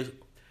this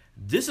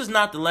is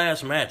not the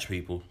last match,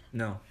 people.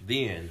 No.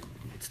 The end.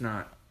 It's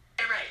not.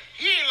 That's right.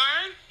 You ain't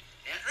lying.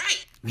 That's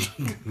right.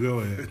 Go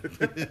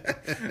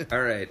ahead.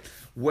 All right.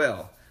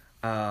 Well,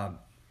 I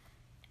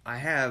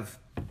have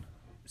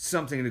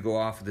something to go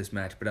off of this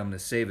match, but I'm going to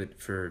save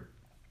it for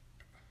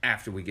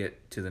after we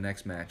get to the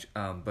next match.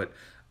 But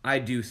I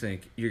do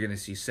think you're going to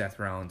see Seth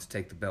Rollins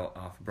take the belt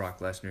off of Brock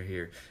Lesnar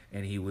here,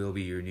 and he will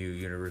be your new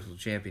Universal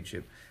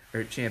champion,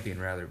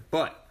 rather.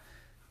 But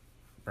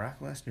Brock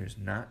Lesnar's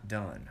not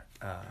done,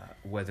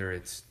 whether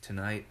it's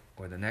tonight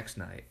or the next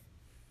night.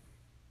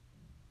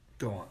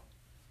 Go on.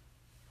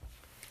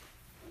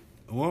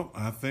 Well,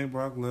 I think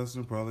Brock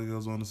Lesnar probably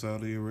goes on to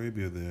Saudi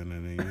Arabia then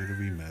and they get a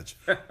rematch.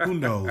 Who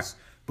knows?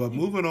 But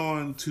moving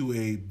on to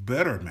a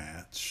better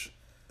match,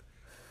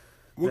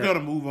 we're going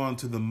to move on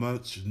to the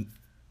much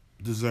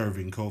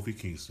deserving Kofi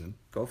Kingston.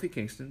 Kofi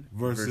Kingston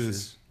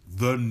versus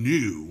the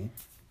new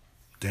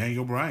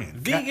Daniel Bryan.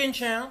 Vegan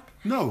champ.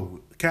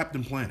 No,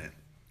 Captain Planet.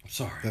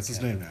 Sorry. That's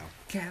his name now.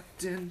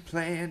 Captain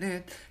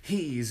Planet,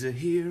 he's a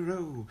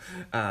hero.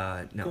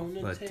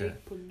 Gonna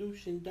take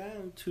pollution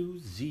down to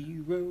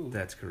 0.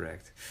 That's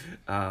correct.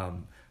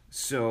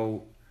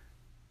 So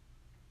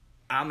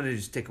I'm going to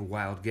just take a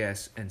wild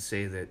guess and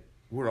say that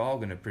we're all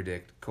going to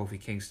predict Kofi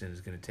Kingston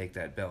is going to take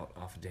that belt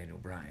off of Daniel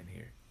Bryan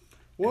here.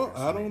 Well,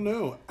 I don't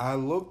know. I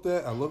looked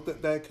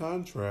at that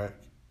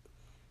contract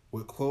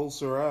with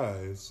closer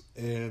eyes,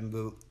 and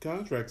the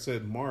contract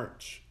said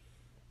March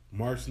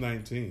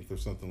 19th or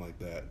something like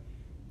that.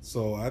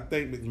 So I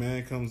think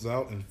McMahon comes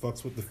out and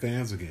fucks with the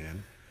fans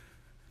again.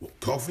 Well,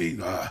 Kofi,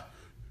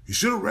 you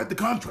should have read the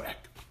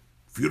contract.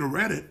 If you'd have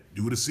read it,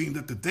 you would have seen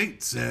that the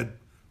date said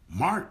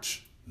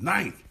March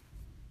 9th,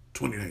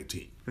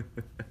 2019.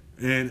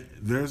 And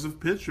there's a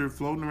picture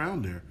floating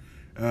around there.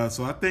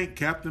 So I think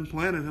Captain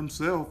Planet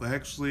himself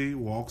actually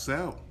walks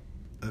out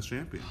as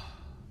champion.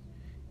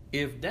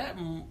 If that,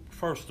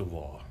 first of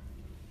all,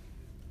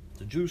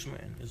 the Juice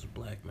Man is a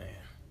black man.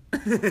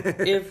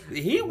 If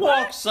he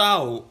walks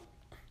out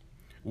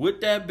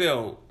with that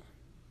belt,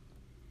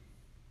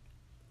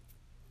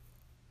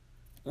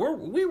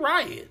 we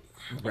riot.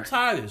 I'm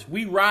tired of this.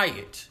 We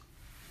riot.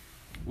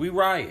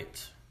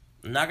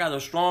 And I got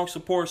a strong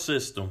support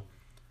system.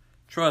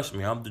 Trust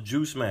me, I'm the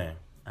Juice Man.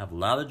 I have a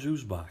lot of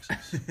juice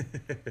boxes.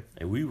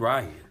 And we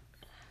riot.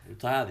 I'm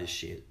tired of this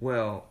shit.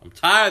 Well, I'm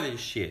tired of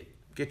this shit.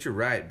 Get your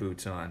riot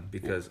boots on,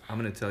 because I'm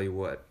going to tell you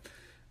what.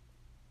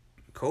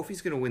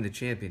 Kofi's going to win the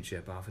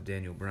championship off of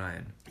Daniel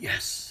Bryan.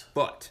 Yes.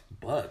 But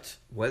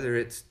whether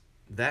it's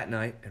that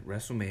night at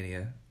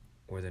WrestleMania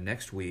or the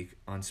next week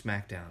on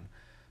SmackDown,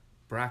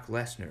 Brock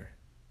Lesnar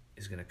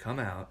is going to come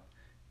out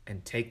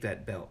and take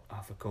that belt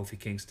off of Kofi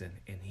Kingston,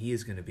 and he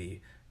is going to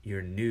be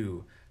your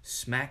new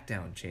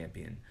SmackDown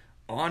champion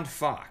on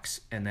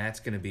Fox, and that's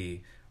going to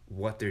be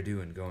what they're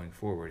doing going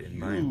forward, in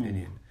my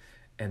opinion.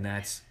 And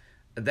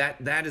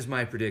that is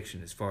my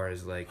prediction as far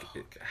as like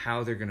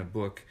how they're going to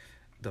book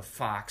the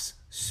Fox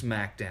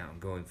SmackDown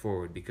going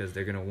forward, because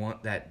they're going to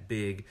want that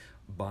big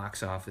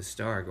box office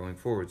star going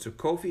forward. So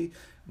Kofi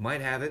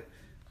might have it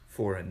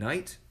for a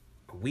night,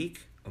 a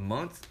week, a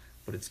month,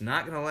 but it's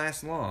not going to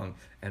last long,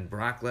 and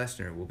Brock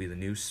Lesnar will be the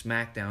new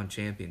SmackDown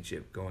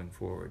championship going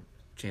forward.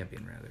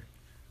 Champion, rather.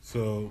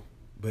 So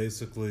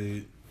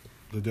basically,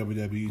 the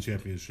WWE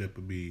championship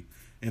would be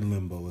in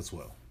limbo as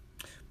well.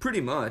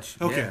 Pretty much.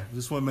 Okay, yeah.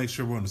 Just want to make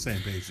sure we're on the same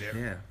page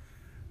there.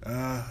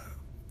 Yeah.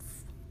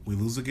 We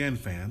lose again,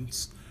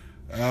 fans.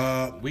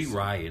 We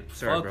riot.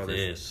 Sorry, Fuck brothers.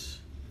 this.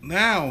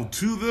 Now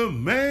to the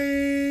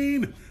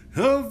main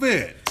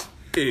event.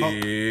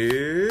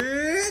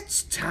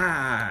 It's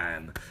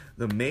time.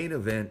 The main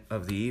event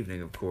of the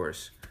evening, of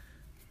course.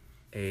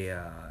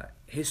 A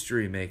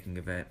history-making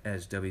event,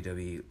 as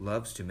WWE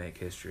loves to make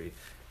history,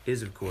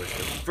 is, of course,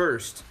 the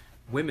first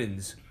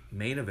women's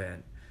main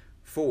event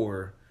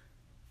for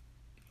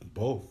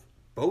both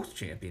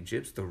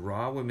championships, the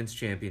Raw Women's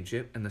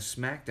Championship and the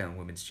SmackDown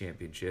Women's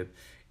Championship,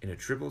 in a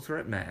triple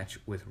threat match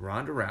with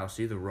Ronda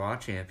Rousey, the Raw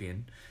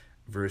champion,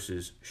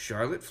 versus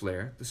Charlotte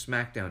Flair, the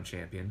SmackDown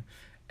champion,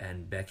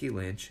 and Becky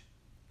Lynch,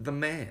 the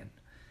man.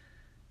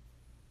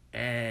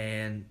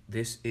 And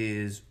this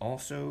is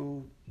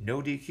also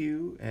no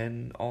DQ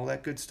and all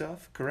that good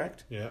stuff,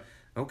 correct? Yeah.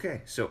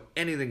 Okay, so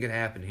anything could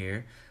happen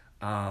here.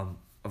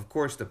 Of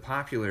course, the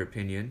popular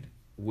opinion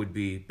would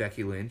be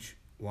Becky Lynch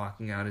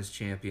walking out as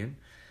champion.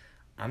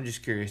 I'm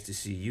just curious to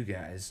see you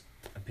guys'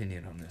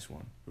 opinion on this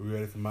one. Are we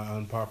ready for my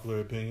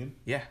unpopular opinion?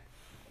 Yeah.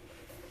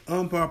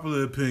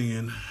 Unpopular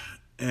opinion,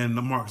 and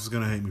the Marks is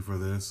going to hate me for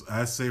this.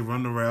 I say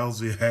Ronda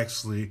Rousey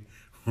actually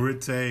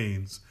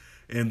retains,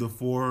 and the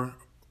 4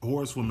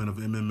 horsewomen of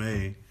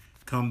MMA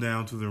come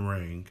down to the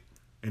ring,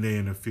 and they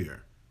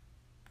interfere.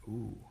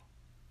 Ooh.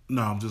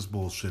 No, I'm just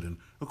bullshitting.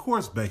 Of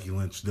course, Becky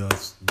Lynch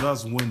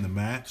does win the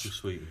match. Too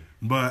sweet.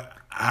 But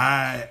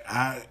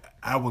I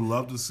would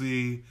love to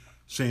see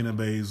Shayna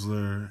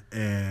Baszler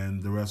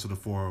and the rest of the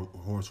 4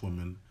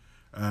 horsewomen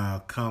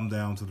come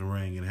down to the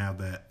ring and have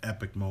that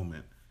epic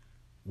moment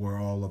where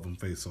all of them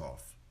face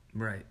off.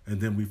 Right. And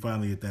then we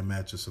finally get that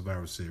match at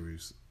Survivor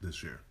Series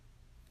this year.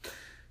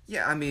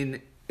 Yeah, I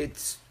mean,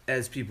 it's,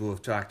 as people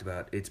have talked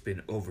about, it's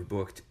been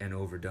overbooked and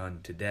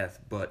overdone to death,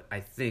 but I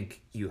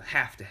think you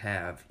have to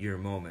have your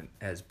moment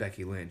as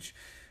Becky Lynch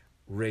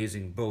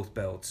raising both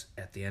belts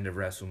at the end of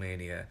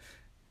WrestleMania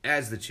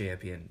as the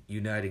champion,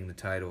 uniting the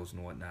titles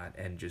and whatnot,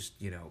 and just,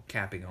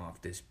 capping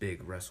off this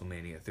big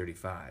WrestleMania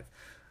 35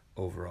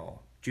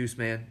 overall. Juice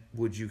Man,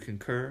 would you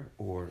concur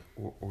or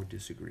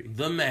disagree?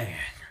 The man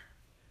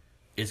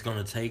is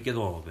going to take it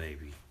all,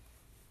 baby.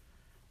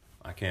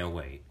 I can't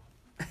wait.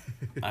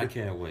 I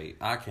can't wait.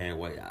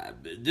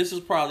 This is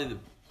probably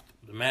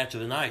the match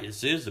of the night.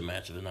 This is the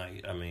match of the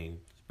night. I mean,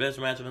 best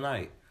match of the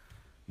night.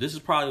 This is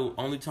probably the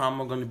only time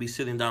I'm going to be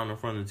sitting down in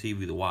front of the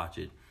TV to watch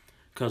it.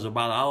 Because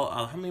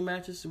how many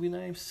matches did we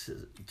name?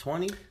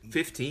 20?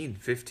 15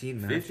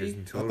 matches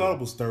in total. I thought it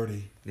was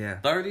 30. Yeah.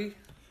 30?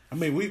 I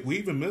mean, we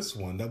even missed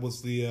one. That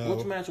was the...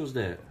 Which match was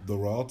that? The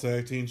Raw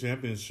Tag Team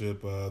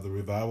Championship, the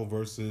Revival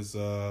versus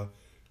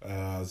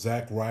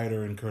Zack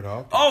Ryder and Kurt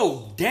Hawkins.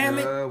 Oh, damn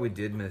it! We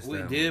did miss that.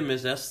 We did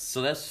miss that.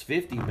 So that's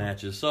 50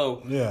 matches.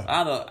 So yeah,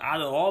 out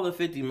of all the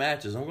 50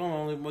 matches, I'm gonna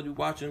only be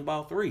watching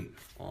about 3.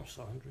 Oh, I'm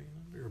sorry,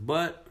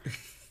 but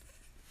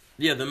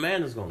yeah, the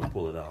man is gonna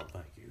pull it out.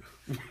 Thank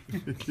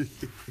you.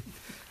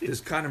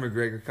 Does Conor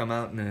McGregor come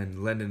out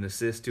and lend an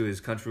assist to his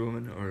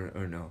countrywoman,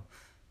 or no?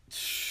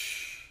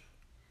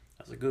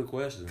 That's a good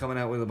question. Coming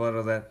out with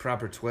about that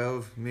proper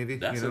 12, maybe.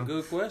 That's a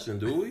good question.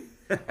 Do we?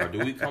 Or do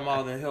we come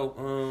out and help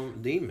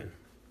Demon?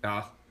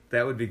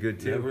 That would be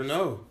good too. Never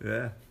know.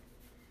 Yeah.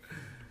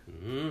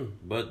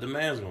 But the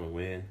man's gonna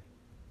win.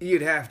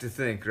 You'd have to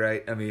think,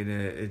 right? I mean,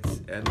 it's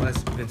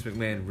unless Vince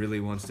McMahon really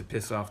wants to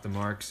piss off the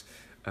marks,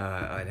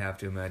 I'd have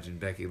to imagine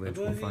Becky Lynch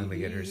will finally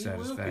get her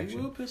satisfaction. He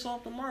will piss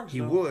off the marks.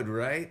 He would,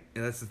 right?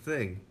 And that's the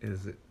thing.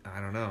 I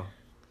don't know.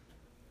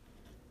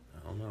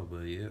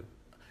 But yeah,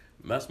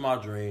 that's my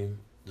dream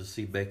to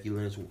see Becky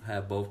Lynch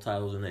have both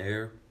titles in the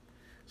air.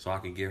 So I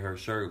can get her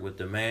shirt with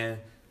the man,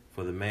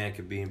 for the man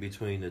could be in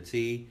between the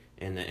T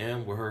and the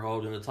M with her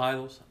holding the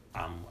titles.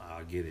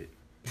 I'll get it.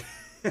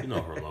 You know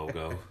her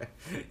logo.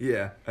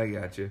 Yeah, I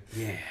got you.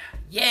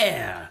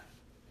 Yeah.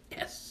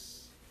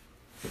 Yes.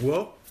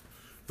 Well,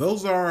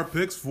 those are our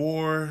picks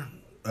for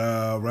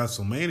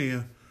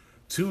WrestleMania.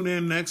 Tune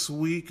in next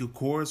week. Of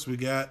course, we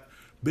got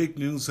big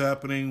news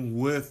happening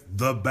with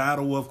the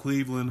Battle of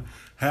Cleveland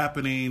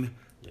happening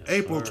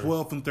April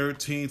 12th and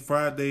 13th,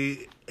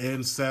 Friday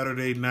and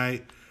Saturday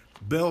night.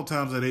 Bell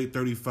times at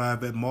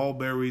 8:35 at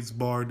Mulberry's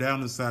Bar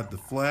down inside the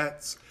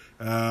Flats.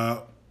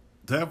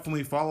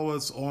 Definitely follow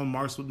us on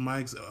Marks with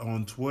Mikes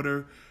on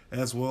Twitter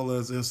as well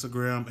as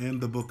Instagram and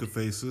the Book of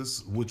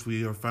Faces, which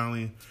we are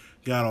finally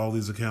got all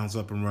these accounts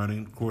up and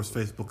running. Of course,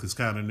 Facebook is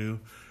kind of new.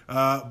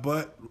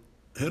 But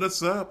hit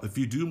us up. If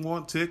you do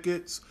want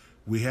tickets,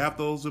 we have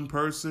those in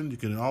person. You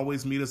can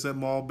always meet us at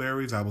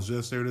Mulberry's. I was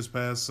just there this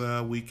past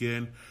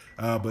weekend.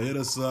 But hit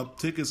us up.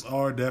 Tickets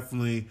are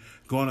definitely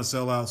going to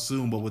sell out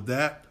soon. But with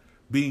that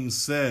being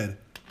said,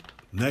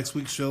 next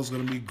week's show is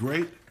going to be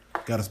great.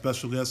 Got a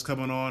special guest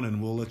coming on,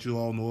 and we'll let you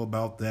all know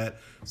about that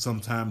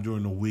sometime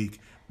during the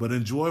week. But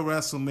enjoy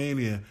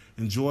WrestleMania.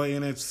 Enjoy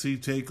NXT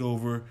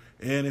TakeOver.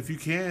 And if you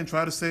can,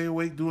 try to stay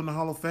awake during the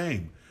Hall of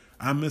Fame.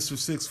 I'm Mr.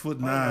 6'9".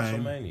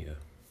 WrestleMania.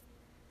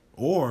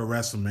 Or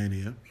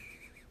WrestleMania.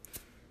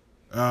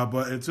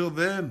 But until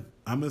then,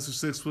 I'm Mr.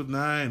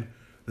 6'9".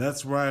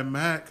 That's Ryan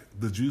Mack.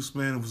 The Juice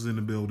Man was in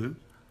the building.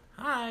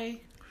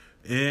 Hi.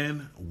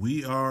 And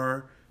we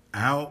are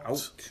out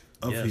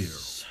of here.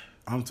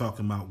 I'm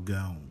talking about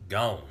gone.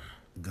 Gone.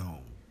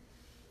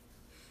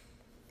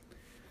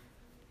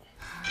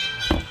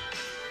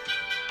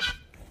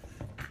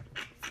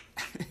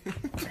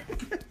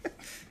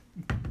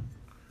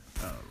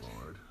 Oh,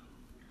 Lord.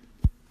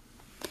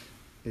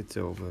 It's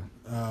over.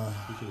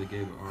 You should have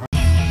gave it